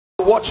are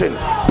watching,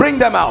 bring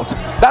them out.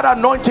 That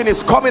anointing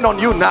is coming on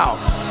you now.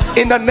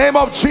 In the name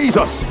of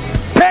Jesus,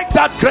 take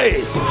that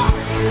grace.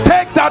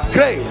 Take that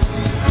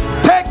grace.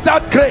 Take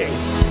that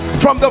grace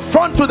from the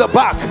front to the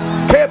back.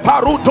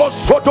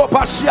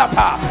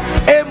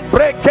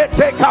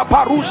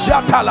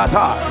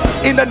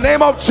 In the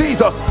name of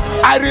Jesus,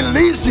 I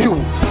release you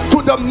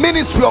to the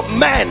ministry of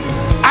men.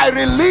 I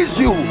release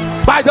you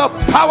by the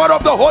power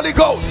of the Holy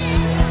Ghost.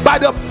 By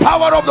the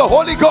power of the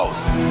Holy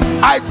Ghost,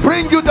 I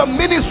bring you the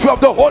ministry of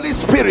the Holy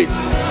Spirit.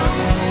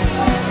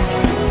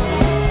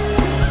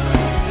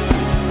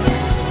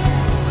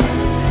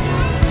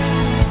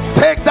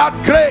 Take that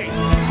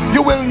grace.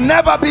 You will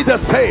never be the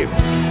same.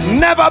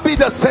 Never be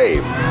the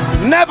same.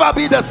 Never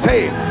be the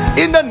same.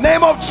 In the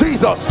name of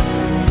Jesus.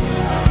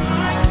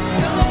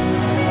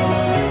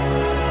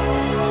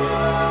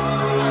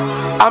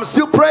 I'm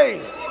still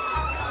praying.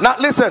 Now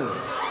listen.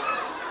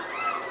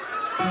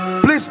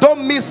 Please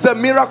don't miss the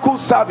miracle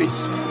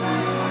service.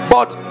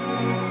 But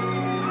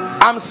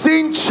I'm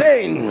seeing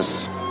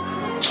chains.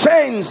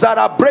 Chains that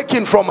are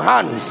breaking from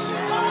hands.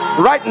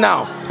 Right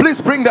now.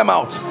 Please bring them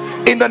out.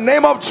 In the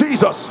name of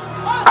Jesus,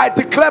 I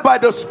declare by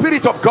the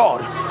Spirit of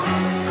God.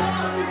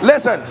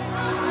 Listen.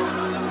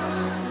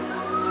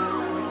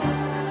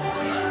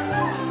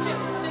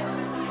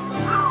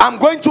 I'm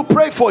going to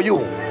pray for you.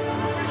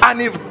 And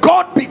if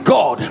God be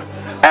God,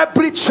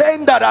 every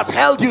chain that has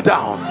held you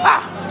down,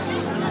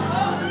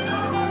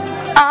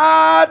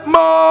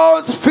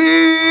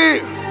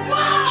 atmosphere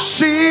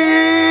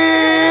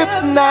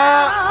shift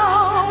now,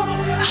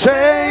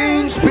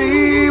 chains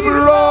be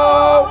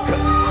broken,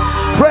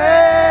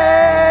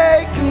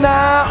 break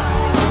now.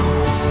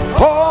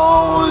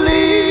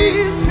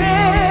 Holy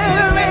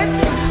Spirit,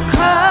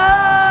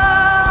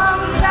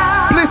 come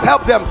down. Please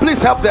help them.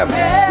 Please help them.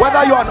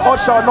 Whether you're an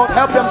usher or not,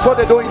 help them so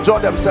they don't enjoy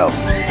themselves.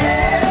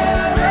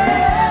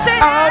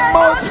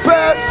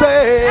 Atmosphere,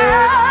 say,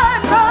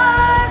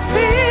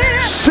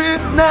 atmosphere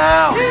shift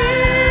now.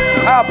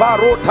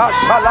 Abarota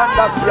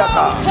shalanda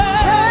siata.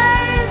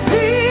 chains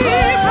be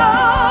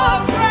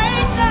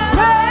broken,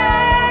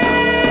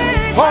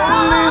 break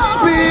Holy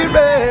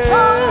Spirit,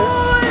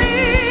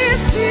 Holy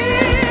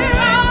Spirit,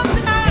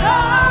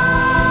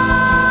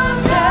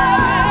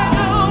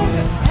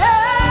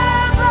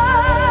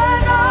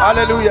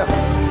 hallelujah.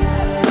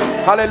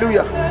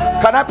 Hallelujah.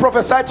 Can I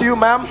prophesy to you,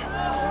 ma'am?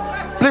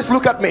 Please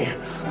look at me.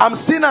 I'm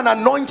seeing an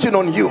anointing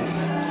on you.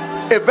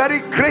 A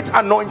very great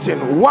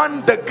anointing.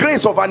 One, the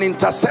grace of an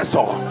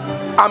intercessor.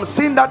 I'm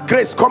seeing that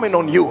grace coming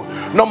on you.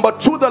 Number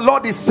 2, the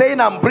Lord is saying,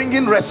 I'm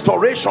bringing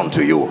restoration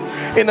to you.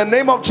 In the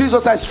name of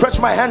Jesus, I stretch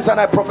my hands and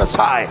I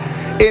prophesy.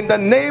 In the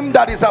name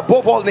that is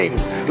above all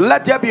names,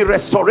 let there be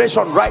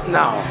restoration right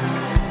now.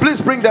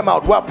 Please bring them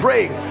out. We're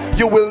praying.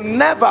 you will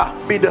never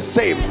be the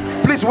same.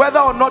 Please, whether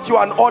or not you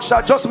are an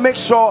usher, just make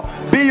sure,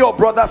 be your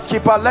brother's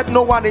keeper. Let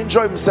no one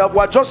enjoy himself.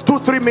 We're just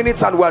 2-3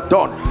 minutes and we're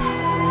done.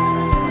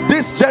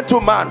 This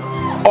gentleman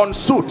on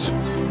suit,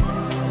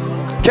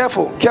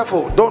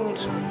 careful, don't.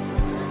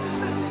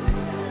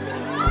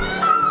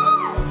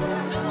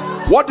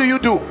 What do?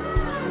 You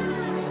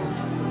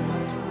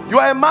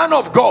are a man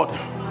of God.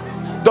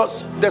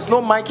 There's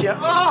no mic here?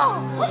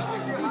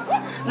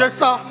 Yes,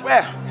 sir.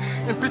 Where?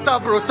 In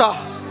Peterborough, sir.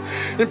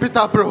 In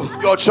Peterborough.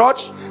 Your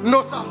church?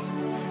 No, sir.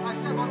 I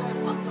serve under a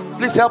pastor, sir.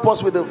 Please help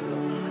us with the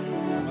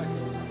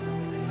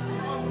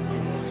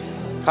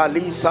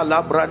Kalisa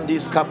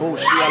Labrandis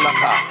Kabushia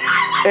Laka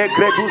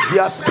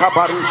Egreduzias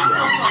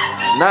Kabarushia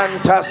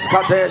Nantas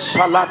Kade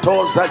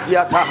Shalato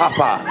Zaziata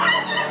Hapa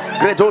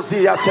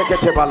Gredozia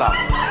Seketebala.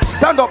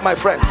 Stand up, my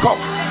friend. Come.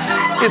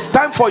 It's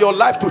time for your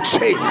life to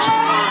change.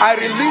 I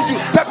release you.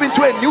 Step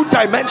into a new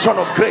dimension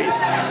of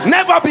grace.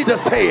 Never be the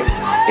same.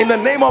 In the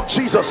name of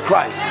Jesus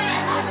Christ.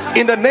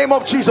 In the name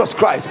of Jesus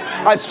Christ.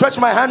 I stretch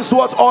my hands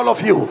towards all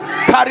of you.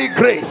 Carry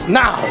grace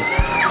now.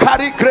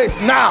 Carry grace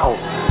now.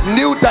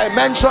 New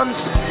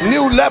dimensions,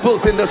 new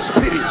levels in the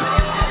spirit.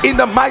 In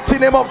the mighty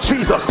name of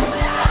Jesus.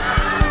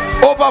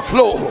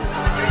 Overflow.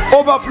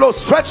 Overflow.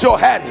 Stretch your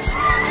hands.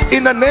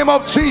 In the name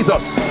of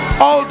Jesus.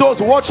 All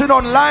those watching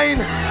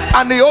online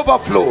and the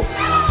overflow.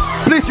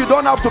 Please, you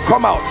don't have to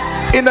come out.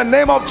 In the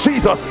name of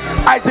Jesus,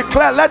 I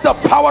declare, let the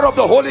power of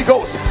the Holy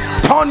Ghost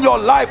turn your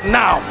life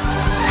now.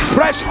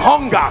 Fresh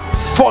hunger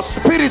for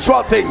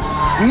spiritual things.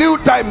 New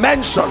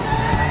dimension.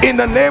 In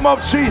the name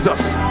of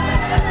Jesus.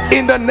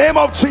 In the name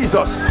of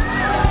Jesus.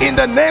 In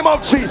the name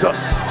of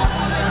Jesus.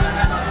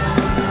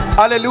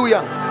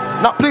 Hallelujah.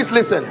 Now please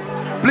listen.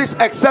 Please,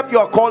 except you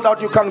are called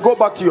out, you can go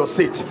back to your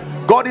seat.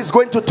 God is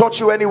going to touch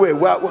you anyway.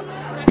 Well,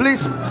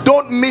 please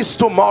don't miss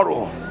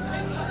tomorrow.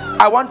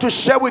 I want to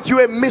share with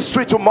you a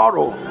mystery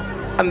tomorrow,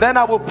 and then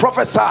I will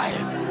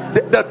prophesy.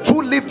 The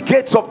 2 lift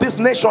gates of this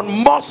nation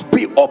must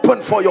be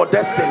open for your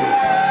destiny.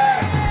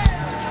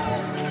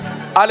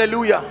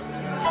 Hallelujah.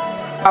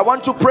 I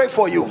want to pray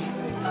for you.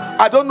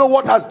 I don't know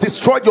what has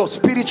destroyed your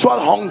spiritual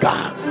hunger.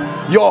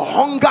 Your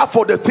hunger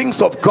for the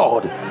things of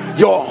God,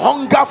 your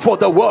hunger for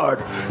the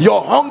word,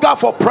 your hunger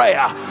for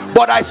prayer.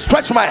 But I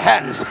stretch my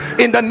hands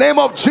in the name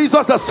of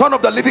Jesus, the Son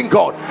of the living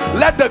God.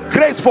 Let the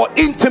grace for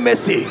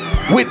intimacy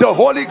with the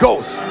Holy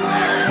Ghost,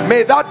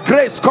 may that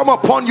grace come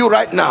upon you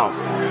right now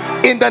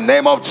in the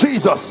name of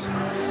Jesus.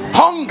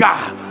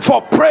 Hunger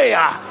for prayer,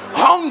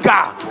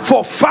 hunger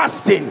for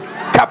fasting.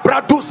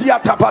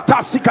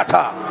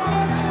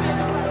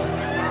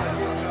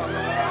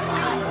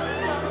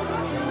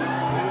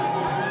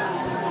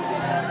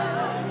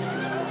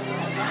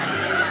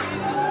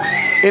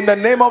 In the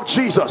name of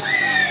Jesus.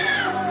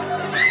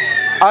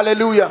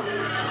 Hallelujah.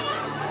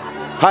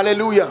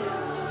 Hallelujah.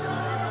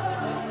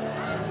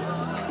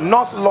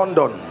 North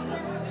London.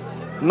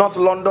 North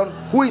London.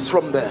 Who is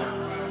from there?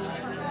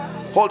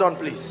 Hold on,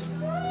 please.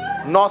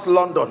 North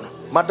London.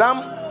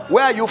 Madam,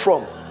 where are you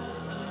from?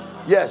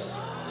 Yes.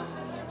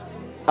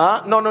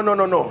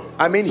 No.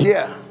 I mean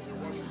here.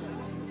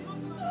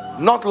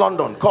 North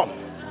London. Come.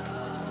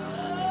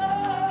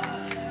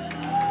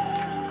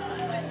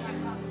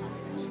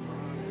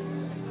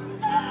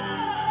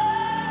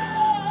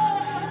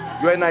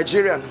 You're a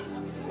Nigerian,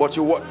 but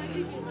you what?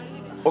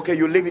 Okay,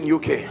 you live in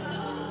UK.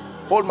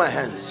 Hold my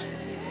hands.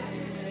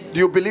 Do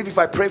you believe if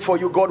I pray for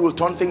you, God will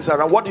turn things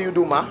around? What do you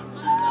do, ma?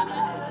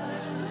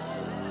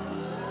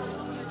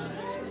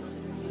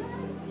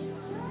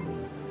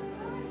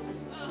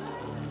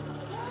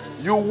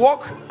 You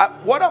walk.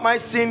 What am I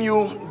seeing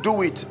you do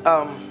with?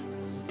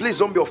 Please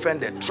don't be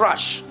offended.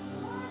 Trash.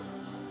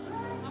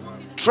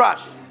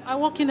 Trash. I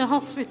work in a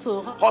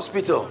hospital.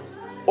 Hospital.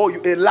 Oh,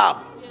 you a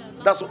lab.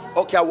 That's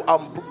okay.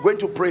 I'm going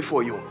to pray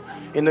for you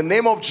in the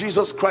name of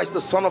Jesus Christ,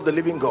 the Son of the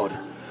living God.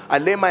 I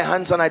lay my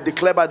hands and I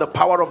declare by the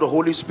power of the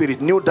Holy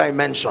Spirit, new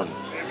dimension.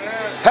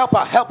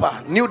 Amen. Help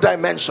her, new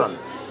dimension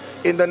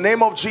in the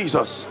name of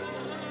Jesus.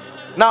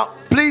 Now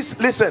please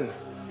listen,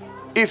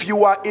 if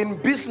you are in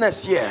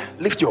business here,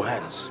 lift your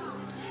hands.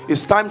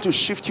 It's time to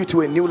shift you to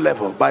a new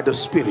level by the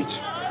Spirit.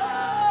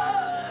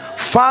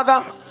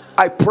 Father,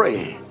 I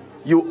pray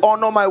you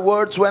honor my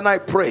words when I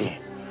pray.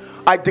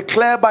 I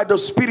declare by the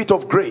Spirit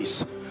of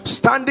grace,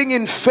 standing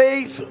in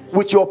faith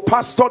with your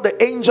pastor,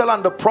 the angel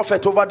and the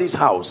prophet over this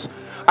house,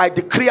 I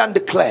decree and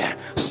declare,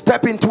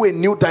 step into a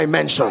new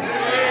dimension.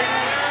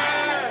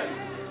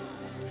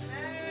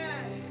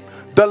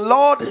 The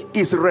Lord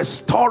is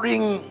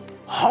restoring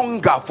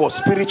hunger for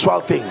spiritual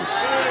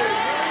things.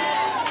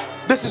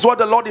 This is what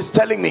the Lord is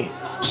telling me.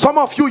 Some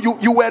of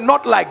you were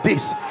not like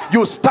this.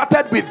 You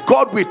started with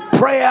God, with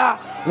prayer,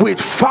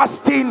 with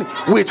fasting,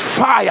 with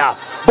fire,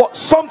 but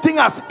something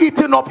has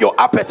eaten up your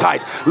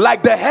appetite.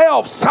 Like the hair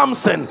of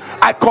Samson,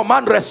 I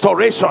command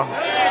restoration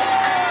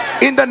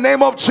in the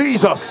name of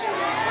Jesus.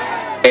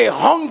 A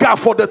hunger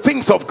for the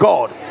things of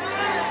God.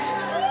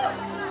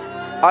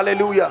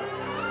 Hallelujah.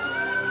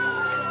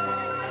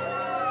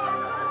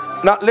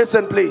 Now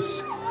listen,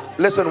 please.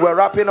 Listen, we're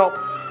wrapping up.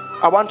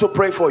 I want to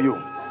pray for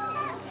you.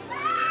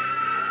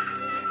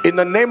 In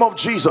the name of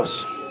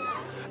Jesus,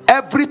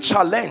 every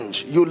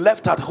challenge you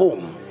left at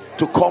home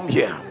to come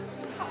here,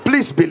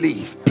 please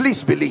believe,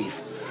 please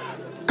believe.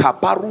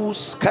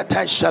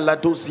 I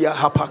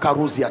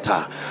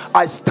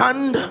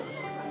stand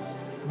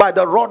by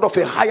the rod of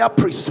a higher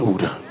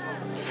priesthood.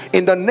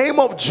 In the name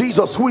of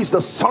Jesus, who is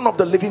the Son of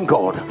the living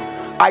God,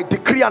 I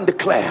decree and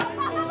declare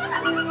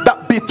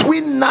that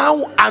between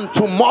now and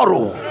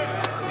tomorrow,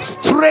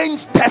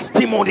 strange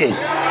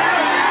testimonies,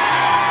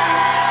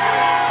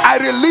 I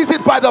release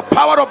it by the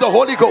power of the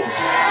Holy Ghost,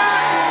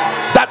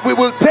 that we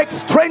will take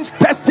strange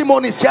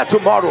testimonies here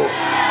tomorrow.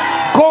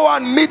 Go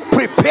and meet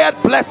prepared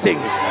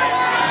blessings.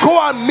 Go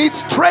and meet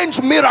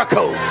strange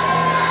miracles.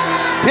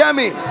 Hear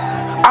me,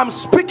 I'm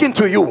speaking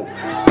to you,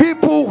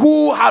 people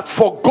who had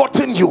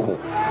forgotten you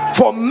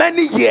for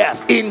many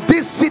years in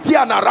this city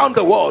and around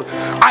the world.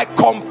 I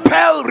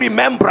compel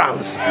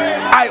remembrance.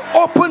 I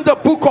open the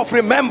book of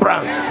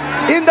remembrance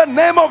in the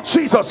name of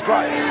Jesus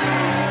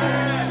Christ.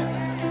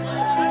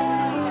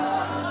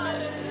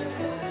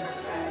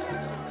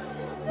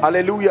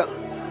 Hallelujah.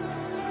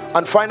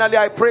 And finally,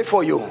 I pray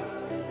for you.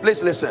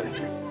 Please listen.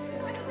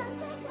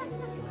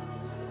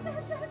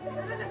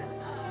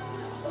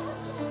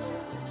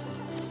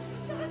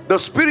 The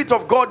Spirit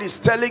of God is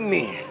telling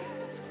me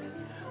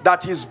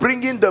that He's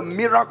bringing the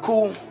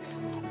miracle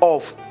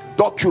of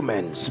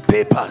documents,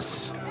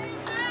 papers.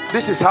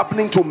 This is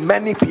happening to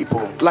many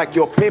people. Like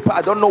your paper,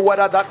 I don't know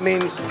whether that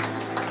means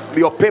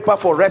your paper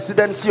for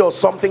residency or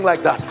something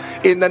like that.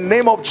 In the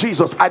name of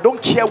Jesus, I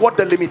don't care what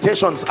the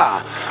limitations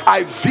are.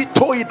 I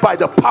veto it by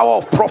the power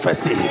of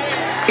prophecy.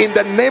 In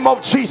the name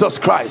of Jesus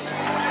Christ,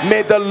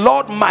 may the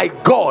Lord my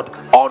God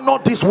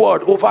honor this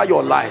word over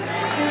your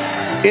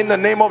life. In the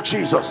name of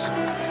Jesus.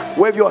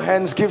 Wave your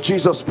hands, give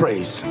Jesus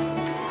praise.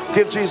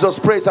 Give Jesus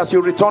praise as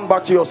you return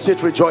back to your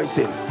seat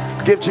rejoicing.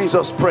 Give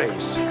Jesus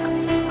praise.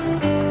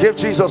 Give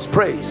Jesus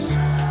praise.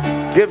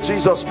 Give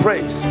Jesus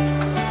praise.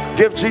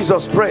 Give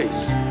Jesus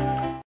praise.